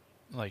 including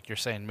like you're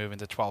saying, moving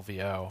to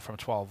 12VO from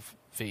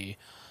 12V,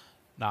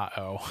 not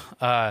O,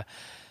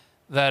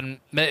 then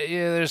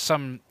there's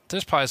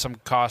probably some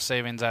cost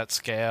savings at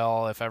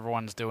scale if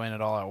everyone's doing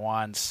it all at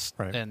once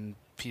in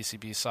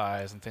PCB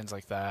size and things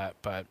like that.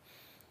 But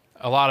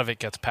a lot of it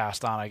gets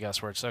passed on, I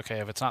guess, where it's okay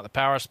if it's not the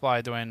power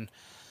supply doing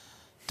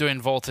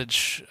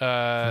voltage,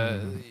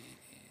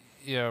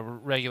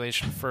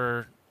 regulation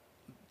for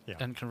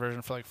and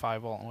conversion for like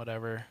 5V and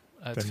whatever.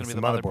 It's going to be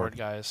the motherboard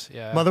guys.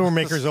 Yeah, motherboard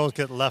makers always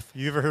get left.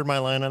 You ever heard my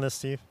line on this,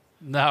 Steve?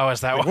 No,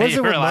 is that why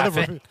you were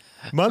laughing?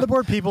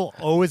 Motherboard people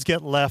always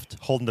get left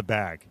holding the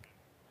bag.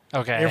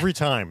 Okay. Every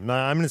time.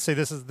 Now, I'm going to say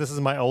this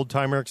is my old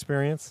timer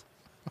experience.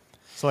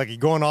 So like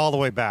going all the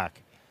way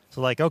back.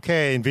 So like,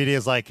 okay,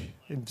 NVIDIA's like,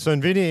 so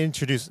NVIDIA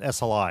introduced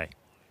SLI.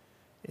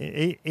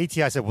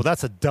 ATI said, well,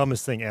 that's the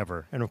dumbest thing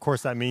ever. And of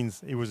course that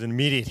means it was an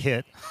immediate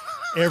hit.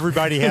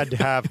 Everybody had to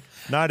have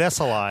not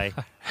SLI.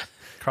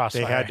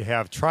 Crossfire. They had to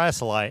have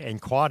tri-SLI and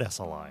quad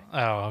SLI.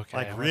 Oh, okay.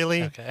 Like,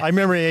 really? Okay. I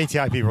remember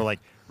ATI people were like,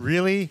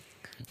 really?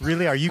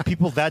 Really? Are you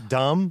people that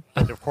dumb?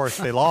 But of course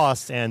they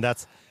lost, and they're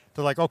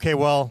like, okay,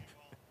 well,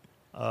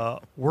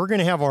 we're going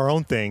to have our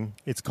own thing.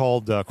 It's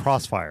called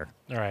Crossfire.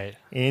 Right.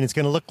 And it's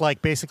going to look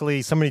like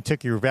basically somebody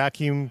took your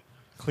vacuum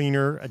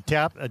cleaner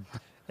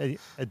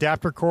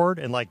adapter cord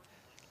and like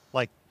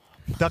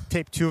duct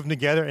taped two of them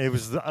together. And it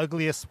was the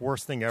ugliest,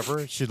 worst thing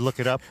ever. You should look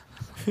it up.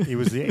 It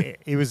was the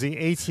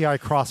ATI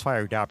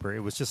Crossfire adapter. It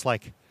was just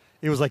like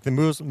the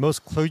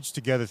most kludged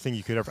together thing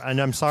you could ever.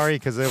 And I'm sorry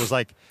because it was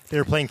like they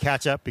were playing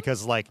catch up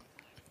because like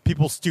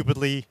people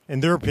stupidly, in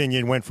their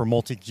opinion, went for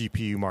multi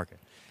GPU market.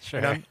 Sure.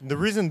 And the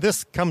reason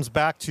this comes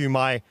back to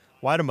why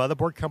do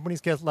motherboard companies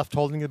get left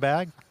holding the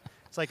bag?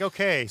 It's like,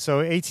 okay,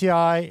 so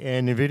ATI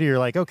and NVIDIA are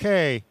like,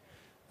 okay,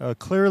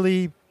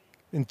 clearly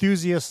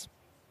enthusiasts,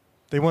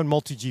 they want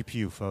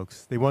multi-GPU,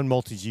 folks. They want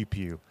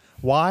multi-GPU.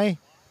 Why?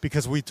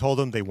 Because we told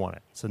them they want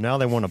it. So now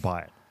they want to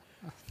buy it.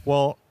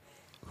 Well,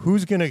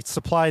 who's going to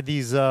supply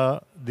these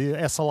the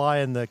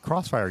SLI and the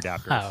Crossfire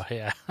adapters? Oh,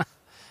 yeah.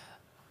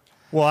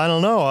 Well, I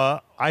don't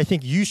know. I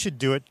think you should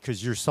do it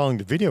because you're selling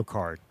the video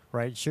card,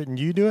 right? Shouldn't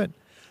you do it?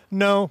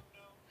 No.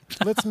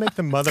 Let's make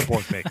the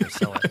motherboard maker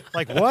sell it.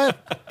 Like,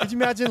 what? Could you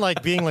imagine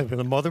like being like the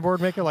motherboard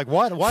maker? Like,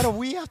 what? Why do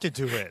we have to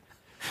do it?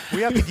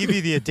 We have to give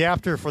you the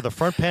adapter for the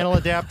front panel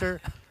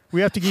adapter. We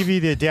have to give you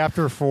the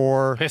adapter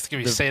for. We have to give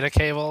you SATA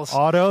cables.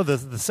 Auto.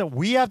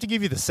 We have to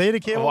give you the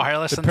SATA cable,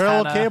 wireless the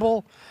parallel antenna.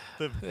 cable,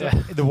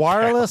 the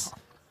wireless.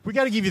 We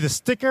got to give you the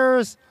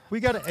stickers.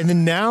 And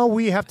then now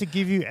we have to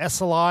give you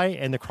SLI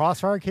and the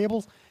Crossfire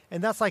cables,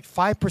 and that's like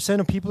 5%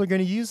 of people are going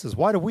to use this.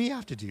 Why do we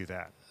have to do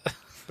that?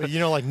 But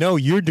no,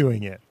 you're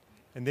doing it,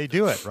 and they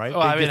do it, right?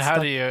 Well, I mean, how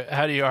do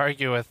you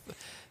argue with?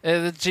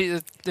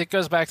 It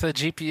goes back to the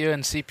GPU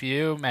and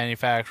CPU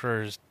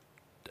manufacturers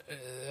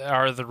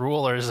are the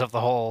rulers of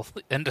the whole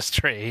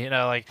industry.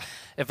 Like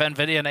if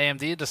Nvidia and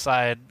AMD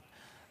decide,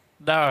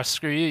 no,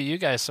 screw you, you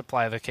guys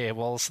supply the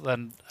cables,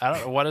 then I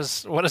don't know what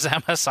does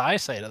MSI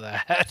say to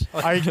that?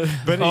 Can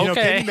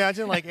you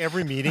imagine like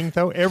every meeting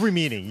though? Every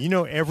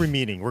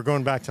meeting. We're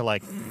going back to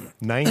like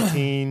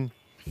we're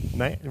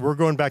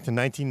going back to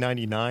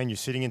 1999. You're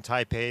sitting in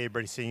Taipei,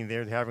 everybody's sitting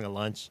there, they're having a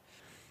lunch.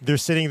 They're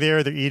sitting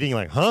there, they're eating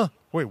like, huh?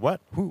 Wait,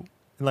 what? Who?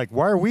 And like,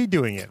 why are we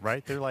doing it,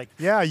 right? They're like,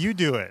 yeah, you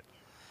do it.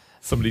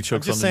 Somebody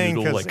chokes on the saying,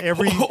 noodle like,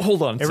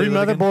 hold on. Every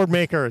motherboard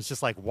maker is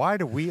just like, why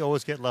do we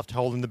always get left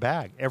holding the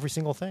bag? Every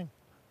single thing.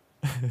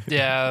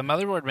 Yeah,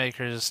 motherboard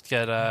makers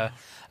get. I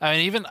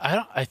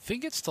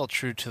think it's still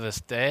true to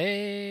this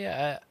day.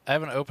 I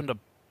haven't opened a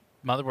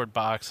motherboard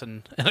box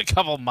in a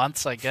couple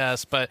months, I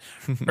guess. But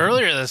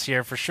earlier this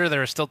year, for sure,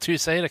 there were still 2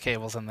 SATA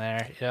cables in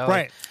there.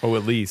 Right. At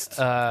least.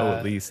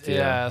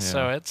 Yeah.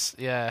 So it's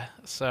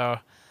So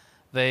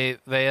they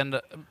end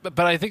up,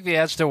 but I think the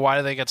answer to why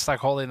do they get stuck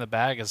holding the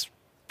bag is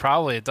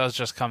probably it does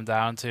just come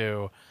down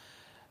to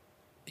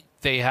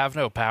they have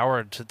no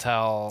power to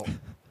tell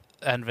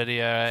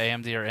Nvidia,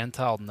 AMD, or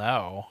Intel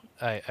no.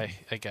 I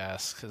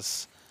guess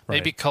because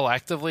maybe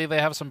collectively they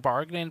have some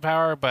bargaining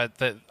power, but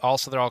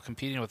also they're all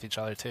competing with each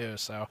other too.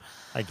 So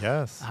I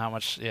guess how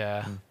much?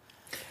 Yeah.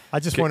 I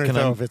just want to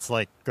know if it's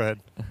like. Go ahead.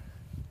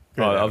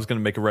 I was going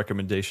to make a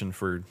recommendation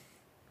for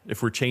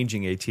if we're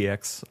changing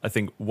ATX. I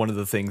think one of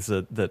the things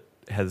that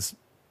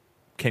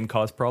can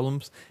cause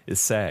problems is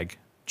sag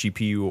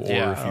GPU,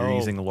 or if you're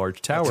using a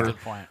large tower, that's a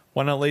good point.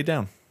 Why not lay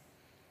down?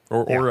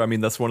 Or I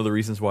mean, that's one of the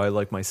reasons why I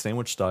like my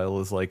sandwich style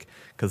is like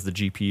because the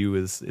GPU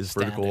is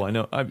vertical. I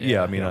know.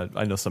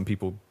 I know some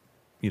people.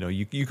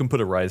 You can put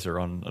a riser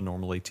on a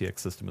normal ATX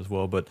system as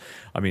well, but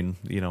I mean,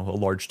 a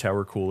large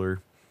tower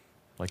cooler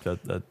like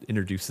that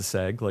introduces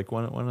sag. Like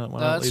why not?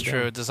 That's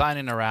true.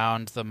 Designing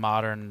around the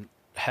modern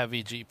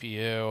heavy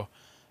GPU,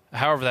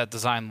 however that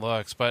design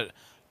looks, but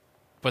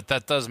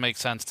that does make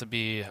sense to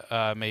be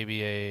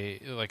maybe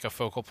a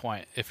focal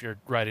point if you're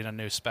writing a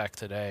new spec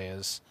today.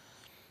 Is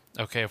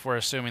okay if we're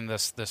assuming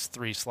this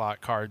 3-slot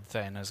card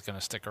thing is going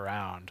to stick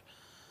around,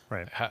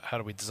 right? How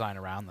do we design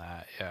around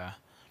that?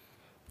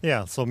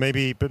 Yeah. So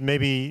maybe you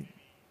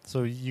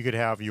could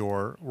have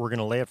we're going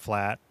to lay it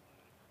flat.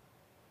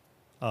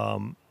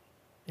 And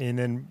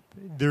then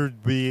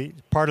there'd be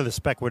part of the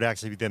spec would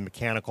actually be then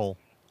mechanical,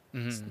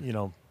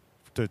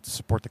 to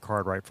support the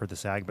card right for the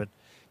SAG. But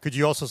could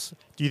you also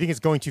do you think it's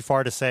going too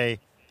far to say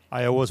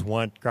I always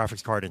want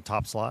graphics card in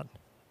top slot?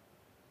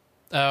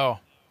 Oh,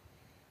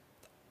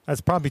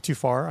 that's probably too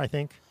far. I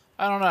think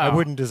I don't know. I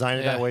wouldn't design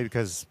it that way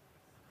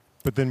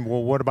but then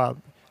what about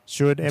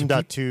should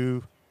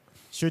M.2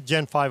 should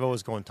Gen 5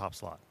 always go in top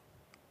slot?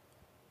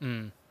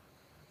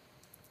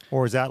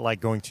 Or is that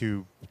like going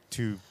to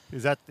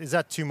is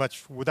that too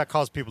much? Would that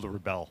cause people to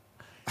rebel?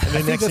 And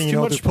then next thing you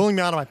know, they're pulling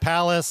me out of my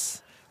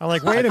palace. I'm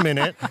like, wait a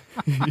minute.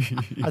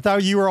 I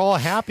thought you were all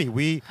happy.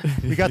 We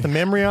got the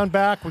memory on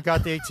back. We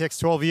got the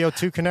ATX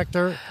 12E02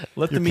 connector.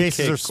 Let Your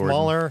cases are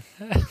smaller.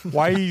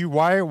 Why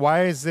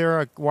is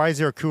there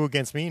a coup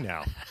against me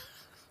now?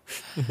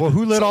 Well,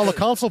 who let all the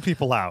console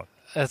people out?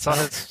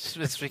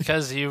 It's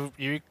because you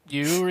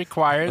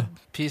required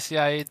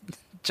PCIe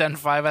Gen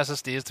 5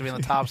 SSDs to be in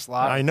the top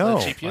slot. I know.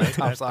 The GPU in the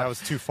top slot. That was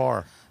too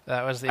far.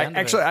 That was the end.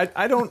 Actually, of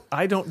it.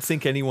 I don't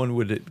think anyone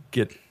would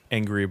get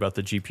angry about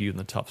the GPU in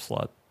the top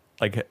slot.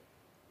 Like,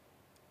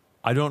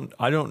 I don't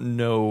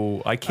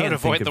know. I can't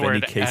think of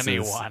any cases.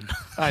 Anyone.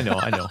 I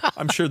know.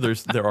 I'm sure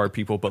there are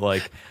people, but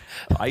like,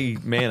 I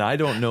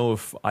don't know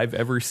if I've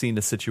ever seen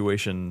a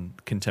situation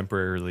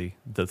contemporarily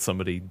that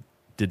somebody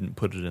didn't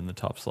put it in the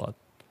top slot.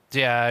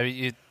 Yeah,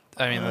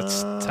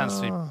 that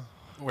tends to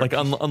be like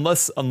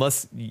unless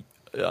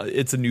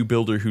it's a new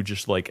builder who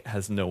just like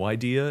has no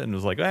idea and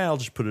was like, I'll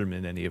just put them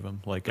in any of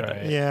them. Like,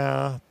 right.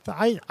 Yeah,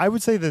 I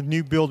would say the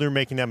new builder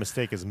making that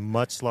mistake is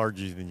much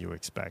larger than you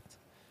expect.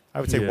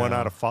 I would say 1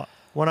 out of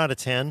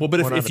 10. Well, but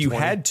if you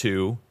had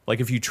to, like,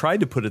 if you tried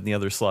to put it in the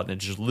other slot and it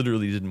just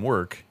literally didn't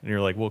work, and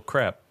you're like, well,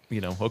 crap,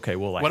 okay,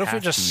 well, what if we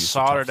just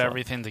soldered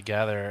everything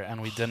together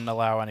and we didn't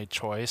allow any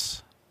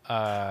choice,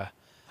 and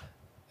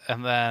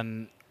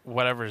then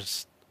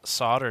whatever's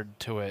soldered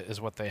to it is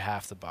what they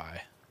have to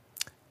buy?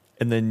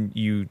 And then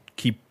you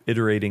keep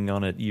iterating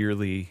on it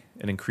yearly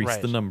and increase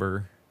the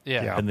number.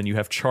 Yeah. And then you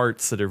have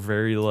charts that are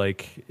very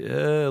like,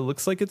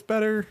 looks like it's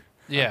better.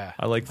 Yeah.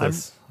 I like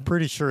this. I'm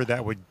pretty sure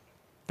that would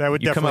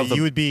definitely,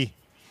 you would be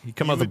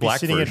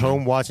sitting at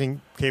home watching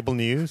cable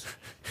news,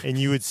 and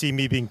you would see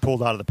me being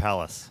pulled out of the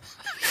palace.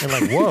 And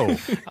like, whoa.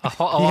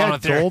 He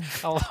had gold.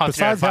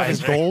 Besides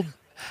having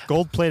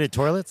gold-plated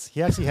toilets,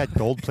 he actually had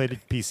gold-plated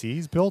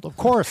PCs built. Of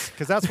course,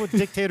 because that's what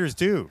dictators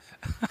do.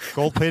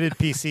 Gold-plated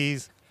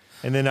PCs.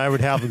 And then I would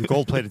have the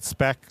gold-plated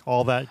spec,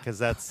 all that, because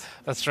that's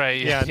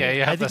right. Yeah,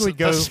 you have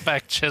the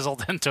spec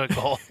chiseled into a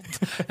gold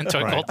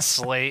gold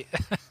slate.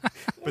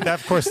 But that,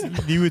 of course,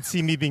 you would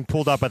see me being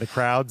pulled out by the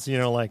crowds,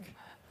 like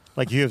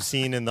you have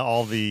seen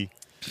over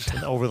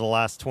the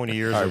last 20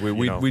 years. All right,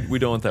 we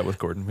don't want that with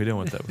Gordon. We don't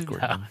want that with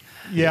Gordon. No.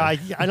 Yeah,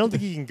 I don't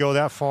think you can go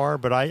that far,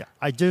 but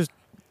I just,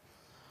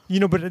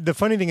 but the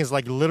funny thing is,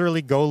 like,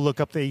 literally go look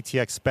up the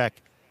ATX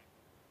spec,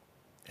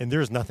 and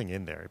there's nothing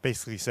in there. It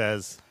basically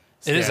says,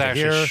 it is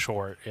actually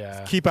short,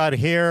 yeah. Keep out of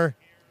here.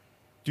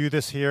 Do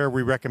this here.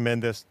 We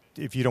recommend this.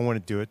 If you don't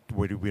want to do it,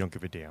 we don't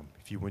give a damn.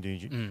 If you want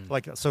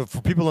to, so for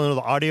people who know,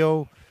 the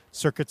audio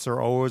circuits are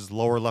always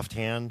lower left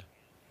hand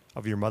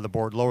of your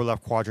motherboard, lower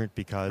left quadrant,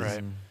 because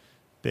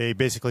they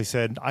basically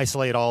said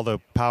isolate all the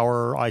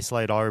power,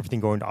 isolate everything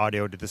going to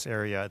audio to this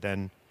area.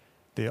 Then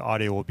the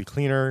audio will be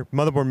cleaner.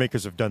 Motherboard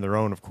makers have done their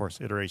own, of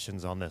course,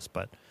 iterations on this,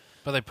 but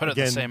they put it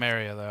in the same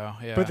area, though.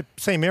 Yeah. But the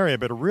same area,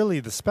 but really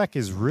the spec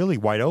is really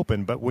wide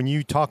open. But when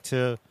you talk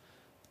to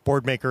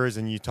board makers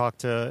and you talk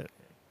to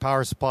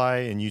power supply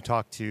and you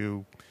talk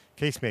to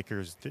case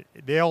makers,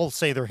 they all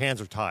say their hands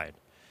are tied.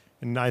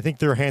 And I think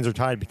their hands are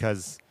tied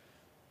because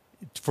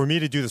for me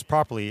to do this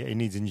properly, it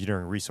needs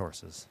engineering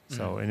resources.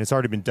 So, and it's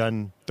already been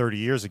done 30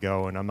 years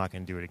ago, and I'm not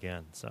going to do it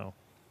again. So,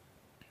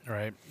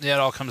 right. Yeah, it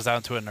all comes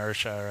down to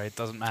inertia, right?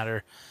 Doesn't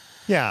matter.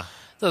 Yeah.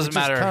 Doesn't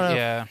matter.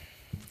 Yeah.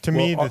 To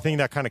me, the thing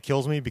that kind of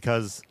kills me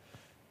because,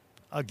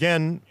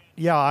 again,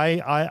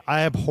 I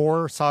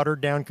abhor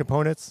soldered down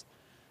components,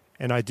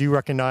 and I do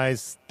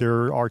recognize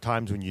there are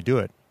times when you do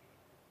it.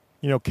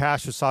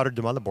 Cache was soldered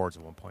to motherboards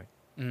at one point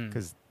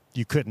because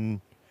you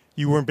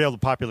weren't able to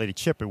populate a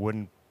chip. You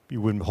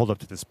wouldn't hold up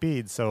to the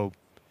speed. So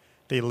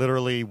they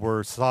literally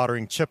were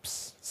soldering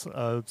chips,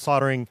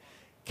 soldering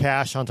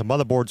cache onto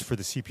motherboards for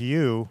the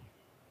CPU.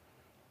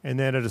 And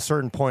then at a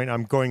certain point,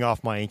 I'm going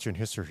off my ancient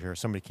history here.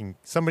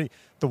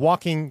 The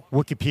walking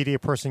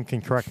Wikipedia person can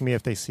correct me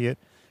if they see it.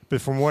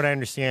 But from what I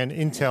understand,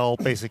 Intel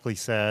basically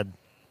said,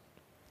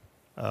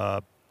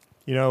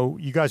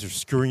 you guys are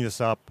screwing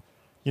this up.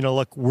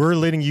 Look, we're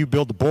letting you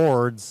build the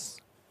boards.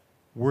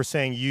 We're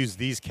saying use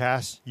these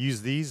cache,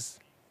 use these.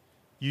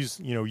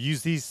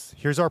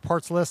 Here's our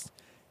parts list.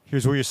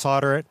 Here's where you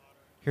solder it.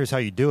 Here's how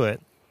you do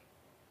it.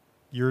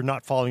 You're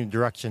not following the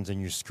directions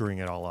and you're screwing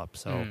it all up.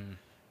 So.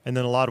 And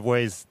then a lot of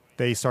ways,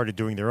 they started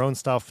doing their own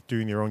stuff,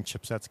 doing their own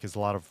chipsets, because a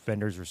lot of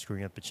vendors were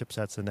screwing up the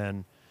chipsets.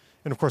 And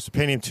of course, the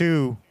Pentium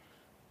 2,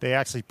 they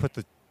actually put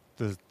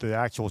the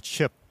actual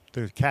chip,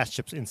 the cache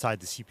chips inside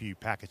the CPU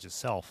package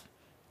itself,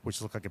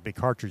 which looked like a big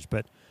cartridge.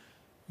 But,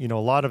 a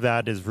lot of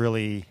that is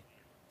really,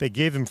 they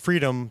gave them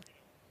freedom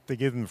they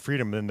give them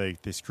freedom, then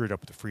they screwed up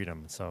with the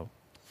freedom. So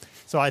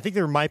I think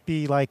there might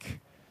be like,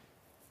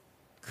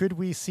 could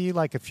we see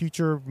like a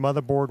future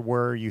motherboard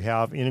where you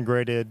have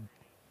integrated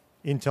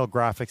Intel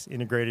graphics,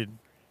 integrated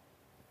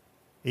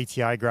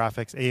ATI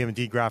graphics,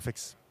 AMD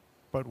graphics,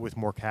 but with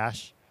more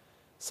cache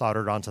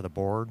soldered onto the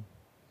board?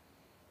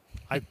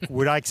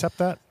 Would I accept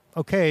that?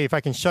 Okay, if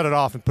I can shut it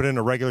off and put in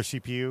a regular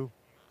CPU,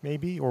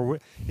 maybe? Or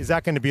is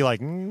that going to be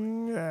like,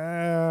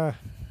 No,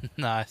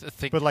 I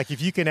think. But like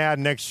if you can add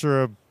an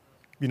extra,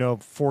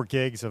 4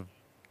 gigs of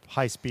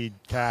high-speed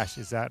cache,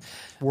 is that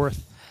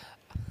worth?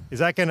 Is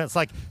that gonna? It's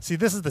like, see,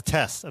 this is the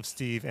test of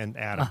Steve and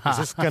Adam. Is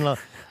this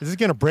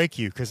gonna break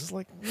you? Because it's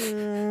like,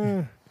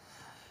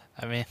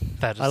 I mean,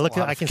 that is.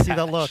 I can see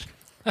that look.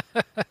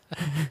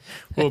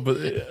 Well,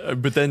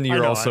 but then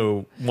you're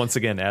also once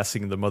again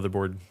asking the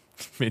motherboard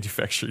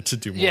manufacturer to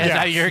do more. Yeah,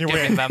 now you're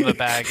giving them the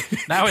bag.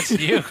 Now it's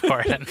you,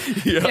 Gordon.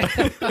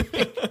 Yeah.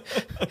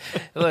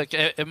 Look,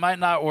 it might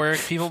not work.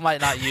 People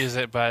might not use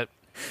it, but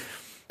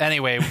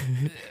anyway,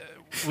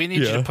 we need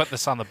you to put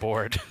this on the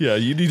board. Yeah,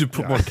 you need to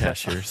put more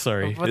cash here.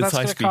 Sorry, but it's that's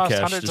going to high-speed cost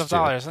cache. hundreds of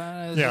dollars.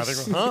 Yeah, they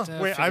go, huh?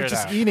 Wait, I was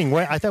just eating.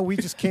 Wait, I thought we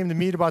just came to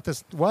meet about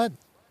this. What?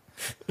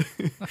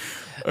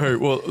 All right.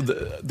 Well,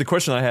 the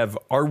question I have: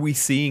 are we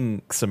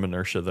seeing some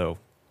inertia though?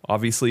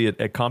 Obviously, at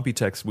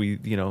Computex, we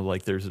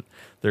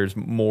there's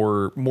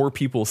more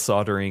people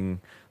soldering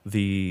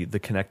the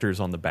connectors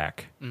on the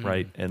back,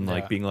 right? And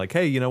like being like,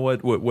 hey, you know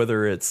what?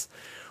 Whether it's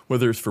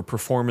for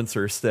performance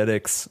or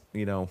aesthetics,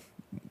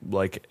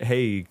 like,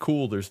 hey,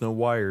 cool. There's no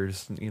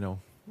wires, no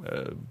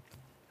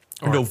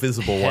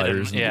visible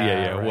wires.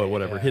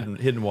 Whatever. Yeah.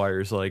 Hidden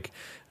wires, like.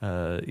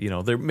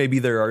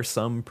 There are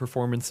some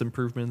performance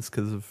improvements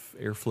because of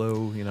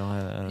airflow. I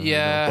don't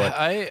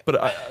know.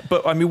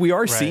 But I mean, we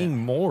are seeing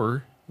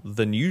more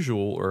than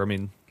usual, or I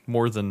mean,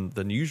 more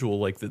than usual.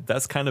 Like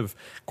that's kind of,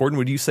 Gordon.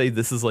 Would you say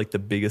this is like the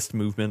biggest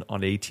movement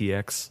on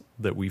ATX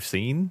that we've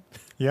seen?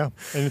 Yeah,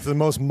 and it's the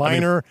most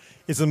minor.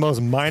 It's the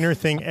most minor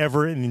thing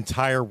ever in the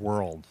entire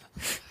world.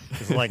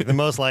 It's like the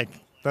most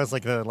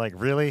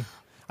really.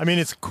 I mean,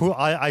 it's cool.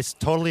 I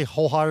totally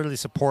wholeheartedly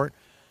support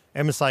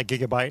MSI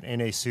Gigabyte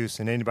and Asus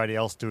and anybody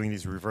else doing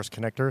these reverse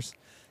connectors.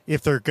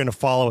 If they're going to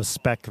follow a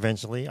spec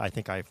eventually, I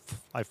think I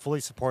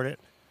fully support it.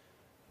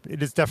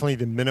 It is definitely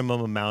the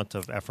minimum amount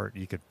of effort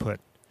you could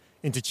put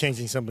into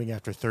changing something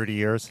after 30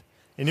 years.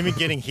 And even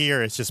getting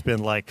here, it's just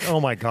been like, oh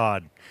my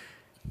God.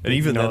 And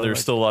even then, there's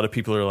still a lot of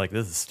people who are like,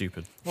 this is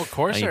stupid. Well,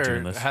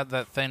 Corsair had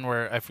that thing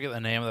where, I forget the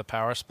name of the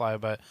power supply,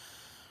 but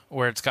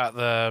where it's got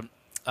the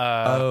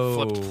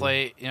flipped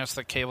plate, so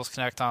the cables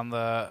connect on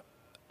the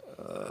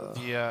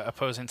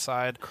opposing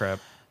side. Crap.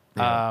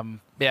 Yeah.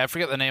 I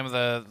forget the name of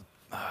the.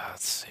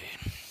 Let's see.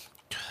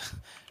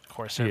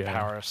 Corsair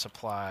power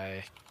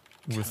supply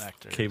with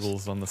connectors.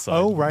 Cables on the side.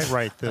 Oh,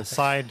 right. The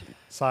side.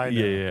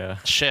 Yeah.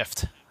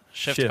 Shift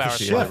power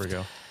supply. There we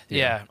go.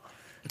 Yeah.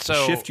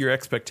 So shift your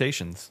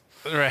expectations.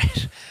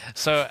 Right.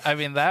 So I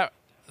mean that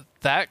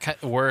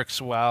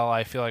works well.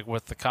 I feel like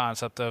with the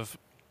concept of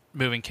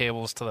moving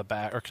cables to the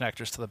back or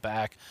connectors to the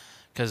back,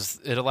 because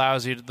it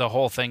allows you the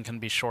whole thing can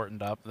be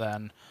shortened up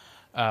then.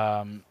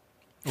 And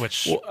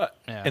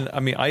I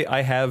mean,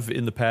 I have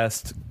in the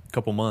past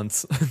couple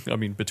months, I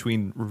mean,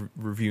 between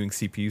reviewing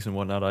CPUs and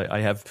whatnot,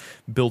 I have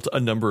built a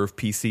number of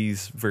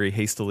PCs very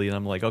hastily, and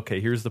I'm like,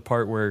 okay, here's the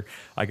part where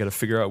I got to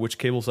figure out which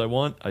cables I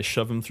want. I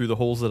shove them through the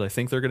holes that I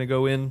think they're going to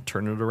go in,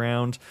 turn it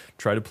around,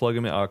 try to plug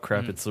them in. Oh,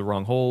 crap, it's the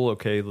wrong hole.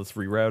 Okay, let's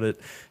reroute it.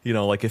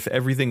 Like if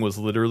everything was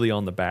literally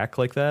on the back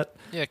like that.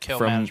 Yeah,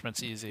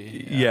 management's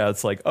easy. Yeah,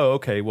 it's like, oh,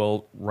 okay,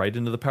 well, right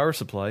into the power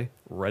supply,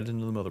 right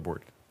into the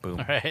motherboard.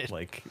 Boom. Right.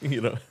 Like,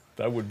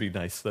 that would be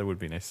nice.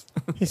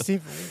 Hey,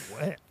 Steve,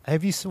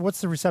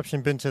 what's the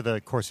reception been to the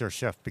Corsair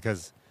Shift?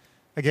 Because,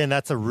 again,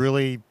 that's a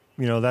really,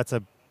 that's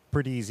a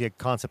pretty easy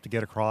concept to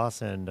get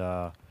across, and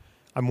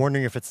I'm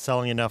wondering if it's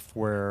selling enough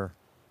where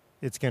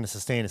it's going to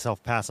sustain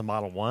itself past a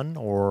Model 1,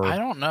 or... I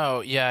don't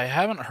know. Yeah, I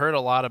haven't heard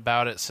a lot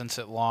about it since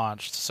it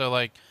launched. So,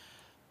 like,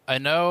 I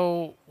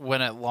know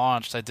when it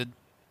launched, I did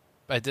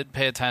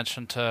pay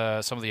attention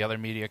to some of the other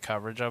media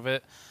coverage of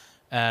it.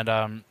 And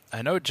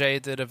I know Jay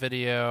did a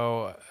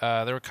video.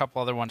 There were a couple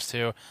other ones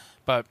too.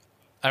 But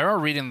I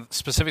remember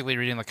specifically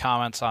reading the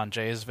comments on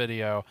Jay's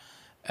video,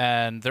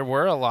 and there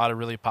were a lot of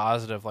really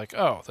positive, like,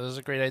 oh, this is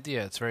a great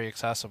idea. It's very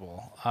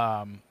accessible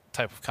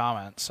type of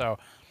comments. So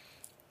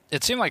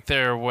it seemed like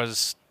there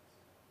was,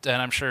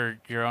 and I'm sure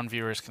your own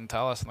viewers can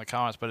tell us in the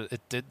comments, but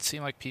it did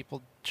seem like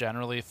people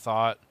generally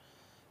thought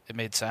it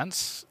made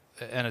sense.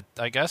 And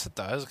I guess it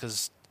does,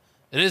 because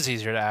it is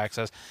easier to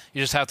access.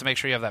 You just have to make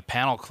sure you have that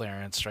panel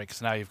clearance, right? Because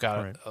now you've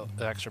got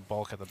the extra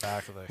bulk at the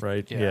back of the...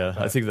 Right, yeah.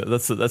 I think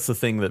that's the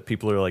thing that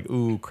people are like,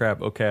 ooh,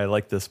 crap, okay, I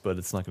like this, but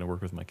it's not going to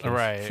work with my case.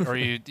 Right, or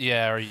you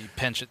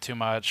pinch it too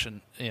much,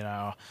 and,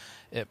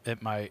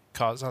 it might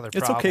cause other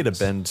problems. It's okay to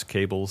bend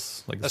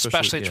cables. Like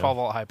especially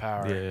 12-volt high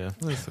power. Yeah.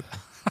 It's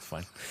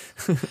fine.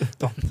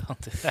 Don't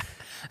do that.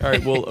 All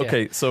right, well,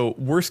 okay, so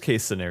worst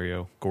case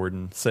scenario,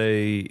 Gordon,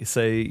 say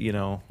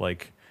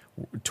like...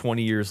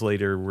 20 years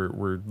later,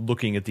 we're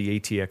looking at the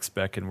ATX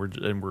spec and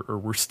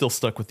we're still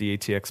stuck with the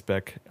ATX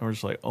spec, and we're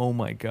just like, oh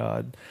my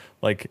god,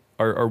 like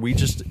are we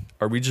just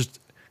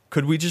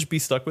could we just be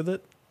stuck with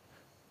it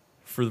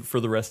for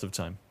the rest of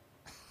time?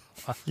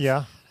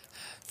 Yeah.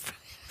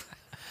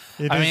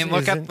 I mean,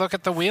 look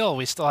at the wheel.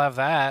 We still have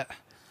that.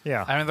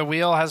 Yeah. I mean, the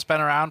wheel has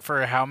been around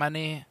for how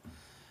many?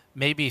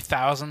 Maybe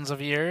thousands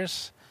of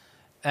years.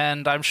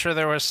 And I'm sure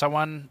there was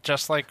someone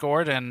just like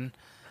Gordon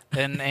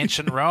in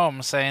ancient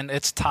Rome saying,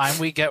 it's time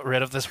we get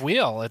rid of this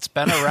wheel. It's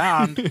been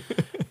around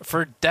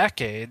for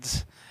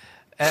decades.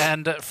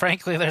 And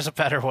frankly, there's a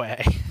better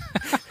way.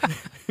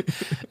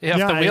 If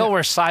the wheel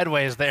were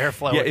sideways, the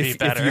airflow would be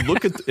better.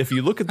 If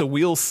you look at the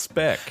wheel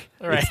spec,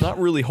 right. It's not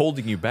really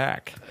holding you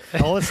back.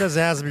 All it says,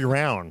 it has to be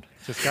round.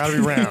 Just got to be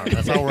round.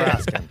 That's all we're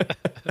asking.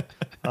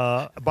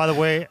 By the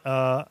way,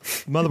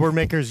 motherboard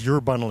makers,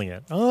 you're bundling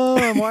it.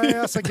 Oh, why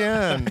us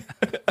again?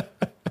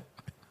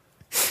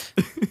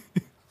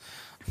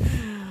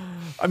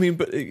 I mean,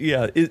 but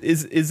yeah,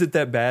 is it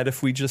that bad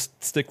if we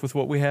just stick with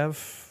what we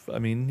have? I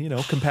mean,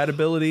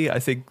 compatibility. I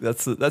think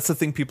that's the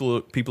thing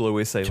people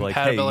always say. Like,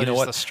 hey, you know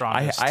what?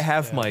 I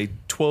have my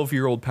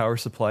 12-year-old power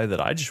supply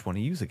that I just want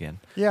to use again.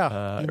 Yeah,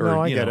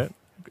 I get it.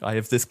 I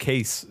have this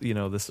case,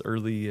 this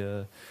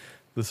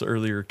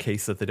earlier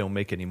case that they don't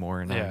make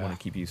anymore, and I want to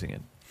keep using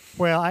it.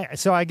 Well,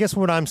 I guess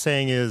what I'm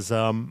saying is,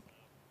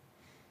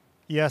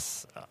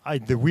 yes,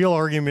 the wheel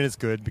argument is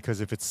good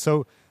because if it's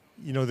so,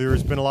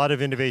 there's been a lot of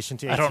innovation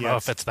to ATX. I don't know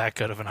if it's that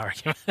good of an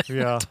argument.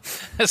 Yeah.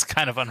 It's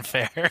kind of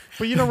unfair.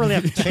 But you don't really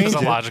have to change it. It's a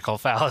logical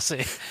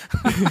fallacy.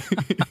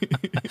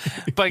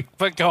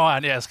 But go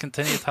on, yes,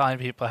 continue telling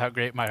people how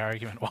great my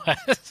argument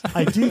was.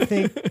 I do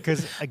think,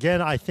 because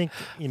again, I think,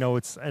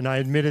 it's, and I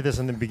admitted this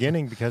in the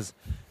beginning, because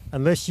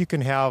unless you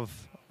can have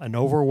an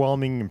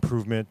overwhelming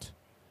improvement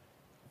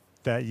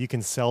that you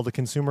can sell to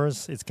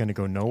consumers, it's going to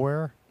go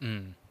nowhere.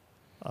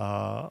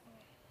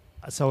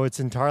 So it's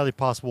entirely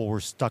possible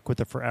we're stuck with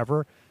it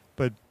forever.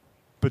 But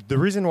the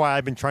reason why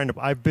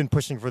I've been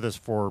pushing for this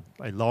for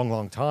a long,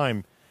 long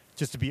time,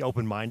 just to be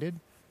open-minded,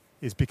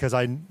 is because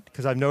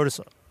I've noticed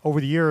over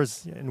the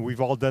years, and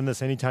we've all done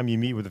this anytime you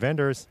meet with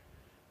vendors,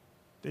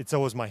 it's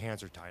always my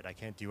hands are tied. I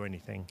can't do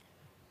anything.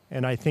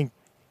 And I think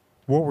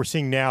what we're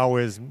seeing now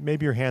is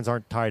maybe your hands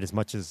aren't tied as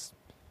much as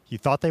you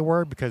thought they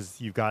were, because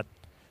you've got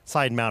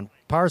side mount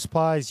power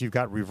supplies, you've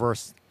got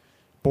reverse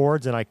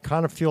boards, and I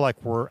kind of feel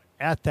like we're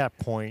at that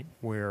point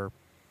where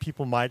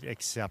people might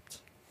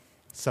accept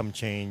some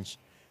change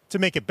to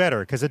make it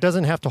better, because it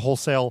doesn't have to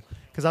wholesale.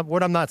 Because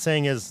what I'm not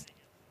saying is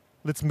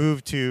let's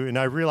move to, and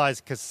I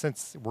realize, because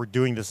since we're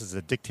doing this as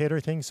a dictator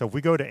thing, so if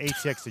we go to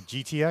ATX to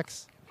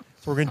GTX,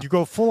 so we're going to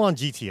go full on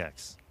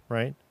GTX,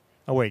 right?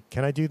 Oh, wait,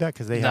 can I do that?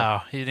 Because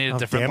No, you need a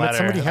different letter.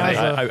 Somebody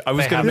has I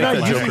was going to make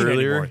the joke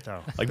earlier.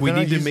 Anymore, like, we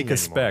need to make a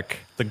spec,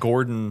 the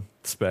Gordon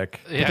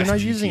spec. Yeah. They're not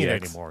using it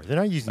anymore. They're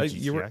not using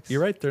GTX.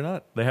 You're right, they're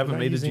not. They haven't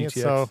made a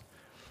GTX. So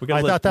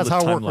I thought that's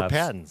how it worked with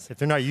patents. If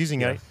they're not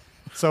using it.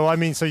 So, I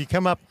mean, so you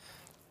come up,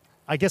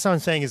 I guess what I'm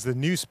saying is the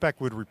new spec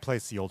would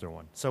replace the older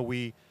one. So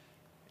I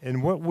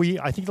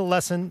think the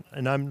lesson,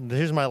 and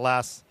here's my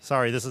last,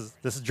 sorry, this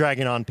is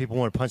dragging on. People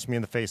want to punch me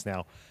in the face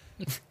now.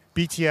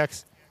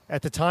 BTX.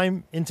 At the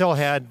time, Intel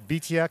had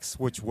BTX,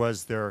 which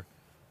was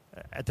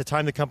at the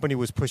time the company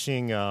was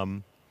pushing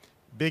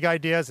big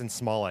ideas and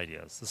small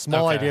ideas. The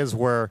small ideas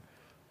where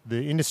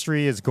the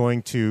industry is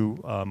going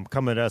to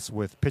come at us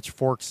with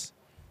pitchforks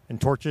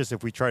and torches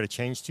if we try to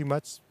change too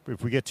much,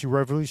 if we get too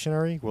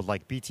revolutionary with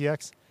like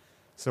BTX.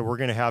 So we're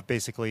going to have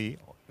basically,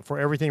 for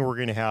everything, we're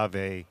going to have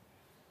a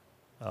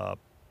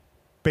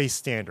base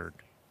standard.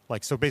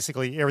 So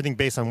basically everything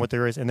based on what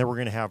there is, and then we're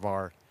going to have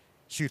our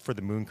shoot for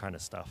the moon kind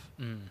of stuff.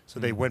 So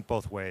they went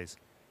both ways.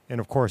 And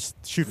of course,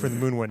 shoot for the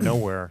moon went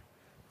nowhere.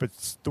 But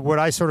what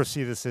I sort of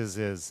see this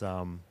is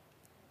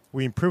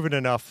we improve it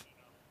enough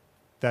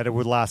that it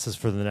would last us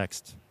for the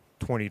next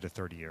 20 to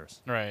 30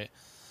 years. Right.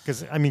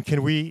 Because, I mean,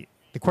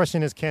 the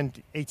question is, can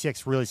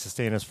ATX really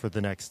sustain us for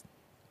the next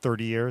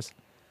 30 years?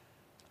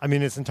 I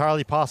mean, it's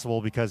entirely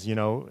possible because,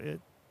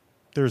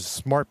 there's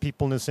smart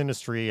people in this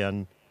industry,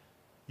 and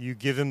you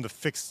give them the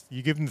fixed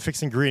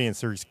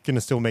ingredients, they're going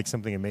to still make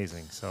something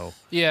amazing. So,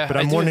 yeah. But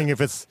I'm wondering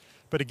if it's.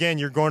 But again,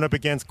 you're going up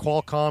against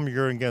Qualcomm,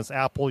 you're going against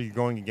Apple, you're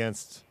going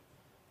against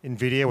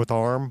Nvidia with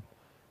ARM.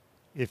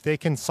 If they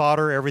can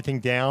solder everything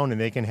down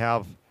and they can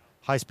have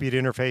high-speed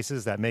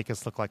interfaces that make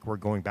us look like we're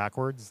going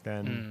backwards,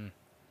 then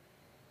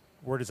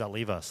where does that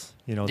leave us?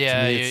 To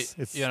me,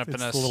 it's a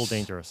little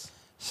dangerous.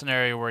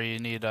 Scenario where you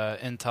need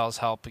Intel's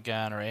help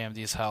again or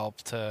AMD's help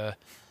to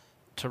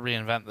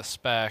reinvent the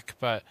spec,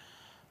 but.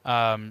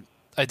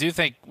 I do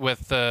think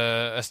with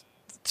the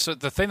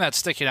thing that's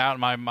sticking out in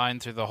my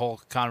mind through the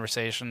whole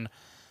conversation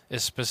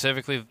is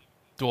specifically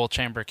dual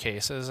chamber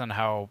cases and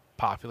how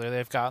popular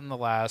they've gotten the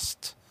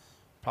last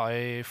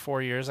probably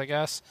 4 years, I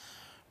guess,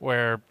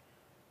 where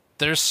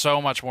there's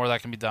so much more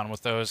that can be done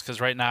with those.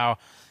 Because right now,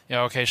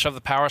 shove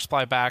the power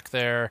supply back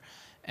there,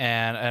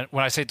 and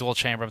when I say dual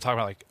chamber, I'm talking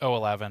about like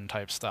O11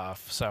 type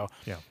stuff. So,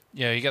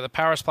 you get the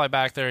power supply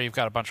back there, you've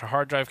got a bunch of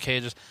hard drive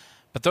cages.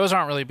 But those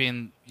aren't really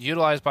being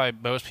utilized by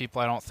most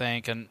people, I don't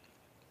think. And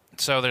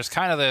so there's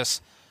kind of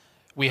this,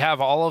 we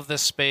have all of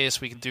this space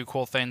we can do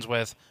cool things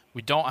with.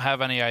 We don't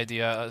have any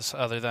ideas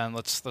other than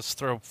let's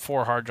throw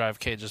 4 hard drive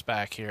cages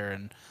back here,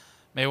 and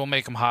maybe we'll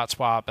make them hot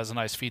swap as a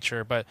nice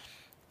feature. But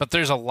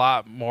there's a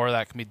lot more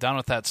that can be done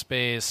with that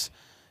space.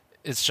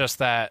 It's just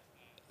that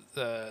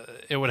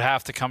it would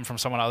have to come from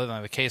someone other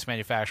than the case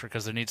manufacturer,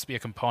 because there needs to be a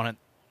component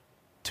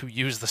to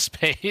use the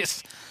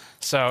space.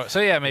 So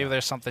yeah, maybe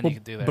there's something you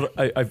could do there.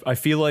 But I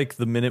feel like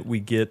the minute we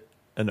get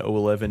an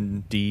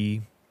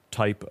O11D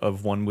type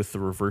of one with the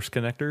reverse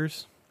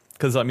connectors,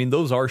 because I mean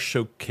those are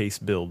showcase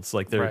builds.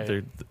 Like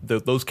they're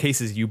those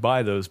cases, you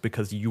buy those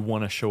because you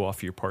want to show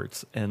off your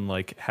parts, and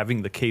like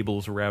having the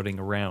cables routing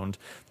around.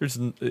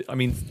 I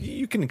mean,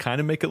 you can kind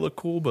of make it look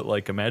cool, but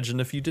like imagine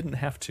if you didn't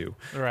have to.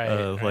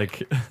 Right.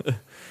 Like,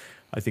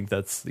 I think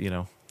that's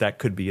that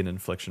could be an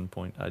inflection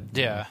point.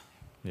 Yeah.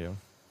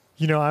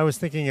 I was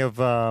thinking of,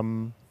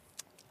 and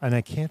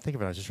I can't think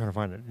of it. I was just trying to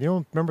find it.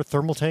 Remember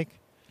Thermal Take?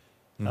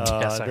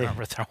 Yes, I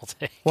remember Thermal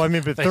Take. Well, I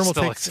mean, but They Thermal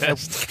still Takes,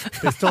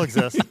 exist. they still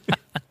exist.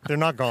 They're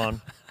not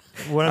gone.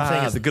 What I'm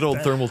saying is the good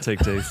old Thermal Take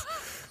days.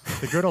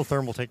 The good old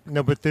Thermal Take.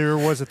 No, but there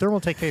was a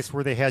Thermal Take case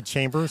where they had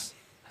chambers.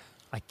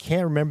 I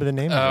can't remember the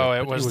name of it. Oh,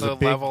 it was a the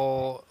big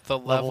level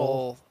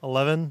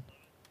 11?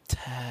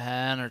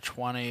 10 or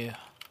 20.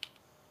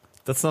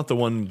 That's not the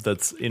one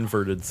that's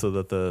inverted so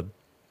that the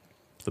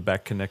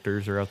back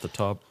connectors are at the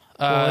top.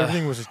 Well,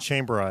 everything was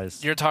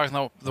chamberized. You're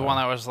talking the one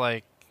that was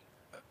like,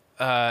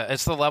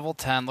 it's the level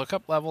 10. Look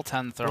up level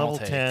 10 Thermal Level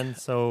Take. 10.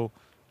 So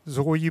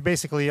what you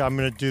basically, I'm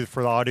going to do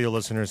for the audio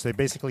listeners, they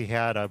basically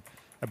had a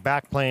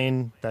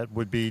backplane that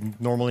would be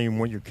normally in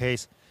your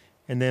case.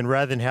 And then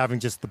rather than having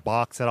just the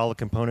box that all the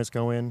components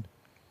go in,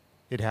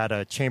 it had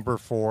a chamber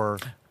for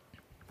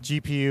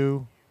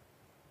GPU,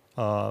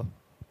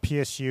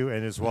 PSU,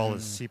 and as well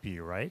as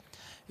CPU, right?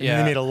 And Yeah.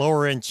 they made a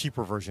lower-end,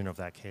 cheaper version of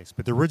that case.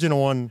 But the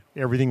original one,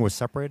 everything was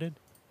separated.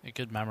 A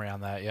good memory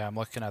on that. Yeah, I'm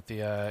looking at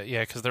the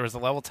because there was the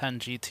level 10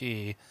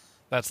 GT.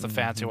 That's the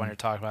fancy one you're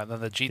talking about. Then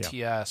the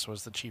GTS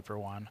was the cheaper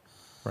one.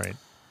 Right.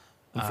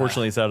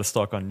 Unfortunately, it's out of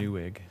stock on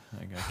Newegg.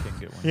 I can't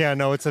get one. Yeah,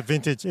 no, it's a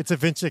vintage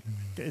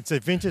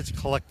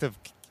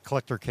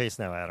collector case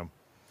now, Adam.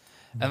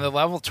 And the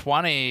level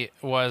 20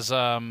 was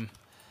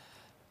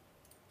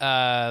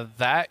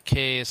that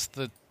case.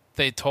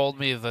 They told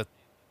me the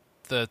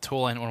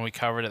tooling when we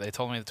covered it. They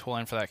told me the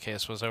tooling for that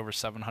case was over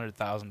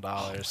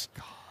 $700,000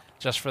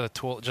 just for the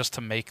tool, just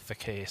to make the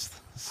case.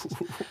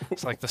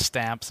 It's like the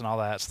stamps and all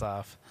that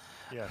stuff.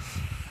 Yes.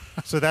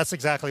 So that's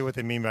exactly what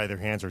they mean by their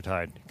hands are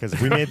tied. Because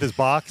we made this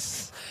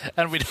box.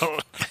 And we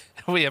don't.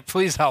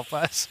 Please help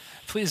us.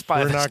 Please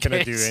buy We're this not going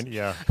to case. do any.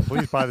 Yeah.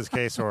 Please buy this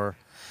case or.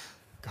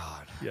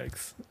 God.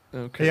 Yikes.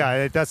 Okay.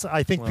 Yeah,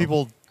 I think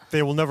people,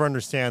 they will never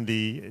understand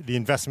the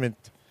investment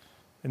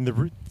and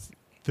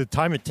the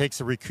time it takes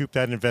to recoup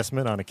that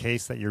investment on a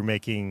case that you're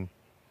making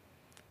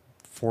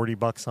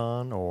 $40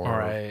 on or.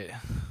 Right.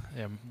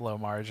 Yeah, low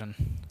margin.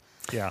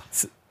 Yeah.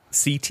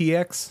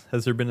 CTX?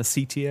 Has there been a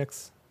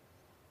CTX?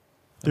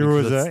 There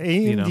was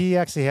AMD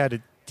actually had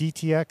a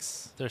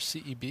DTX. There's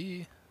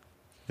CEB.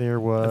 There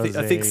was.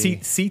 I think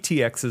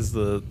CTX is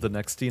the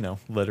next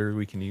letter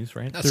we can use,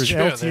 right? That's There's true.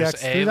 LTX. There's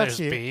A, There's there's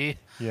actually- B.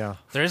 Yeah.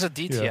 There is a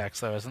DTX,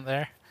 though, isn't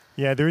there?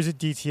 Yeah, there is a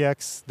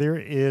DTX. There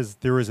is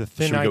a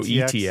thin Should we go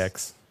ITX.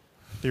 ETX?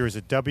 There is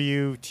a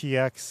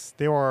WTX.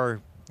 There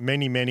are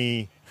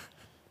many.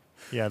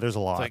 Yeah, there's a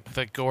lot. Like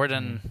the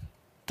Gordon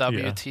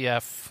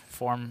WTF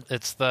form.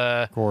 It's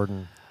the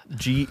Gordon.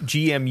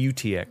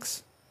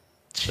 GMUTX.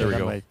 There we that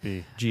go. might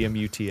be.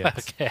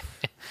 GMUTX. okay.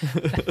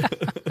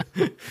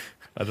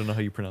 I don't know how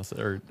you pronounce it.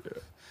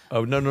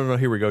 No.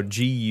 Here we go.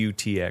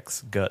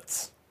 GUTX.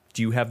 Guts.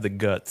 Do you have the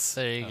guts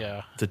There you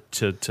go.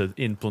 to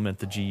implement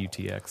the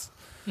GUTX?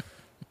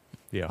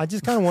 Yeah. I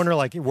just kind of wonder,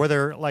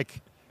 whether,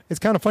 it's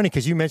kind of funny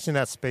because you mentioned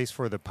that space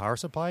for the power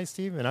supply,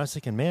 Steve, and I was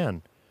thinking,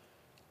 man,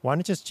 why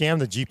not just jam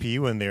the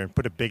GPU in there and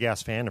put a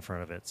big-ass fan in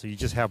front of it? So you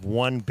just have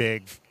one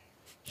big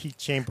heat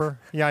chamber.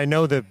 Yeah, I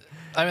know that.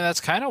 I mean,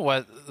 that's kind of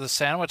what the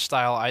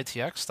sandwich-style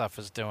ITX stuff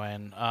is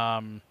doing,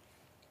 and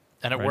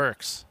it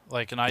works.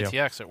 Like in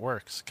ITX, it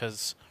works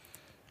because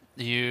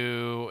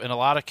in a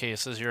lot of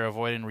cases, you're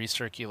avoiding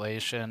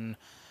recirculation.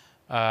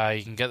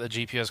 You can get the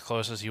GPU as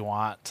close as you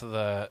want to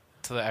the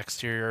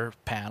exterior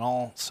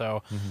panel,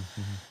 so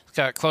it's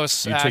got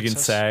close You're access. taking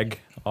sag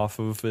off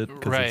of it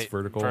because Right, it's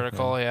vertical.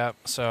 Vertical, yeah.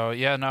 So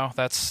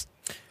that's.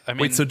 I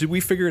mean, Wait, so did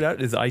we figure it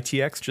out? Is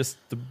ITX just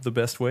the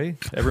best way?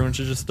 Everyone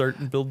should just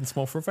start building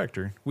small form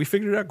factor. We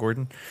figured it out,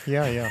 Gordon.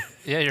 Yeah.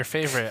 yeah, your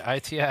favorite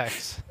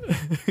ITX.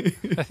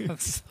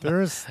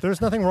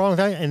 There's nothing wrong with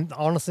that, and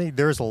honestly,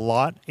 there's a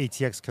lot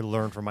ATX could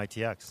learn from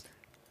ITX.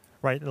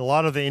 Right? A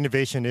lot of the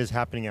innovation is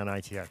happening on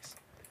ITX.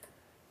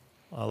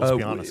 Let's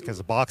be honest, because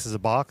a box is a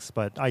box,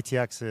 but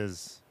ITX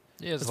is...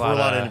 There's where a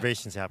lot of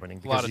innovations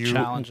happening. A lot of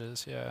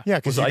challenges, yeah. Yeah,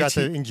 because you got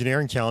the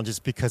engineering challenges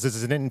because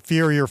it's an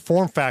inferior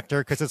form factor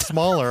because it's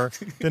smaller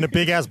than a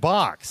big-ass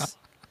box.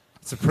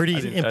 It's a pretty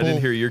I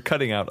didn't hear you. You're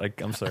cutting out.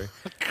 I'm sorry.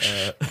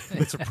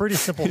 It's a pretty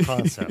simple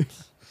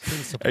concept.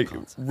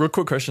 Real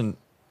quick question.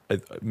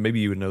 Maybe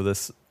you would know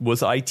this.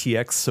 Was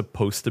ITX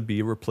supposed to be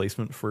a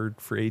replacement for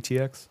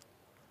ATX?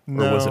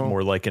 No. Or was it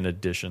more like an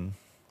addition?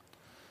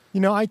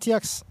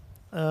 ITX,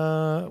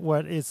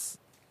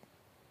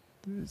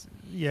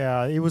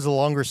 it was a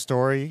longer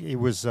story. It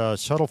was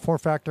shuttle form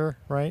factor,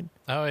 right?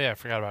 Oh, yeah, I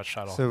forgot about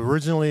shuttle. So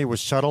originally it was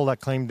shuttle that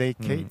claimed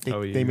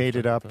they made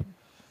it up.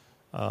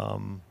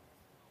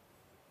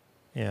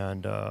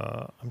 And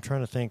I'm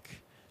trying to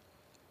think.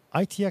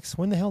 ITX,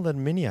 when the hell did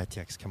mini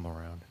ITX come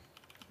around?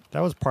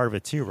 That was part of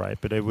it too, right?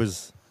 But it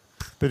was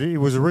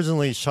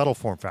originally shuttle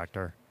form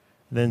factor.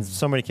 And then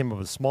somebody came up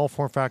with a small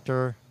form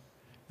factor.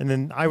 And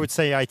then I would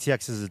say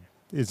ITX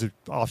is an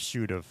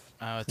offshoot of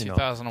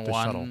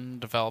 2001,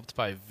 developed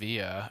by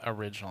VIA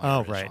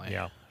originally. Right,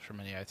 yeah. For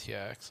mini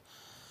ITX.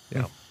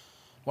 Yeah.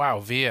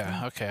 Wow,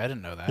 VIA. Okay, I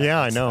didn't know that. Yeah,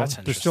 I know. That's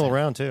They're still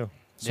around too.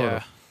 Sort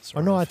of.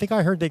 Sort no, of. I think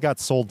I heard they got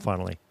sold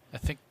finally. I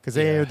think because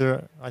I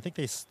think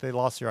they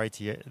lost their I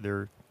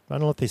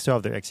don't know if they still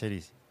have their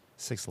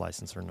x86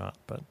 license or not,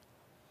 but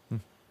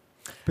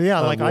yeah,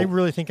 I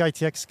really think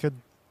ITX could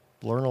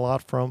learn a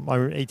lot from.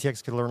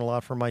 ATX could learn a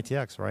lot from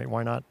ITX, right?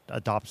 Why not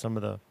adopt some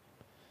of the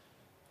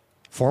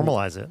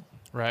formalize it?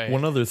 Right.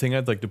 One other thing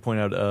I'd like to point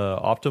out: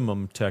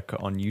 Optimum Tech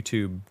on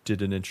YouTube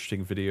did an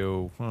interesting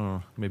video,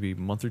 maybe a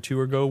month or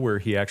two ago, where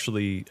he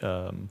actually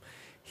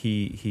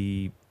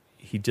he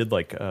did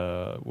like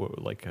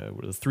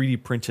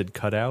 3D printed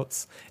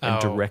cutouts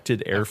and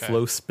directed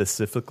airflow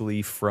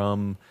specifically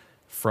from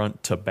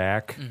front to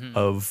back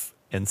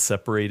and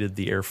separated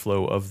the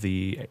airflow of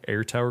the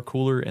air tower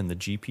cooler and the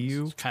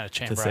GPU. It's kind of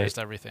chamberized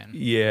everything.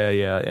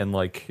 Yeah, and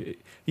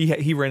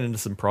he ran into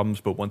some problems,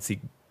 but once he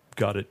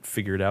got it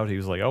figured out, he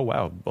was like, "Oh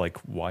wow,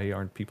 why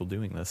aren't people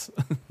doing this?"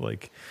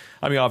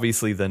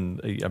 Obviously, then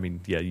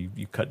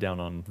you cut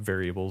down on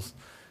variables.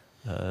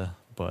 But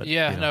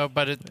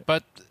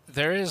but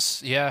there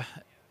is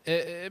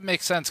it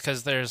makes sense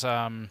because there's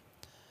a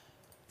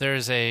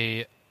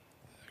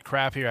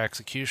crappier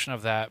execution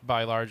of that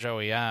by large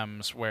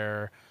OEMs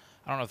where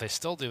I don't know if they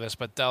still do this,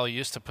 but Dell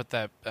used to put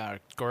that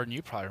Gordon,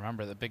 you probably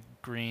remember the big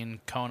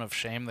green cone of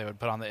shame they would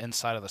put on the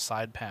inside of the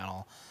side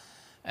panel,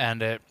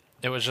 and it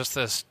was just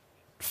this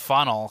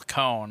funnel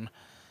cone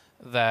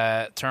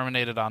that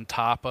terminated on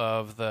top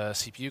of the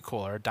CPU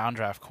cooler,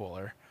 downdraft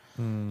cooler,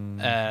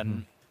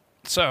 and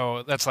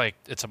so that's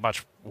it's a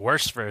much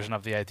worse version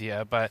of the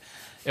idea, but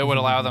it would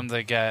allow them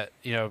to get,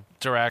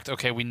 direct,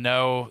 okay, we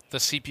know the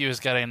CPU is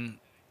getting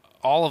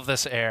all of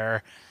this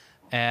air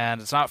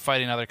and it's not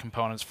fighting other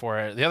components for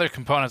it. The other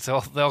components,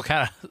 they'll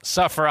kind of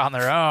suffer on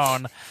their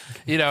own,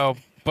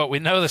 but we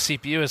know the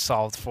CPU is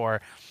solved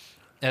for.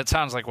 It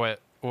sounds like what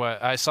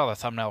I saw the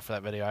thumbnail for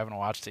that video. I haven't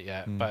watched it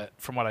yet, but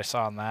from what I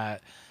saw on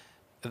that,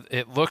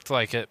 it looked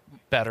like it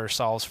better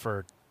solves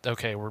for,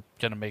 okay, we're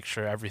going to make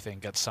sure everything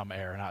gets some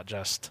air, not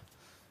just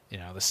the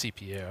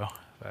CPU.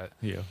 But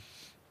yeah,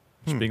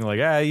 just being like,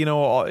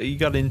 you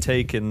got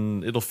intake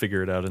and it'll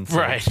figure it out. And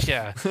right,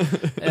 yeah.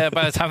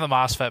 By the time the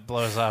MOSFET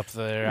blows up,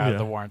 they're out of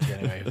the warranty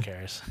anyway. Who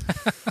cares?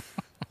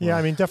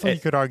 Yeah, definitely you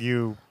could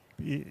argue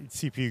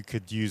CPU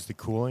could use the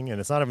cooling,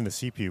 and it's not even the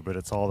CPU, but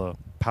it's all the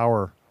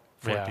power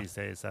for it these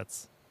days.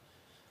 That's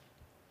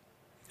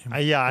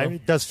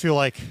it does feel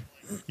like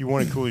you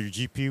want to cool your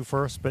GPU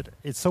first, but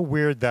it's so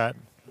weird that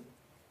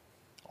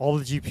all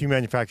the GPU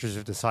manufacturers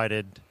have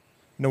decided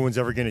no one's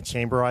ever going to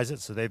chamberize it,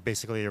 so they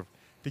basically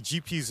the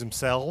GPUs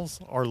themselves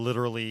are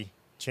literally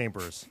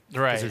chambers,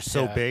 right? Because they're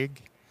so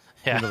big.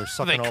 Yeah, they're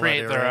sucking they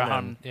create their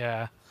own.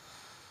 Yeah.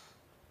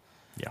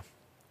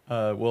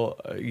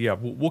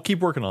 We'll keep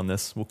working on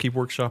this. We'll keep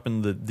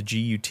workshopping the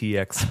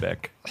GUTX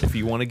spec. If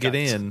you want to get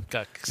in,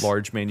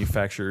 large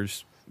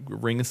manufacturers,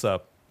 ring us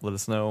up. Let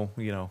us know.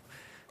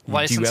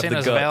 Licensing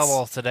is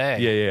available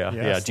today.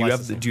 Yeah.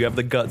 Do you have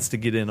the guts to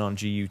get in on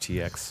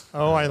GUTX?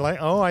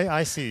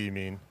 I see what you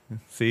mean.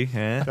 See,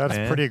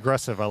 that's pretty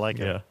aggressive. I like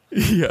it.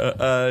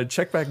 Yeah.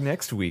 Check back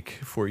next week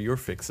for your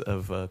fix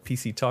of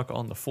PC Talk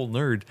on the Full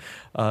Nerd.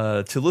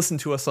 To listen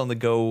to us on the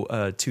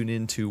go, tune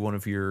in to one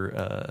of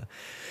the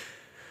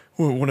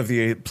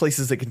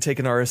places that can take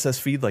an RSS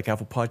feed, like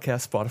Apple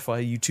Podcasts,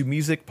 Spotify, YouTube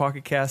Music,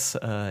 Pocket Casts,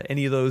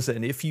 any of those.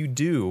 And if you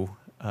do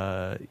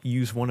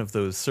use one of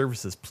those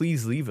services,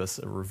 please leave us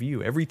a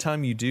review. Every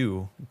time you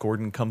do,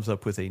 Gordon comes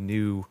up with a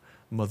new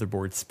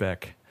motherboard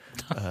spec.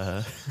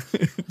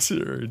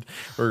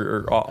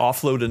 or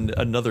offload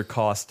another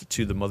cost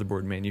to the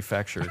motherboard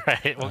manufacturer.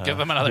 Right, we'll give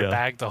them another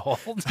bag to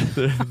hold.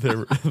 there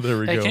we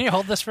go. Hey, can you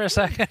hold this for a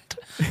second?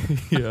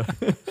 Yeah.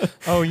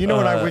 Oh, you know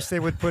what I wish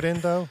they would put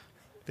in though?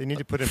 They need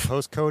to put in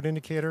postcode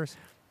indicators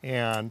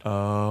and like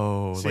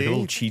a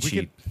little cheat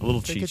sheet. A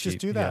little cheat sheet. They could just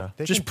do that. Yeah.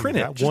 They just print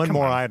it. Just one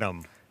more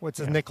item. What's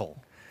a nickel?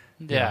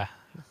 Yeah.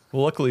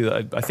 Well, luckily,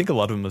 I think a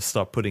lot of them have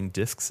stopped putting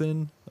discs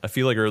in. I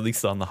feel like, or at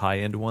least on the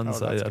high-end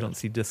ones, I don't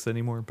see discs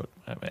anymore. But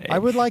I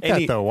would like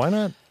that, though. Why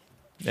not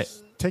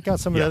take out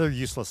some of the other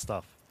useless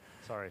stuff?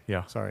 Sorry.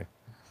 Yeah. Sorry.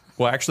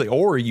 Well, actually,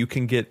 or you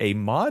can get a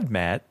mod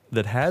mat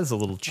that has a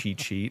little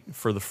cheat sheet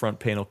for the front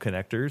panel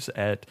connectors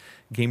at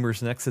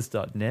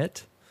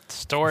gamersnexus.net.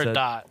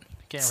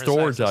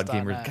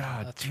 Store.gamersnexus.net.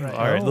 God, That's damn. right.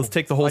 All right, let's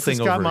take the whole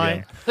thing over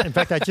again. In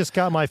fact, I just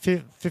got my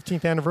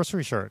 15th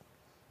anniversary shirt.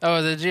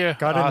 Oh, did you?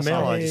 Got it in the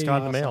mail. I just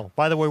got it in the mail.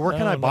 By the way, where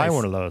can I buy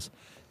one of those?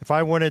 If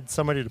I wanted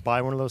somebody to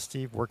buy one of those,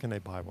 Steve, where can they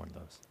buy one of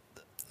those?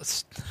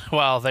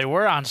 Well, they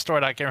were on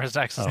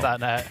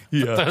store.gamersnexus.net.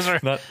 Yeah,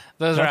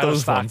 those are out of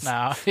stock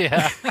now.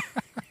 Yeah.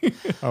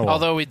 Oh, well.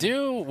 Although we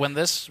do, when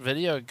this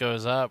video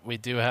goes up, we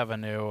do have a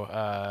new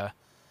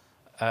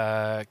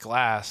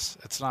glass.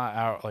 It's not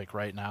out like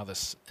right now,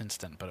 this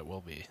instant, but it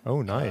will be.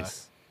 Oh,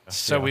 nice.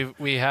 So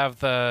we have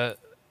the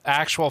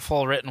actual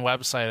full written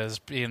website is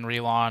being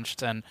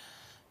relaunched, and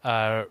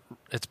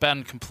it's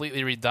been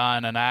completely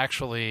redone. And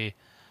actually,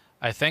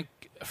 I think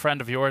a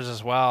friend of yours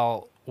as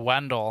well,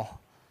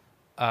 Wendell,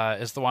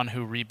 is the one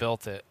who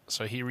rebuilt it.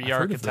 So he re-architected I've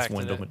heard of this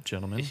Wendell it.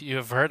 Gentleman. You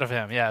have heard of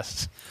him,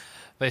 yes.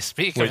 They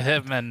speak of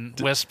him in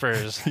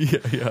whispers.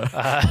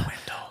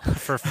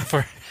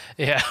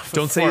 Yeah.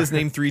 Don't say his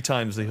name 3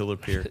 times, or he'll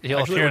appear.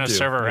 He'll appear in a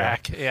server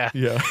rack. Yeah.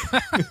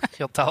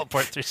 He'll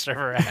teleport through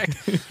server rack.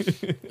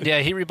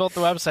 Yeah, he rebuilt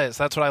the website.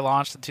 So that's what I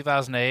launched in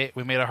 2008.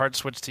 We made a hard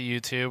switch to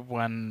YouTube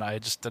when I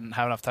just didn't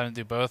have enough time to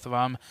do both of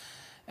them.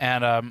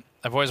 And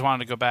I've always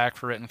wanted to go back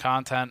for written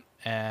content,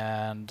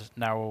 and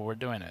now we're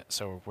doing it.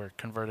 So we're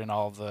converting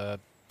all of the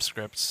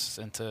scripts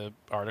into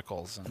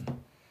articles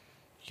and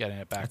getting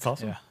it back. That's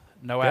awesome. Yeah.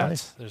 No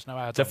ads. There's no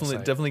ads.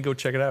 Definitely go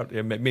check it out.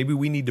 Yeah, maybe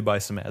we need to buy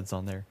some ads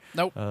on there.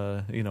 Nope.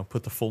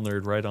 Put the full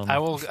nerd right on. I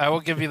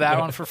will give you that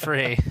one for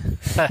free.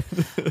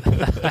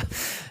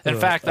 In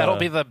fact, that'll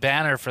be the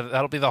banner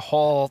that'll be the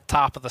whole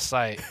top of the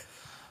site.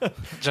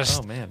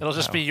 It'll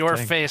just be your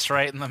face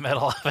right in the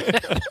middle of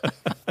it.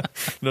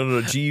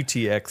 No,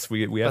 GUTX.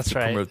 We have to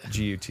promote the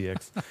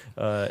GUTX.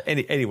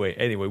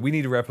 Anyway, we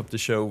need to wrap up the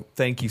show.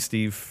 Thank you,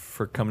 Steve,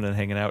 for coming and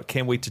hanging out.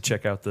 Can't wait to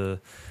check out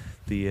the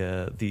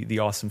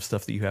awesome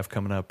stuff that you have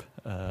coming up.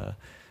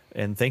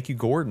 And thank you,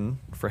 Gordon,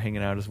 for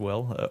hanging out as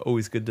well.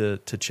 Always good to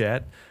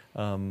chat.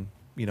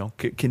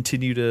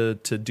 Continue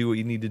to do what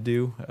you need to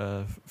do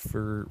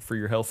for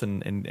your health,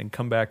 and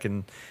come back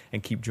and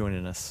keep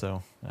joining us.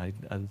 So I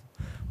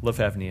love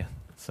having you.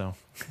 So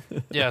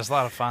yeah, it was a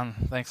lot of fun.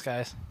 Thanks,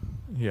 guys.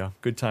 Yeah,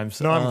 good times.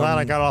 No, I'm glad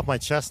I got off my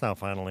chest now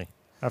finally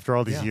after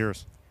all these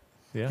years.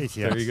 Yeah, ATX.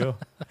 There you go.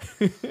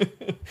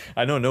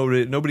 I know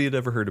nobody had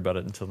ever heard about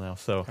it until now.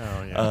 So,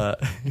 yeah.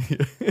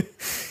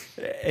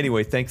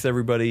 Anyway, thanks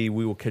everybody.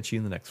 We will catch you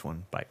in the next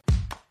one. Bye.